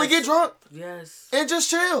good. Yes. And we get drunk. Yes. And just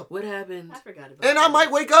chill. What happened? I forgot about And I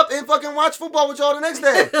might wake up and fucking watch football with y'all the next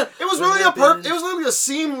day. It was really it was literally a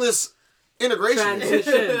seamless integration.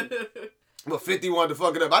 Transition. But 50 wanted to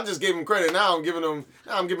fuck it up. I just gave him credit. Now I'm giving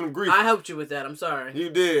him grief. I helped you with that. I'm sorry. You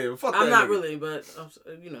did. Fuck I'm that not nigga. really, but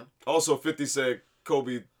you know. Also, 50 said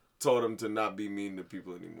Kobe taught him to not be mean to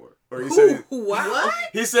people anymore. Or he said what?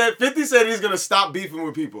 He said 50 said he's gonna stop beefing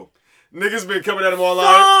with people. Niggas been coming at him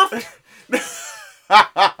online.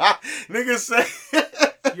 Niggas said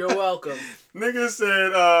you're welcome. Niggas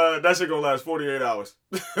said that shit gonna last 48 hours.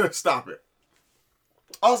 Stop it.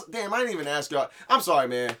 Also, damn, I didn't even ask y'all. I'm sorry,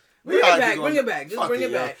 man. Bring it back. Bring it back. Just bring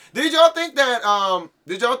it back. Did y'all think that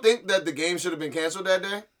the game should have been canceled that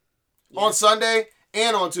day? Yes. On Sunday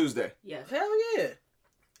and on Tuesday? Yes. Hell yeah.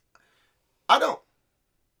 I don't.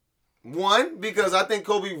 One, because I think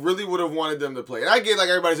Kobe really would have wanted them to play. And I get like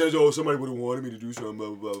everybody says, oh, somebody would have wanted me to do something,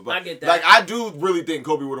 blah, blah, blah. I get that. Like, I do really think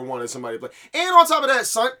Kobe would have wanted somebody to play. And on top of that,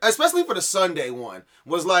 especially for the Sunday one,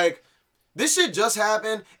 was like, this shit just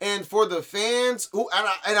happened. And for the fans, who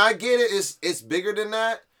and I get it, it's bigger than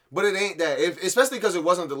that. But it ain't that. Especially because it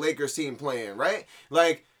wasn't the Lakers team playing, right?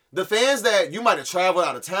 Like, the fans that you might have traveled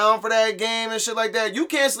out of town for that game and shit like that,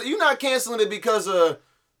 you're not canceling it because of...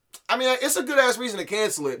 I mean, it's a good-ass reason to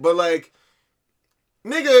cancel it, but, like,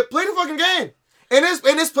 nigga, play the fucking game. And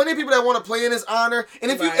there's plenty of people that want to play in his honor.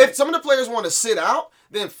 And if some of the players want to sit out,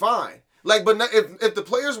 then fine. Like, but if the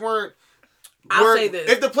players weren't, I'll say this.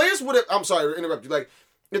 If the players would have, I'm sorry to interrupt you. Like,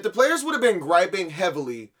 if the players would have been griping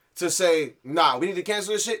heavily to say, nah, we need to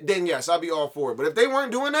cancel this shit, then yes, I'd be all for it. But if they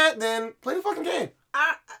weren't doing that, then play the fucking game.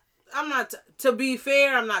 I'm not. To be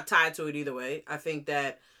fair, I'm not tied to it either way. I think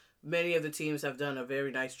that many of the teams have done a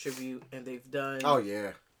very nice tribute, and they've done. Oh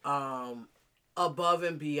yeah. Above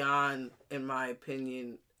and beyond, in my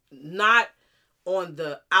opinion, not on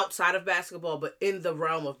the outside of basketball, but in the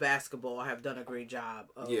realm of basketball, have done a great job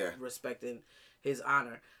of respecting his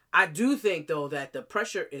honor. I do think, though, that the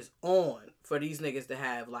pressure is on for these niggas to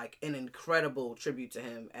have, like, an incredible tribute to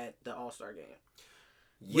him at the All-Star game.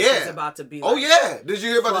 Yeah. Which is about to be, like, Did you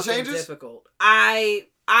hear about the changes? Difficult.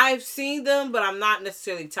 I've seen them, but I'm not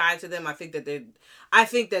necessarily tied to them. I think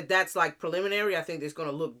that that's like preliminary. I think it's going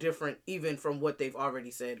to look different even from what they've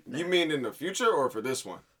already said. You mean in the future or for this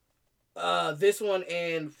one? This one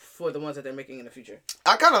and for the ones that they're making in the future.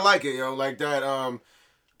 I kind of like it, yo. Like that.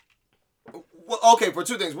 Well, okay, for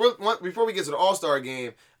two things. Before we get to the All-Star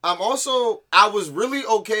game, I was really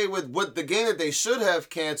okay with what the game that they should have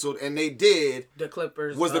canceled, and they did. The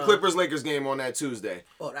Clippers. Was the Clippers-Lakers game on that Tuesday.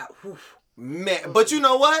 Oh, that. Whew. Man, but you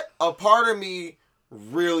know what? A part of me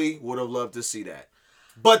really would have loved to see that.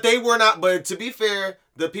 But they were not. But to be fair,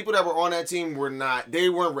 the people that were on that team were not. They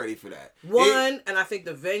weren't ready for that. And I think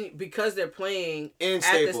the venue, because they're playing at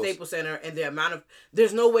the Staples Center, and the amount of,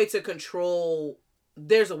 there's no way to control.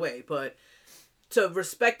 There's a way, but to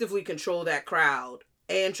respectively control that crowd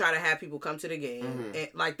and try to have people come to the game and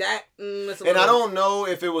like that. And I don't know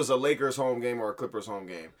if it was a Lakers home game or a Clippers home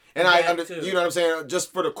game. And you know what I'm saying?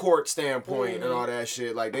 Just for the court standpoint and all that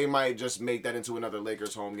shit, like they might just make that into another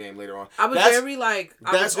Lakers home game later on.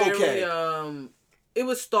 Okay. It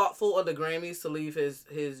was thoughtful of the Grammys to leave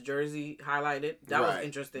his jersey highlighted. That was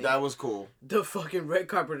interesting. That was cool. The fucking red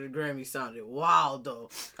carpet of the Grammys sounded wild though.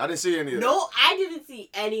 I didn't see any of that. No, I didn't see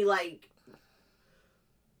any like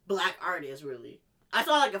black artists really. I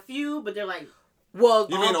saw like a few, but they're like, well,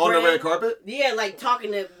 you mean on the red carpet? Yeah, like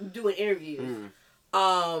doing interviews.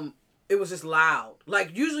 It was just loud.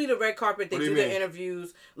 Like, usually the red carpet, they do the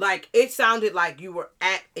interviews. Like, it sounded like you were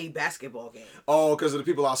at a basketball game. Oh, because of the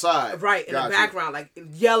people outside. Right, in the background. Like,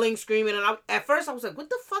 yelling, screaming. And at first, I was like, what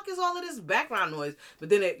the fuck is all of this background noise? But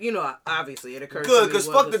then, obviously, it occurred to me. Good, because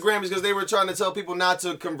fuck the Grammys, because they were trying to tell people not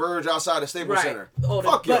to converge outside the Staples Center.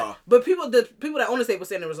 Fuck y'all. But the people that own the Staples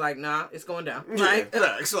Center was like, nah, it's going down. Right?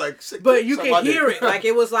 Yeah, it's like, but you can hear it. Like,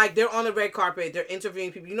 it was like, they're on the red carpet, they're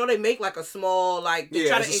interviewing people. You know, they make like a small, like, they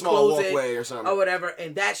try to enclose or whatever,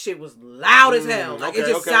 and that shit was loud as hell. Like it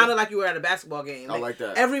just sounded like you were at a basketball game. I like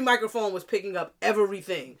that. Every microphone was picking up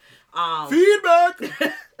everything. Feedback.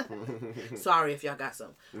 Sorry if y'all got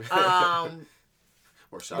some. But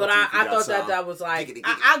I thought that was like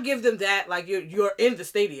I'll give them that. Like you're in the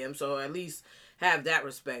stadium, so at least have that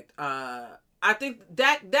respect. I think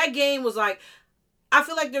that game was like, I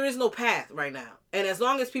feel like there is no path right now, and as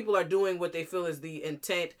long as people are doing what they feel is the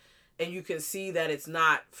intent, and you can see that it's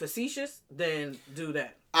not facetious, then do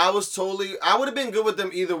that. I would have been good with them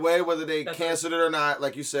either way, whether they canceled it or not,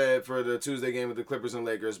 like you said, for the Tuesday game with the Clippers and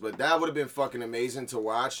Lakers. But that would have been fucking amazing to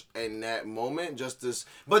watch in that moment.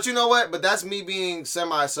 But you know what? But that's me being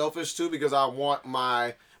semi-selfish too, because I want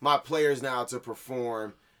my players now to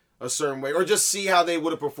perform a certain way, or just see how they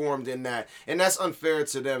would have performed in that. And that's unfair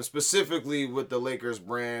to them, specifically with the Lakers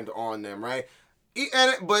brand on them, right?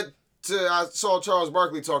 I saw Charles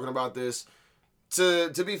Barkley talking about this.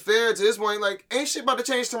 To be fair, to his point, like, ain't shit about to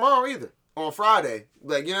change tomorrow either. On Friday.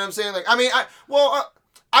 Like, you know what I'm saying? Like, I mean,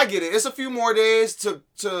 I get it. It's a few more days to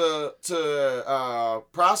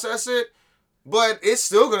process it, but it's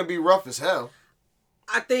still going to be rough as hell.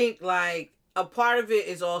 I think, like, a part of it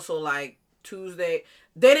is also, like, Tuesday.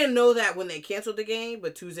 They didn't know that when they canceled the game,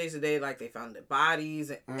 but Tuesday's the day, like, they found their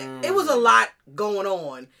bodies. And it was a lot going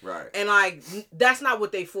on. Right. And, like, that's not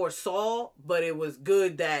what they foresaw, but it was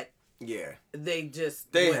good that they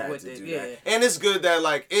had with to it. do Yeah. that. And it's good that,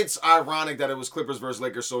 like, it's ironic that it was Clippers versus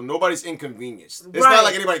Lakers, so nobody's inconvenienced. It's not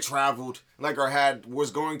like anybody traveled, like, or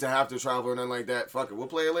was going to have to travel or nothing like that. Fuck it, we'll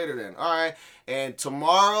play it later then. All right. And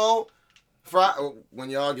tomorrow, when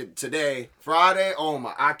y'all get today, Friday,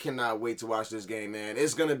 I cannot wait to watch this game, man.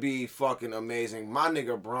 It's going to be fucking amazing. My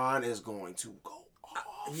nigga Bron is going to go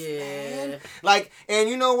off, man. Like, and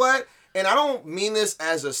you know what? And I don't mean this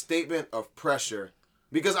as a statement of pressure,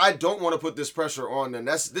 because I don't want to put this pressure on them.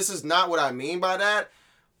 This is not what I mean by that.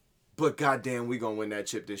 But goddamn, we gonna win that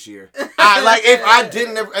chip this year. If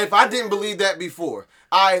I didn't believe that before,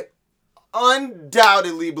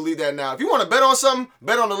 undoubtedly believe that now. If you want to bet on something,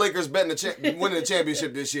 bet on the Lakers winning the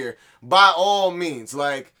championship this year. By all means,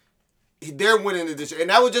 like, they're winning it this year.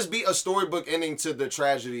 And that would just be a storybook ending to the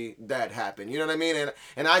tragedy that happened. You know what I mean?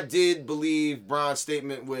 And I did believe Bron's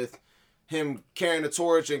statement with him carrying the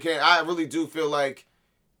torch and I really do feel like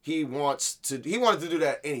he wanted to do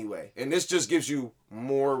that anyway. And this just gives you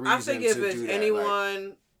more reason to do that. I think if it's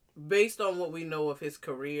anyone, based on what we know of his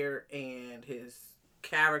career and his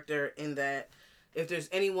character, in that if there's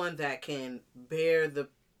anyone that can bear the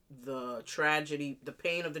tragedy, the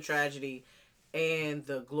pain of the tragedy, and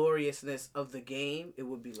the gloriousness of the game, it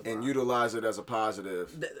would be LeBron. And utilize it as a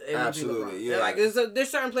positive. Absolutely, yeah. Like there's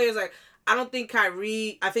certain players, like, I don't think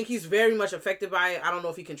Kyrie, I think he's very much affected by it. I don't know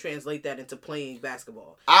if he can translate that into playing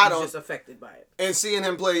basketball. He's just affected by it. And seeing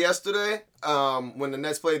him play yesterday, when the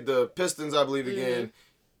Nets played the Pistons, I believe, again,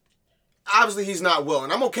 obviously he's not well,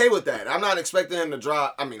 and I'm okay with that. I'm not expecting him to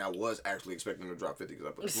drop. I mean, I was actually expecting him to drop 50 because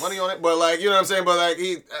I put some money on it. But, like, you know what I'm saying? But, like,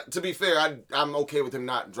 to be fair, I'm okay with him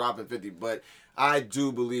not dropping 50. But I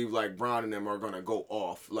do believe, like, Bron and them are going to go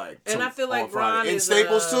off, like, and I feel like Bron in is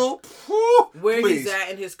Staples, too. Where he's at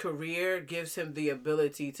in his career gives him the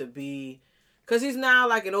ability to be, because he's now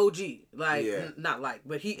like an OG. Like, not like,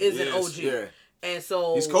 but he is an OG. Yeah. And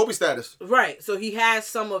so he's Kobe status. Right. So he has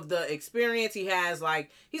some of the experience. He has, like,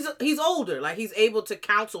 he's older. Like, he's able to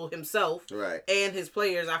counsel himself and his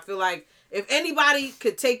players. I feel like if anybody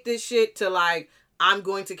could take this shit to, like, I'm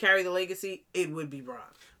going to carry the legacy, it would be Bron.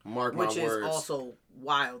 Mark my words. Which is also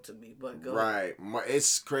wild to me, but go ahead.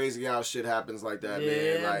 It's crazy how shit happens like that,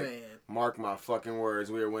 man. Like, man. Mark my fucking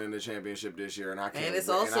words. We are winning the championship this year, and I can't. And it's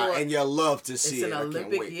wait. also and you love to see it. It's an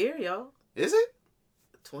Olympic year, y'all. Is it?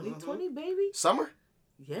 2020, baby. Summer?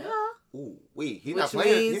 Yeah. Ooh, he's not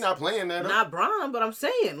playing. He's not playing that. Not Bron, but I'm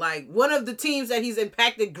saying, like, one of the teams that he's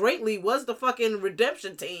impacted greatly was the fucking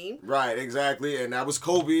redemption team. Right, exactly, and that was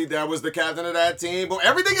Kobe. That was the captain of that team. But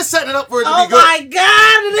everything is setting it up for it to be good. Oh my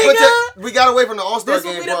God, nigga! We got away from the All-Star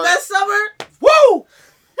game. This will be the best summer. Woo!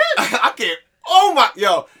 I can't. Oh my,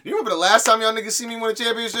 yo! You remember the last time y'all niggas see me win a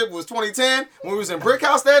championship was 2010 when we was in Brick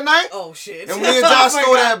House that night? Oh shit! And me and Josh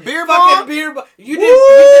stole that beer bomb. Beer bomb. You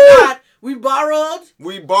did not. We borrowed.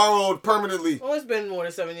 We borrowed permanently. Oh, it's been more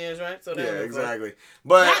than 7 years, right? So yeah, exactly.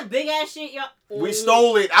 But that big ass shit, y'all. We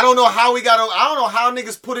stole it. I don't know how we got. I don't know how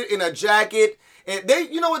niggas put it in a jacket. And they,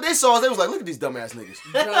 you know what they saw? They was like, look at these dumbass niggas.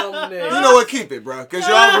 You know what? Keep it, bro, because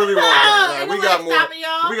y'all really want that. Like, we got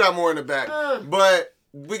more. We got more in the back. But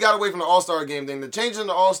we got away from the All-Star game thing. The changes in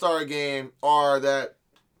the All-Star game are that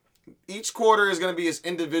each quarter is going to be its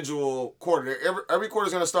individual quarter. Every quarter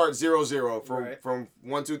is going to start 0-0 from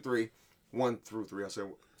 1, 2, 3. 1 through 3.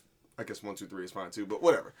 I guess 1, 2, 3 is fine too, but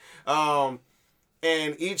whatever. And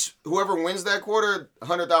whoever wins that quarter,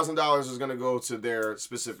 $100,000 is going to go to their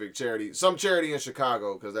specific charity. Some charity in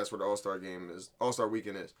Chicago, because that's where the All-Star game is. All-Star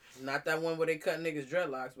weekend is. Not that one where they cut niggas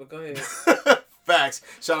dreadlocks, but go ahead. Facts.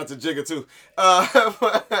 Shout out to Jigga too.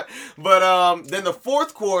 But then the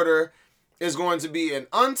fourth quarter is going to be an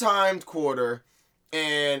untimed quarter,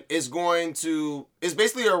 and it's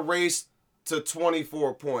basically a race to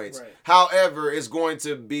 24 points. Right. However, it's going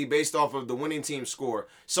to be based off of the winning team score.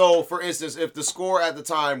 So, for instance, if the score at the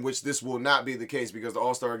time, which this will not be the case because the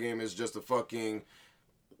All-Star game is just a fucking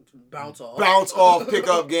bounce off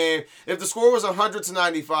pickup game. If the score was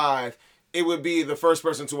 100-95, it would be the first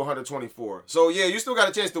person to 124. So, yeah, you still got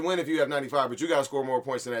a chance to win if you have 95, but you got to score more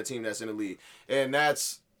points than that team that's in the league. And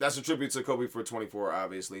that's a tribute to Kobe for 24,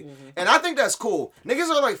 obviously. Mm-hmm. And I think that's cool. Niggas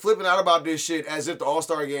are, like, flipping out about this shit as if the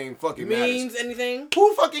All-Star game fucking means matters. Anything.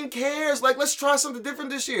 Who fucking cares? Like, let's try something different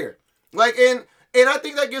this year. Like, and I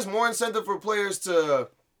think that gives more incentive for players to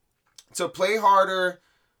play harder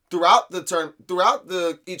throughout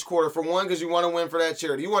each quarter. For one, because you want to win for that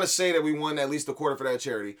charity. You want to say that we won at least a quarter for that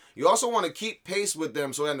charity. You also want to keep pace with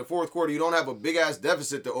them so that in the fourth quarter you don't have a big-ass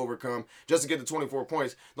deficit to overcome just to get to 24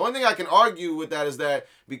 points. The only thing I can argue with that is that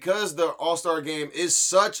because the All-Star game is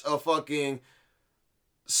such a fucking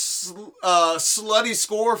slutty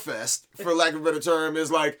score fest, for lack of a better term,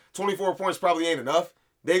 is like 24 points probably ain't enough.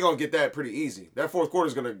 They gonna get that pretty easy. That fourth quarter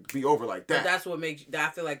is gonna be over like that. But that's what makes. I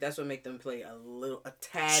feel like that's what makes them play a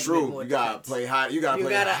tad. True. Bit more you gotta defense. play high. You gotta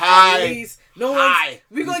play At high. least,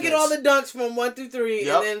 we're gonna get all the dunks from 1 through 3,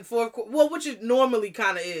 and then fourth. Well, which it normally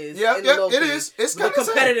kind of is. Yeah, it is. It's the kind of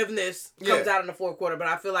competitiveness comes out in the fourth quarter, but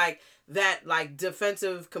I feel like that like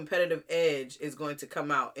defensive competitive edge is going to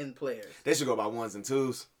come out in players. They should go by 1s and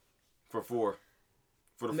 2s for 4.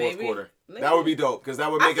 For the fourth quarter. Maybe. That would be dope because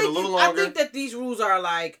that would make it a little longer. I think that these rules are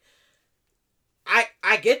like,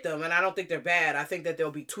 I get them and I don't think they're bad. I think that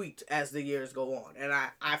they'll be tweaked as the years go on, and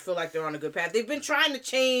I feel like they're on a good path. They've been trying to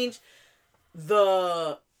change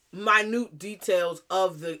the minute details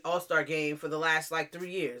of the All-Star game for the last like 3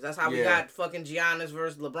 years. That's how we got fucking Giannis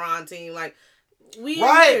versus LeBron team. Like, we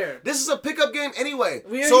here. This is a pickup game anyway.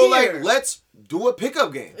 We're so here. like, let's do a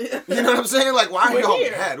pickup game. You know what I'm saying? Like, why are y'all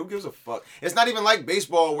mad? Who gives a fuck? It's not even like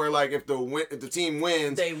baseball where like if the team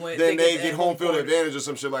wins, then they get home field advantage or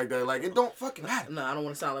some shit like that. Like, it don't fucking matter. No, I don't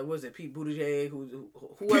want to sound like, what is it, Pete Buttigieg?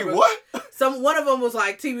 Whoever. Pete what? One of them was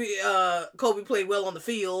like, Kobe played well on the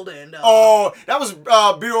field, and that was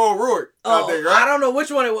Bill O'Rourke. I think, right? I don't know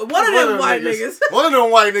which one it was. One of them white niggas. One of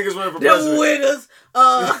them white niggas went for president. Them wiggers.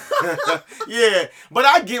 Yeah, but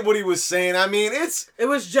I get what he was saying. I mean, it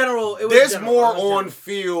was general. There's more on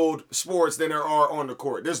field sports than there are on the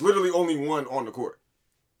court. There's literally only one on the court.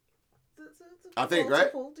 I think,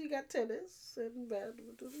 right? You got tennis and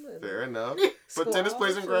badminton. Fair enough. But tennis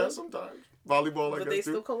plays in grass sometimes. Volleyball, but they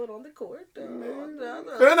still call it on the court. Fair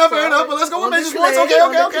enough. But let's go with major sports.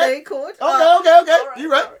 Okay. Court. Okay.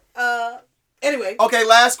 You right. Anyway. Okay,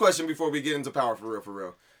 last question before we get into power for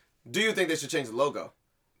real. Do you think they should change the logo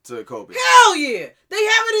to Kobe? Hell yeah! They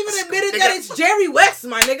haven't even admitted that it's Jerry West,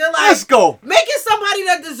 my nigga. Like, let's go. Make it somebody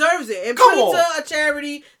that deserves it, and put it to a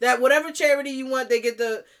charity that whatever charity you want, they get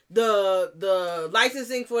the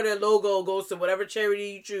licensing for their logo goes to whatever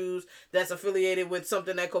charity you choose that's affiliated with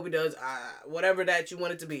something that Kobe does, whatever that you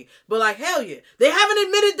want it to be. But like, hell yeah, they haven't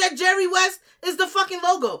admitted that Jerry West is the fucking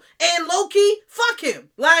logo, and low key, fuck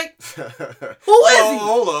him. Like, who is he?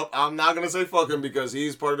 Hold up, I'm not gonna say fuck him because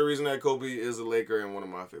he's part of the reason that Kobe is a Laker and one of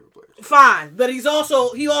my favorite players. Fine, but he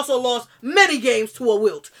also lost many games to a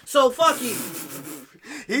wilt. So fuck you.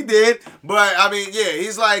 He did, but I mean, yeah,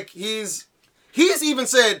 he's even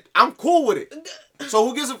said I'm cool with it. So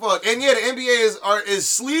who gives a fuck? And yeah, the NBA is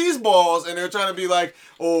sleazeballs, and they're trying to be like,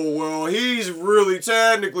 oh well, he's really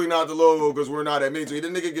technically not the logo because we're not admitting to it. The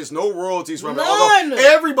nigga gets no royalties from it. Although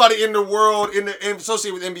everybody in the world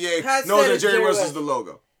associated with NBA knows that Jerry West is the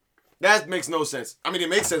logo. That makes no sense. I mean, it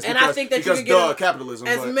makes sense because capitalism.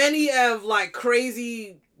 As many of like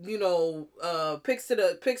crazy, picks to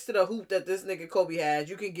the hoop that this nigga Kobe has,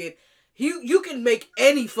 you can get. You can make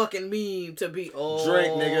any fucking meme to be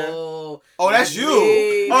drink, nigga. Oh, that's you.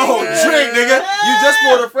 Drink, nigga. You just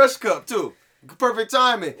poured a fresh cup too. Perfect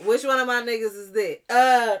timing. Which one of my niggas is that?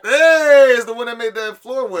 Hey, it's the one that made that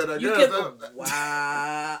floor wet. I guess.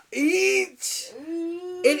 Wow. Each.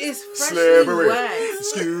 It is freshly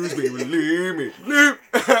waxed. Excuse me, leave me.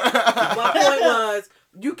 My point was,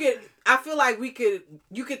 I feel like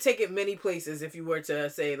you could take it many places if you were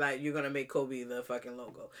to say like you're gonna make Kobe the fucking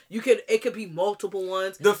logo. It could be multiple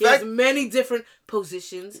ones. He has many different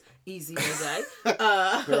positions. Easy, guy.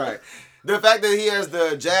 Right. The fact that he has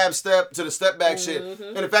the jab step to the step back shit,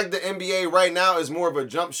 and the fact that the NBA right now is more of a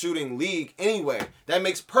jump shooting league anyway, that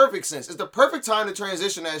makes perfect sense. It's the perfect time to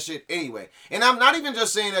transition that shit anyway. And I'm not even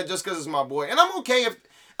just saying that just because it's my boy. And I'm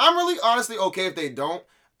really honestly okay if they don't.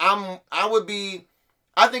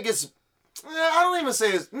 I think it's. I don't even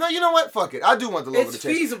say it's. No, you know what? Fuck it. I do want the logo to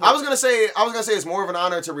change. Feasible. I was gonna say it's more of an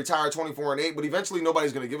honor to retire 24-8, but eventually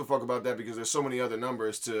nobody's gonna give a fuck about that because there's so many other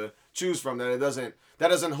numbers to choose from that that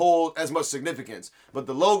doesn't hold as much significance. But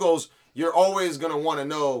the logos, you're always gonna want to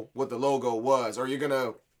know what the logo was, or you're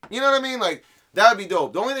gonna, you know what I mean? Like that would be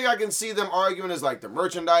dope. The only thing I can see them arguing is like the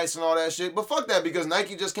merchandise and all that shit. But fuck that because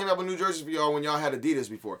Nike just came out with new jerseys for y'all when y'all had Adidas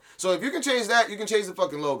before. So if you can change that, you can change the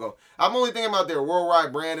fucking logo. I'm only thinking about their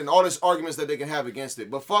worldwide brand and all these arguments that they can have against it.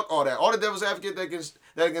 But fuck all that. All the devil's advocate that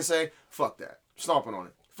can say, fuck that. Stomping on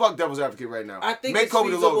it. Fuck devil's advocate right now. I think make it's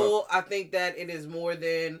Kobe feasible. The logo. I think that it is more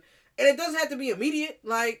than, and it doesn't have to be immediate.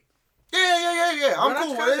 Like yeah. I'm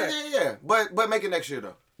cool with it. Yeah. But make it next year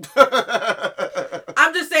though.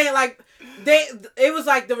 I'm just saying, like, it was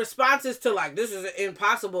like the responses to like this is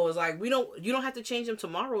impossible is like you don't have to change them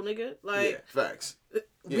tomorrow, nigga. Like, facts.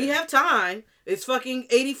 We have time. It's fucking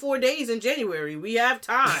 84 days in January. We have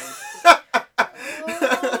time.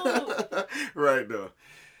 Right though.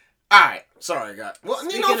 All right. Sorry, God. Well,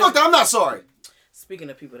 fuck that. I'm not sorry. Speaking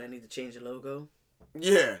of people that need to change the logo.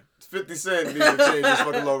 Yeah, 50 Cent needs to change his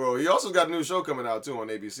fucking logo. He also got a new show coming out too on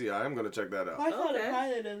ABC. I am gonna check that out. I saw the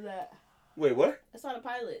pilot of that. Wait, what? I saw the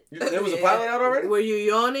pilot. There was a pilot out already? Were you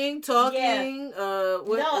yawning, talking? Yeah.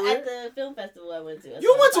 At the film festival I went to.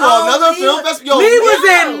 You went to another film festival? He was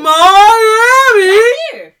in Miami.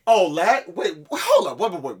 Wait, hold up.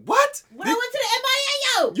 What? When I went to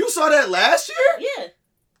the MIAO. You saw that last year? Yeah.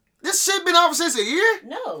 This shit been out since a year?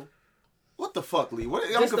 No. What the fuck, Lee?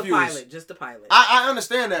 I'm confused. Just the pilot. I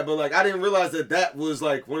understand that, but like I didn't realize that was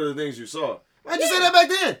like one of the things you saw. Why'd you say that back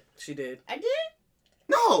then? She did. I did?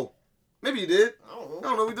 No. Maybe you did. I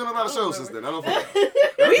don't know. We've done a lot of shows since then. I don't know.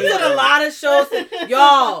 We did a lot of shows.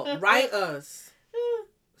 Y'all, write us.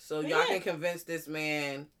 So y'all can convince this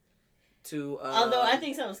man to... Although I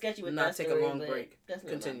think something sketchy with not that take story, a long but break. That's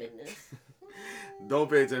not Continue. my business. Don't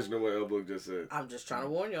pay attention to what El Book just said. I'm just trying to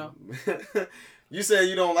warn y'all. You said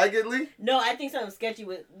you don't like it, Lee? No, I think something sketchy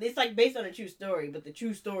with... It's like based on a true story, but the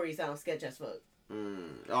true story sounds sketch as fuck.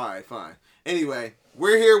 All right, fine. Anyway,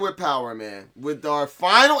 we're here with Power, man. With our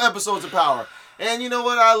final episodes of Power. And you know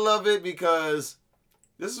what? I love it because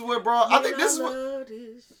this is what brought... I think this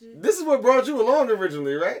is what brought you along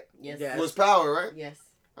originally, right? Yes. Was Power, right? Yes.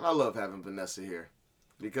 And I love having Vanessa here.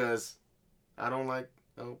 Because I don't like...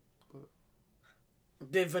 I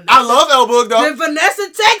love El Book, though. Did Vanessa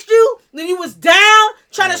text you? Then you was down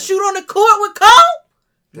trying to shoot on the court with Cole?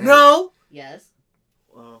 Damn. No. Yes.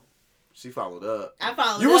 Well, she followed up. I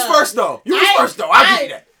followed You up. was first, though. I'll give you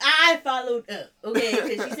that. I followed up, okay?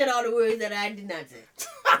 Because she said all the words that I did not say.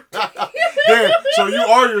 Damn, so you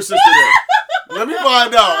are your sister then. Let me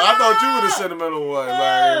find out. I thought you were the sentimental one.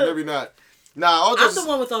 Like, maybe not. Nah, I'm the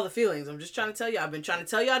one with all the feelings. I'm just trying to tell you. I've been trying to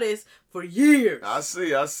tell y'all this for years. I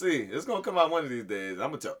see. It's going to come out one of these days. I'm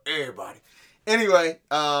going to tell everybody. Anyway,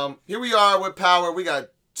 here we are with Power. We got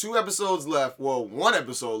 2 episodes left. Well, 1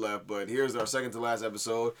 episode left, but here's our second to last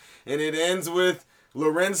episode. And it ends with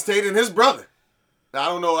Lorenz Tate and his brother. I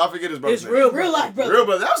don't know. I forget his brother's name. Real life brother. Real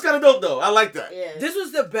brother. That was kind of dope, though. I like that. Yeah. This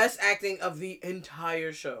was the best acting of the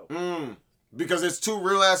entire show. Because it's 2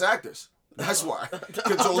 real-ass actors. That's why.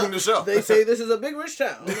 Controlling the show. They say this is a big rich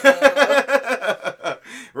town.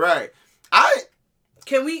 Right.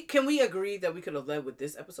 Can we agree that we could have led with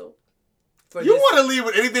this episode? You want to lead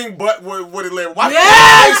with anything but what it led. Why do you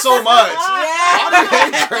hate so much? Why do you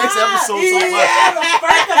hate Drake's episode so much? The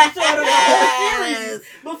first episode of the series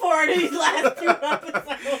before these last 2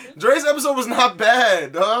 episodes. Drake's episode was not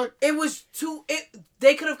bad, dog. It was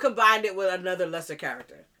they could have combined it with another lesser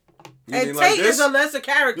character. You And mean like Tate this? is a lesser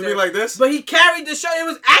character. You mean like this? But he carried the show. It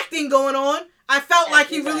was acting going on. I felt like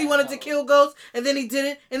he really wanted to kill Ghost, and then he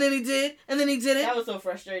didn't, and then he did, and then he didn't. That was so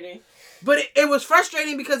frustrating. But it was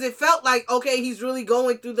frustrating because it felt like, okay, he's really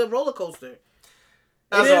going through the roller coaster.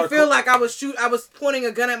 It didn't feel like I was pointing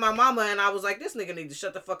a gun at my mama, and I was like, this nigga need to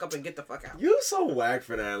shut the fuck up and get the fuck out. You so whack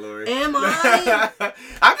for that, Lori. Am I?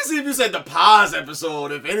 I can see if you said the pause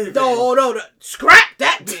episode, if anything. No, scrap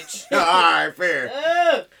that bitch. All right,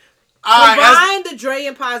 fair. Combine the Dre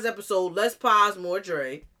and Paz episode. Less Paz, more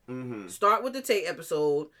Dre. Mm-hmm. Start with the Tate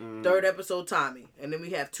episode. 3rd episode, Tommy. And then we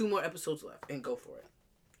have 2 more episodes left. And go for it.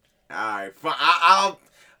 All right, fine.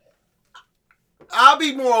 I'll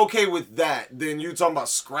be more okay with that than you talking about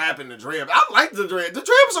scrapping the Dre. I like the Dre. The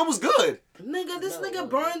Dre episode was good. Nigga, this nigga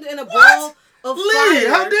burned in a ball of Lee, fire.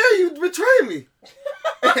 how dare you betray me?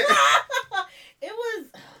 It was...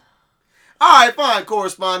 All right, fine,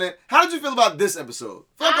 correspondent. How did you feel about this episode?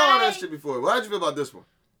 Fuck all that shit before. How did you feel about this one?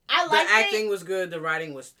 I liked the acting was good. The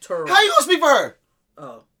writing was terrible. How you gonna speak for her?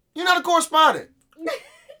 Oh. You're not a correspondent.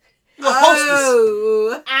 You're a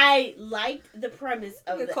hostess. I liked the premise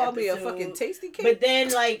of the call episode. me a fucking tasty cake. But then,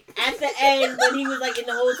 like, at the end, when he was, like, in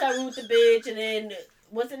the hotel room with the bitch, and then...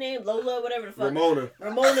 What's her name? Lola, whatever the fuck. Ramona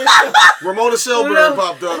Ramona Shelburne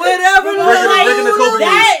popped up. Whatever. Breaking the Kobe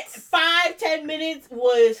that 5-10 minutes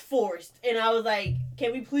was forced. And I was like,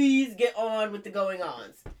 can we please get on with the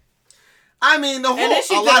going-ons? I mean, the whole... And then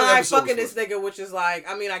she a lot of denied episodes fucking this nigga, which is like,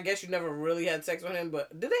 I mean, I guess you never really had sex with him, but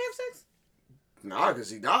did they have sex? Nah, because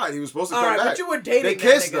he died. He was supposed to All come right, back. but you were dating They that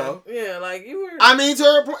kissed, nigga. though. Yeah, like, you were... I mean, to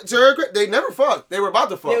her credit, they never fucked. They were about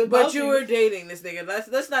to fuck. Yeah, but you were dating this nigga.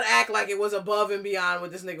 Let's not act like it was above and beyond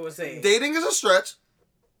what this nigga was saying. Dating is a stretch.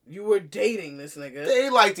 You were dating this nigga. They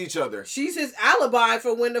liked each other. She's his alibi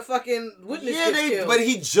for when the fucking witness gets killed. But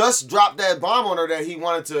he just dropped that bomb on her that he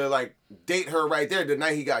wanted to, like, date her right there the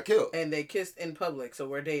night he got killed. And they kissed in public, so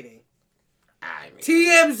we're dating. I mean,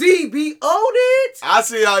 TMZ, be owned it. I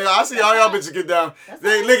see how y'all bitches get down.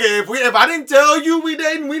 If I didn't tell you we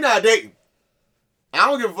dating, we not dating. I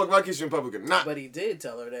don't give a fuck if I kiss you in public or not. But he did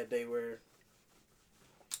tell her that they were.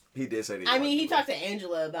 He did say that. I mean, he talked to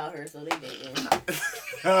Angela about her, so they dating.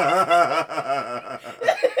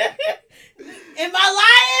 Am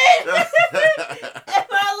I lying? Am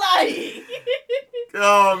I lying?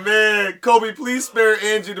 Oh man, Kobe, please spare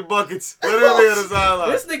Angie the buckets. Let her be on the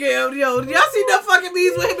sideline. This nigga, yo, y'all see that fucking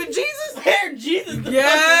memes with him and Jesus? Spare Jesus the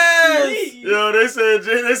yes. Yo, they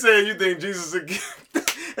said you think Jesus would give.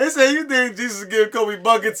 They said you think Jesus would give Kobe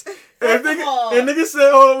buckets. And nigga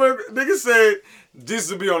said, nigga said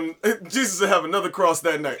Jesus will have another cross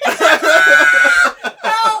that night.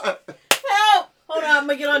 Help! Hold on,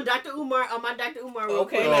 gonna get on Dr. Umar on my Dr. Umar. Real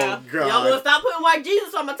Okay, quick. now. God. Y'all gonna stop putting White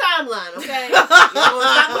Jesus on my timeline, okay? Y'all gonna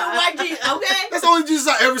stop putting White Jesus, okay? That's the only Jesus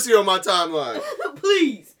I ever see on my timeline.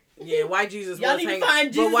 Please. Yeah, white Jesus Y'all was need to hanging.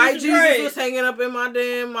 find Jesus But white in Jesus Detroit. was hanging up in my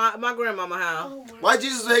damn my grandmama house. White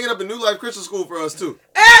Jesus was hanging up in New Life Christian School for us too.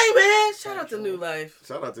 Hey man, shout out to New Life.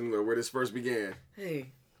 Shout out to New Life, where this first began.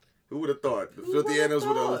 Hey. Who would have thought? The filthy animals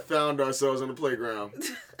would have found ourselves on the playground.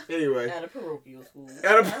 Anyway. At a parochial school.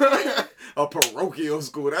 At a parochial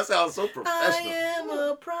school. That sounds so I professional. am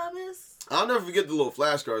a promise. I'll never forget the little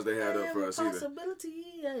flashcards they had up for us either.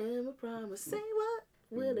 Possibility. I am a promise. Say what?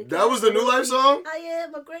 Will it That was the New Life song? I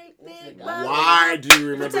am a great big Why do you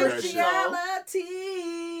remember that shit? Potentiality.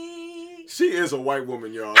 She is a white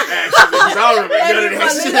woman, y'all. Actually, 'cause I don't remember none of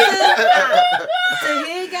that shit. To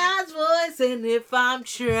hear God's voice, and if I'm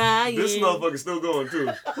trying This motherfucker's still going too.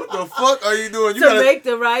 What the fuck are you doing? You to gotta make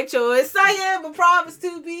the right choice, I am a promise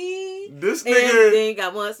to be This nigga- anything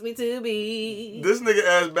God wants me to be. This nigga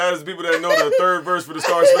as bad as people that know the third verse for the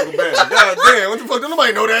Star Spangled Banner. God damn, what the fuck? Don't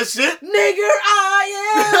nobody know that shit. Nigger, I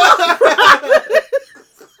am a promise.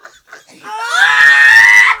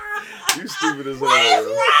 You stupid as hell. What is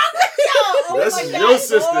bro. wrong with y'all? This my is God, your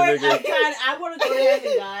sister, Lord, nigga. I want to go to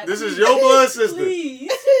heaven, God. This is your blood sister.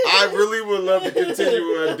 Please. I really would love to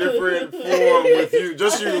continue a different form with you.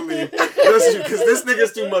 Just you, Lee. Just you, because this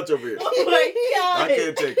nigga's too much over here. Oh my God. I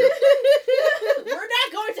can't take it. We're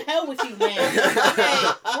not going to hell with you, man. Okay?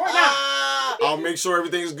 We're not. I'll make sure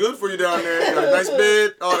everything's good for you down there. You got a nice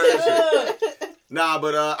bed, all that shit. Nah,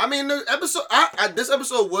 but I mean, the episode. This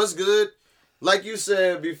episode was good. Like you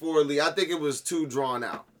said before, Lee, I think it was too drawn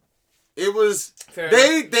out. It was.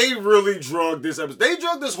 They really drugged this episode. They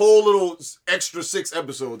drugged this whole little extra 6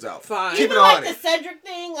 episodes out. Fine. Keep it Even like on the it. Cedric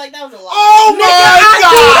thing, like that was a lot. Oh my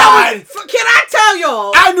God! Can I tell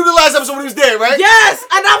y'all? I knew the last episode when he was dead, right? Yes,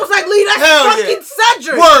 and I was like, Lee, that's Hell fucking yeah.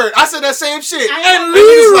 Cedric. Word. I said that same shit. And he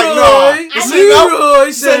was like, Leroy, nah. He said,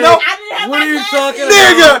 Leroy said, said, no. what are you talking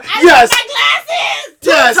Nigga, about? yes. Glasses.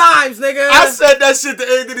 Yes. Times, nigga. I said that shit to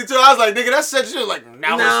A Diddy too. I was like, nigga, that said shit. Like, no, it's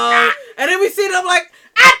not. And then we see them like,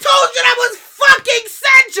 I told you that was fucking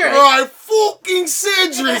Cedric. Right, fucking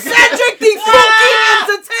Cedric. Cedric the fucking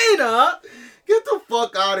entertainer. Get the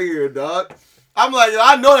fuck out of here, dog. I'm like, yo,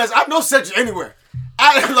 I know Cedric anywhere.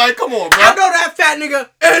 Like, come on, bro. I know that fat nigga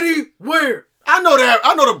anywhere. I know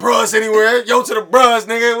the bros anywhere. Yo to the bros,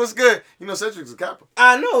 nigga. What's good? You know Cedric's a capper.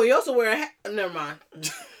 I know. He also wear a hat. Never mind.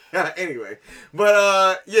 Anyway,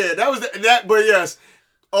 but yeah, that was that. But yes,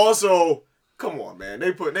 also, come on, man.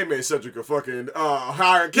 They made Cedric a fucking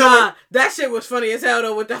hired killer. Nah, that shit was funny as hell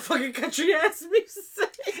though with that fucking country ass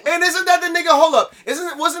music. And isn't that the nigga? Hold up,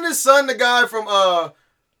 wasn't his son the guy from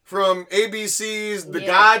ABC's The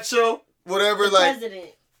God Show? Whatever, The like president.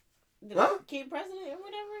 The Huh? Kid president or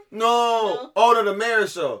whatever? no, oh no, the Mayor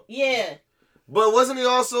Show. Yeah. But wasn't he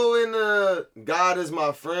also in God Is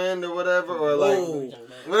My Friend or whatever, or like Whoa.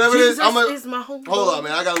 whatever it is? Jesus is my home. Hold on,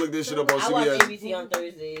 man. I gotta look this shit up on I watch CBS. ABC on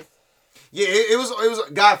Thursdays. Yeah, it was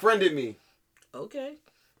God Friended Me. Okay.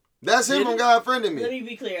 That's him from God Friended Me. Let me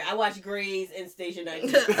be clear. I watch Grey's and Station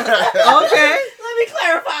 19. Okay. Let me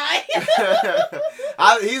clarify.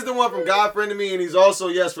 He's the one from God Friended Me, and he's also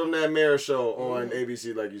from that Mayor Show on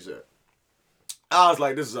ABC, like you said. I was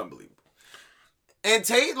like, this is unbelievable. And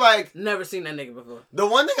Tate, like, Never seen that nigga before. the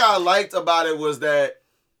one thing I liked about it was that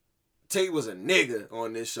Tate was a nigga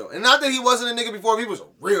on this show. And not that he wasn't a nigga before, he was a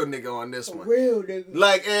real nigga on this one. Real nigga.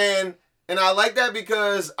 Like, and I like that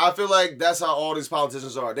because I feel like that's how all these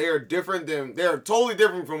politicians are. They are totally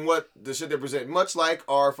different from what the shit they present. Much like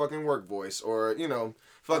our fucking work voice or,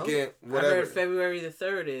 fucking whatever. I heard February the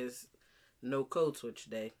 3rd is no code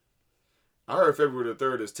switch day. I heard February the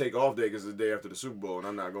 3rd is take off day because it's the day after the Super Bowl and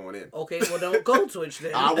I'm not going in. Okay, well don't code switch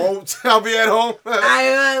then. I won't. I'll be at home.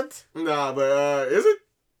 I won't. Nah, but is it?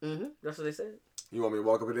 Mm-hmm. That's what they said. You want me to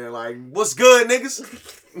walk up in there like, what's good,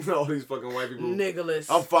 niggas? All these fucking white people.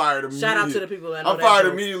 Niggaless. I'm fired immediately. Shout out to the people that know I'm that fired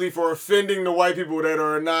joke. immediately for offending the white people that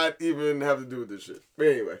are not even have to do with this shit. But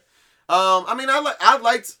anyway, I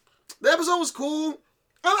liked the episode was cool.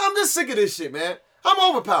 I'm just sick of this shit, man.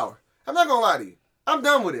 I'm overpowered. I'm not gonna lie to you. I'm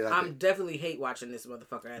done with it. I'm definitely hate watching this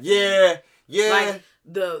motherfucker. Yeah. Like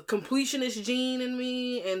the completionist gene in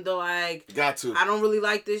me, and the like. Got to. I don't really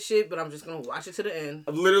like this shit, but I'm just gonna watch it to the end.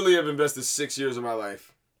 I literally have invested 6 years of my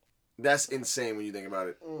life. That's insane when you think about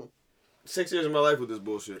it. 6 years of my life with this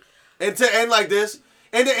bullshit, and to end like this,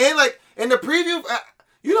 and to end like in the preview.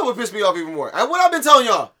 You know what pissed me off even more? What I've been telling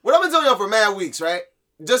y'all for mad weeks, right?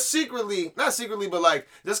 Just secretly, not secretly, but like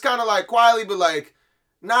just kind of like quietly, but like.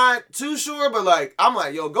 Not too sure, but like I'm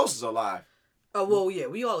like, yo, Ghost is alive. Oh well, yeah,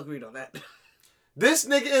 we all agreed on that. This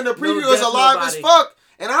nigga in the preview No is death, alive nobody. as fuck.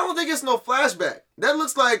 And I don't think it's no flashback. That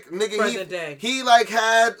looks like nigga Present day. he like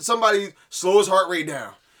had somebody slow his heart rate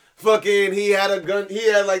down. Fucking he had a gun.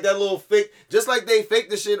 He had like that little fake, just like they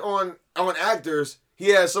fake the shit on actors. He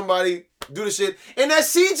had somebody do the shit, and that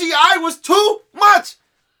CGI was too much.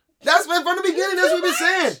 That's been from the beginning. That's what we've been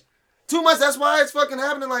saying. Too much. That's why it's fucking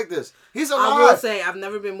happening like this. He's alive. I will say I've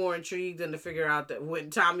never been more intrigued than to figure out that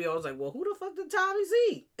when Tommy, I was like, well, who the fuck did Tommy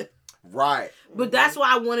see? Right. But that's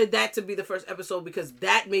why I wanted that to be the first episode because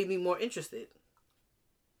that made me more interested.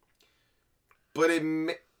 But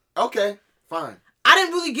okay, fine. I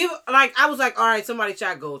didn't really give I was like, all right, somebody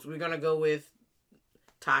shot Ghost. We're gonna go with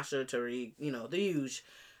Tasha, Tariq, the huge.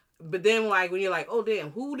 But then when you're like, oh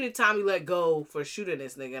damn, who did Tommy let go for shooting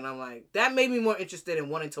this nigga? And I'm like, that made me more interested in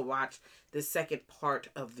wanting to watch the second part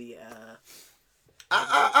of the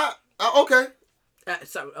okay.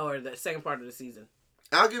 Or the second part of the season.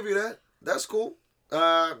 I'll give you that. That's cool.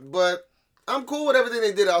 But I'm cool with everything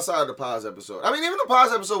they did outside of the Paz episode. I mean, even the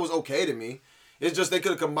Paz episode was okay to me. It's just they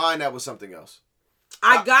could have combined that with something else.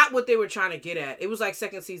 I got what they were trying to get at. It was like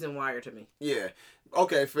second season Wire to me. Yeah.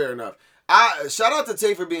 Okay, fair enough. Shout out to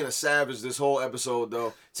Tate for being a savage this whole episode,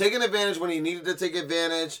 though. Taking advantage when he needed to take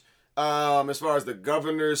advantage. As far as the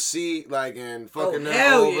governor's seat, and fucking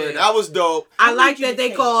that over. Yeah. That was dope. I like that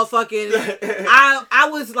they called fucking. I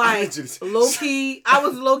was like low key. I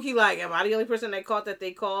was low key like, am I the only person that caught that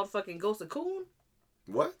they called fucking Ghost of Coon?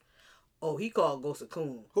 What? Oh, he called Ghost of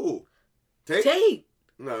Coon. Who? Tate? Tate.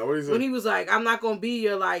 No, what is it? When he was like, I'm not gonna be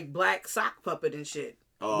your black sock puppet and shit,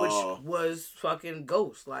 Oh. which was fucking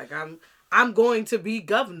Ghost. I'm going to be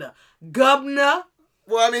governor. Governor.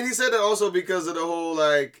 Well, I mean, he said that also because of the whole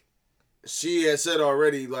she had said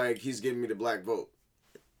already he's giving me the black vote.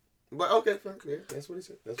 But okay, fine. Yeah, that's what he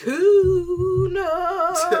said. That's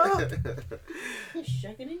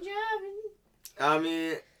Shucking and jiving. I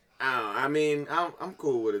mean, I'm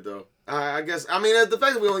cool with it though. I guess. I mean, the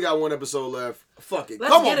fact that we only got one episode left. Fuck it.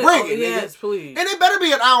 Let's Come on, bring it, nigga. Yes, please. And it better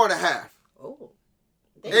be an hour and a half. Oh.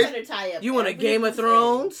 They better tie up. You want a every Game of loose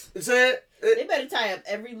Thrones? They better tie up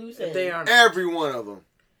every loose end. They are not. Every one of them.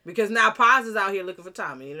 Because now Paz is out here looking for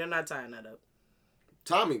Tommy, and they're not tying that up.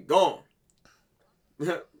 Tommy gone.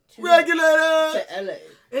 Regulator. To LA.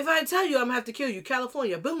 If I tell you I'm gonna have to kill you,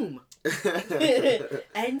 California, boom.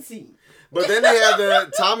 And see. But then they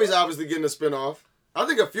have Tommy's obviously getting a spinoff. I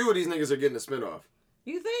think a few of these niggas are getting a spinoff.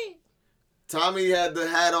 You think? Tommy had the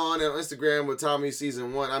hat on Instagram with Tommy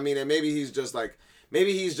season 1. I mean, and maybe he's just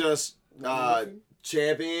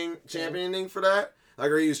championing for that.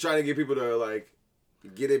 Or he was trying to get people to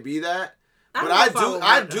get it be that. But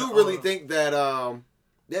I do really think that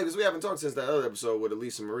because we haven't talked since that other episode with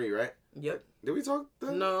Elisa Marie, right? Yep. Did we talk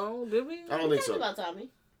then? No, did we? I don't think so. We talked about Tommy.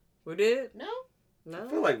 We did? No. I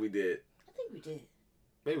feel like we did. I think we did.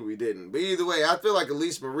 Maybe we didn't. But either way, I feel like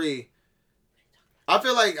Elise Marie. I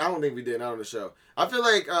don't think we did, not on the show. I feel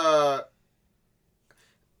like how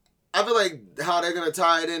they're gonna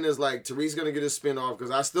tie it in is Tariq's gonna get a spinoff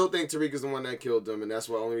because I still think Tariq is the one that killed them, and that's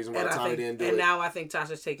the only reason why Tommy didn't do it. And now I think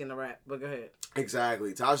Tasha's taking the rap. But go ahead.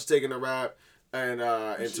 Exactly, Tasha's taking the rap, and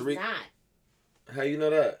Tariq. Not. How you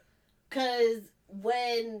know that? Cause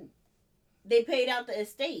when they paid out the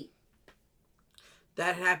estate.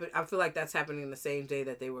 That happened. I feel like that's happening the same day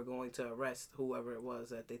that they were going to arrest whoever it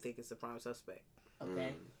was that they think is the prime suspect.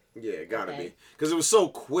 Okay. Yeah, it gotta be. Because it was so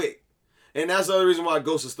quick. And that's the other reason why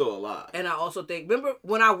Ghost is still alive. And I also think, remember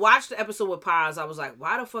when I watched the episode with Paz, I was like,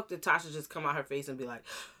 why the fuck did Tasha just come out her face and be like,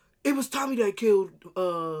 it was Tommy that killed,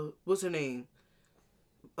 what's her name?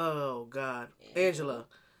 Oh, God. Angela.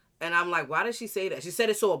 And I'm like, why did she say that? She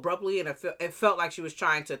said it so abruptly, and it felt like she was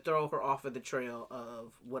trying to throw her off of the trail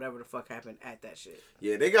of whatever the fuck happened at that shit.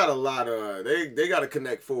 Yeah, they got a lot of they got to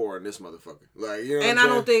connect 4 in this motherfucker. And I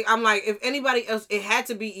don't think I'm like if anybody else, it had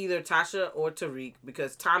to be either Tasha or Tariq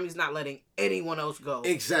because Tommy's not letting anyone else go.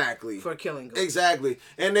 Exactly. For killing Ghost. Exactly,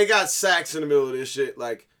 and they got Sax in the middle of this shit.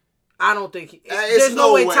 I don't think there's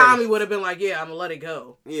no way Tommy would have been like, yeah, I'm gonna let it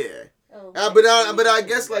go. Yeah, but I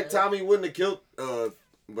guess Tommy wouldn't have killed.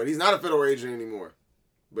 But he's not a federal agent anymore.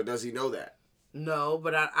 But does he know that? No,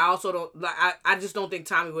 but I also don't. I just don't think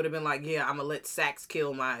Tommy would have been like, yeah, I'm gonna let Sax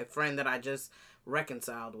kill my friend that I just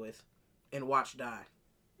reconciled with and watch die,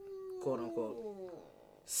 quote unquote.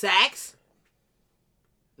 Sax?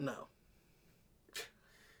 No.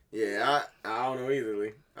 Yeah, I don't know either,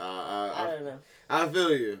 Lee. I don't know. I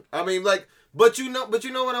feel you. I mean, but you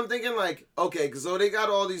know what I'm thinking? Okay, because they got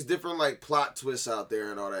all these different plot twists out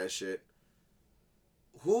there and all that shit.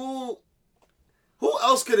 Who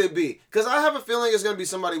else could it be? Because I have a feeling it's going to be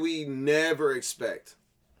somebody we never expect.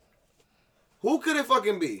 Who could it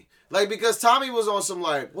fucking be? Like, because Tommy was on some,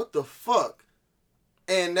 like, what the fuck?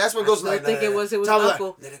 And that's when Ghost was like, I think it was Tommy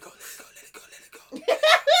Uncle. Like, let it go.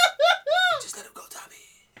 Just let him go, Tommy.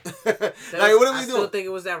 Like, what are we I doing? still think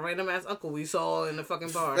it was that random ass uncle we saw in the fucking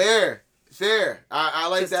bar. Fair. I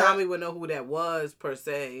like that. Tommy would know who that was, per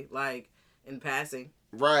se, like, in passing.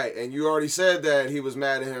 Right, and you already said that he was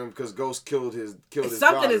mad at him because Ghost killed his Something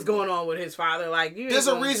father. is going on with his father. Like, There's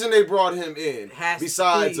a reason they brought him in.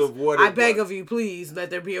 Besides of what I beg of you, please, let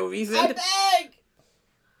there be a reason. I beg.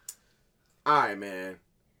 All right, man.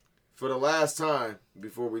 For the last time,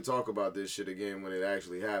 before we talk about this shit again when it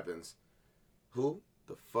actually happens, who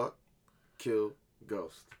the fuck killed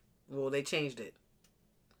Ghost? Well, they changed it.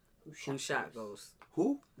 Who shot Ghost?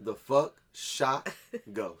 Who the fuck shot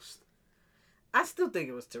Ghost? I still think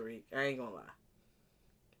it was Tariq. I ain't gonna lie.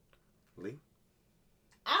 Lee?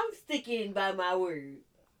 I'm sticking by my word.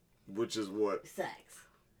 Which is what? Sax.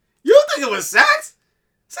 You think it was Sax?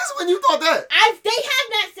 Since when you thought that? They have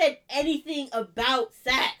not said anything about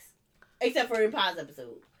Sax. Except for in Pod's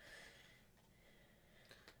episode.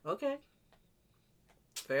 Okay.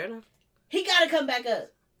 Fair enough. He gotta come back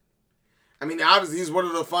up. I mean, obviously he's one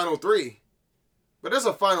of the final 3. But there's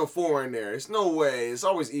a final 4 in there. It's no way. It's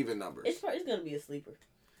always even numbers. It's gonna be a sleeper.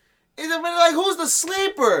 Like, who's the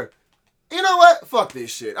sleeper? You know what? Fuck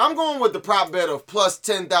this shit. I'm going with the prop bet of plus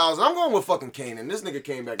 10,000. I'm going with fucking Kanan. This nigga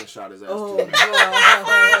came back and shot his ass too.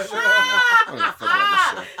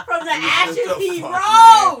 From the ashes he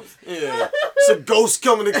rose. Yeah. It's a ghost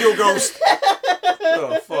coming to kill Ghost.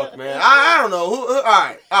 Oh, fuck, man. I don't know. All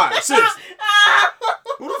right. Seriously.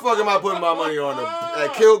 Who the fuck am I putting my money on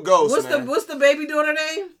that killed Ghost, What's the baby daughter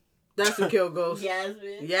name? That's who killed Ghost.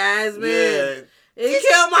 Yasmin. Yeah. He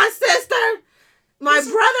killed my sister. My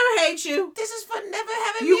brother hates you. This is for never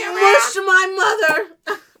having you me around. mushed my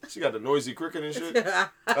mother. She got the noisy cricket and shit.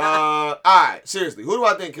 All right. Seriously. Who do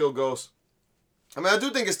I think killed Ghost? I mean, I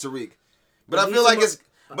do think it's Tariq. But I feel like it's...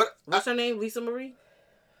 What's her name? Lisa Marie?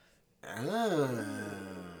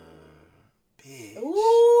 Bitch.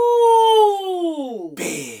 Ooh.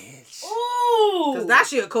 Bitch. Ooh. Because now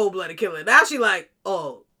she a cold-blooded killer. Now she like,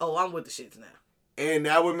 oh, I'm with the shits now. And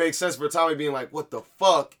that would make sense for Tommy being like, what the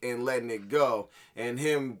fuck? And letting it go. And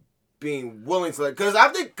him being willing to let...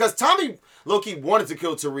 Because Tommy low-key wanted to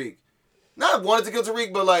kill Tariq. Not wanted to kill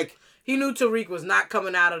Tariq, but like... He knew Tariq was not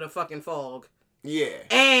coming out of the fucking fog. Yeah.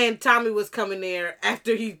 And Tommy was coming there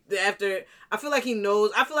after I feel like he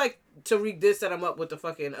knows. I feel like Tariq did set him up with the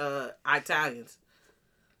fucking Italians.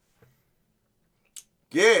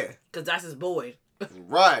 Yeah. Because that's his boy.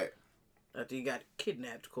 Right. After he got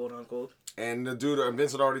kidnapped, quote unquote. And the dude,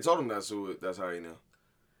 Vincent already told him that's how he knew.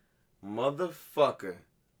 Motherfucker.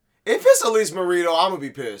 If it's Elise Marito, I'm going to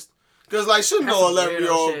be pissed. Because, like, shouldn't no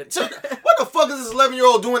 11-year-old... What the fuck is this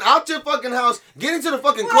 11-year-old doing out your fucking house, getting to the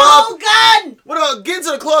fucking club... gun! Getting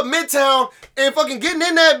to the club Midtown and fucking getting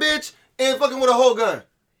in that bitch and fucking with a whole gun.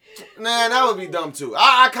 Nah, that would be dumb, too.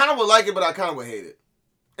 I kind of would like it, but I kind of would hate it.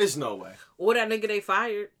 It's no way. Or that nigga they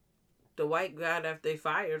fired. The white guy that they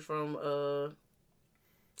fired from, The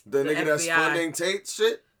nigga that's funding Tate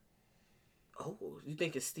shit? Oh, you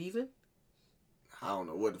think it's Steven? I don't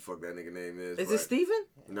know what the fuck that nigga name is. Is it Steven?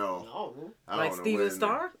 No. Like Steven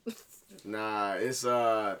Starr? Nah, it's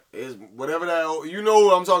whatever that, you know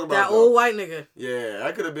what I'm talking about. That old white nigga. Yeah,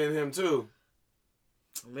 that could have been him too.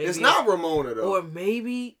 Maybe it's not Ramona though. Or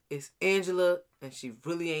maybe it's Angela and she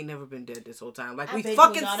really ain't never been dead this whole time. Like we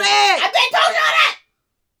fucking said. I been told y'all that.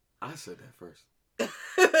 I said that first.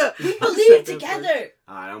 We believe together.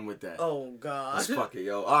 Alright, I'm with that. Oh God. Let's fuck it,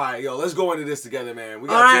 yo. Alright, yo, let's go into this together, man. We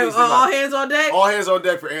got all right, all hands on deck. All hands on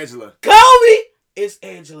deck for Angela. Kobe! It's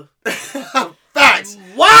Angela. Facts.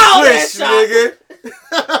 Wow, Fish, nigga.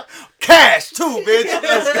 Cash too, bitch.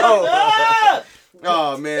 Let's go.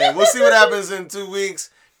 Oh man, we'll see what happens in 2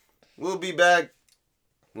 weeks. We'll be back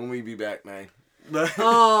when we be back, man.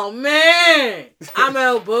 Oh man, I'm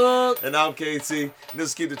L Book and I'm KT. This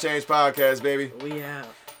is Keep the Change podcast, baby. We out.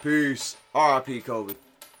 Peace. R.I.P. COVID.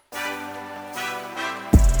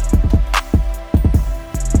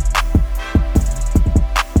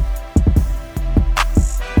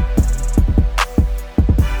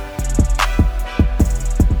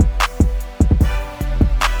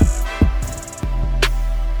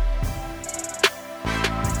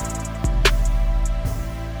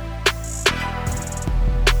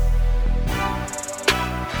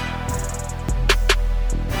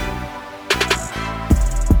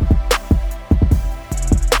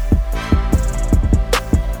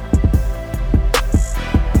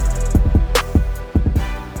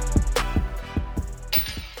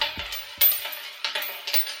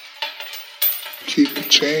 Keep the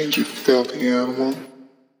change, you filthy animal.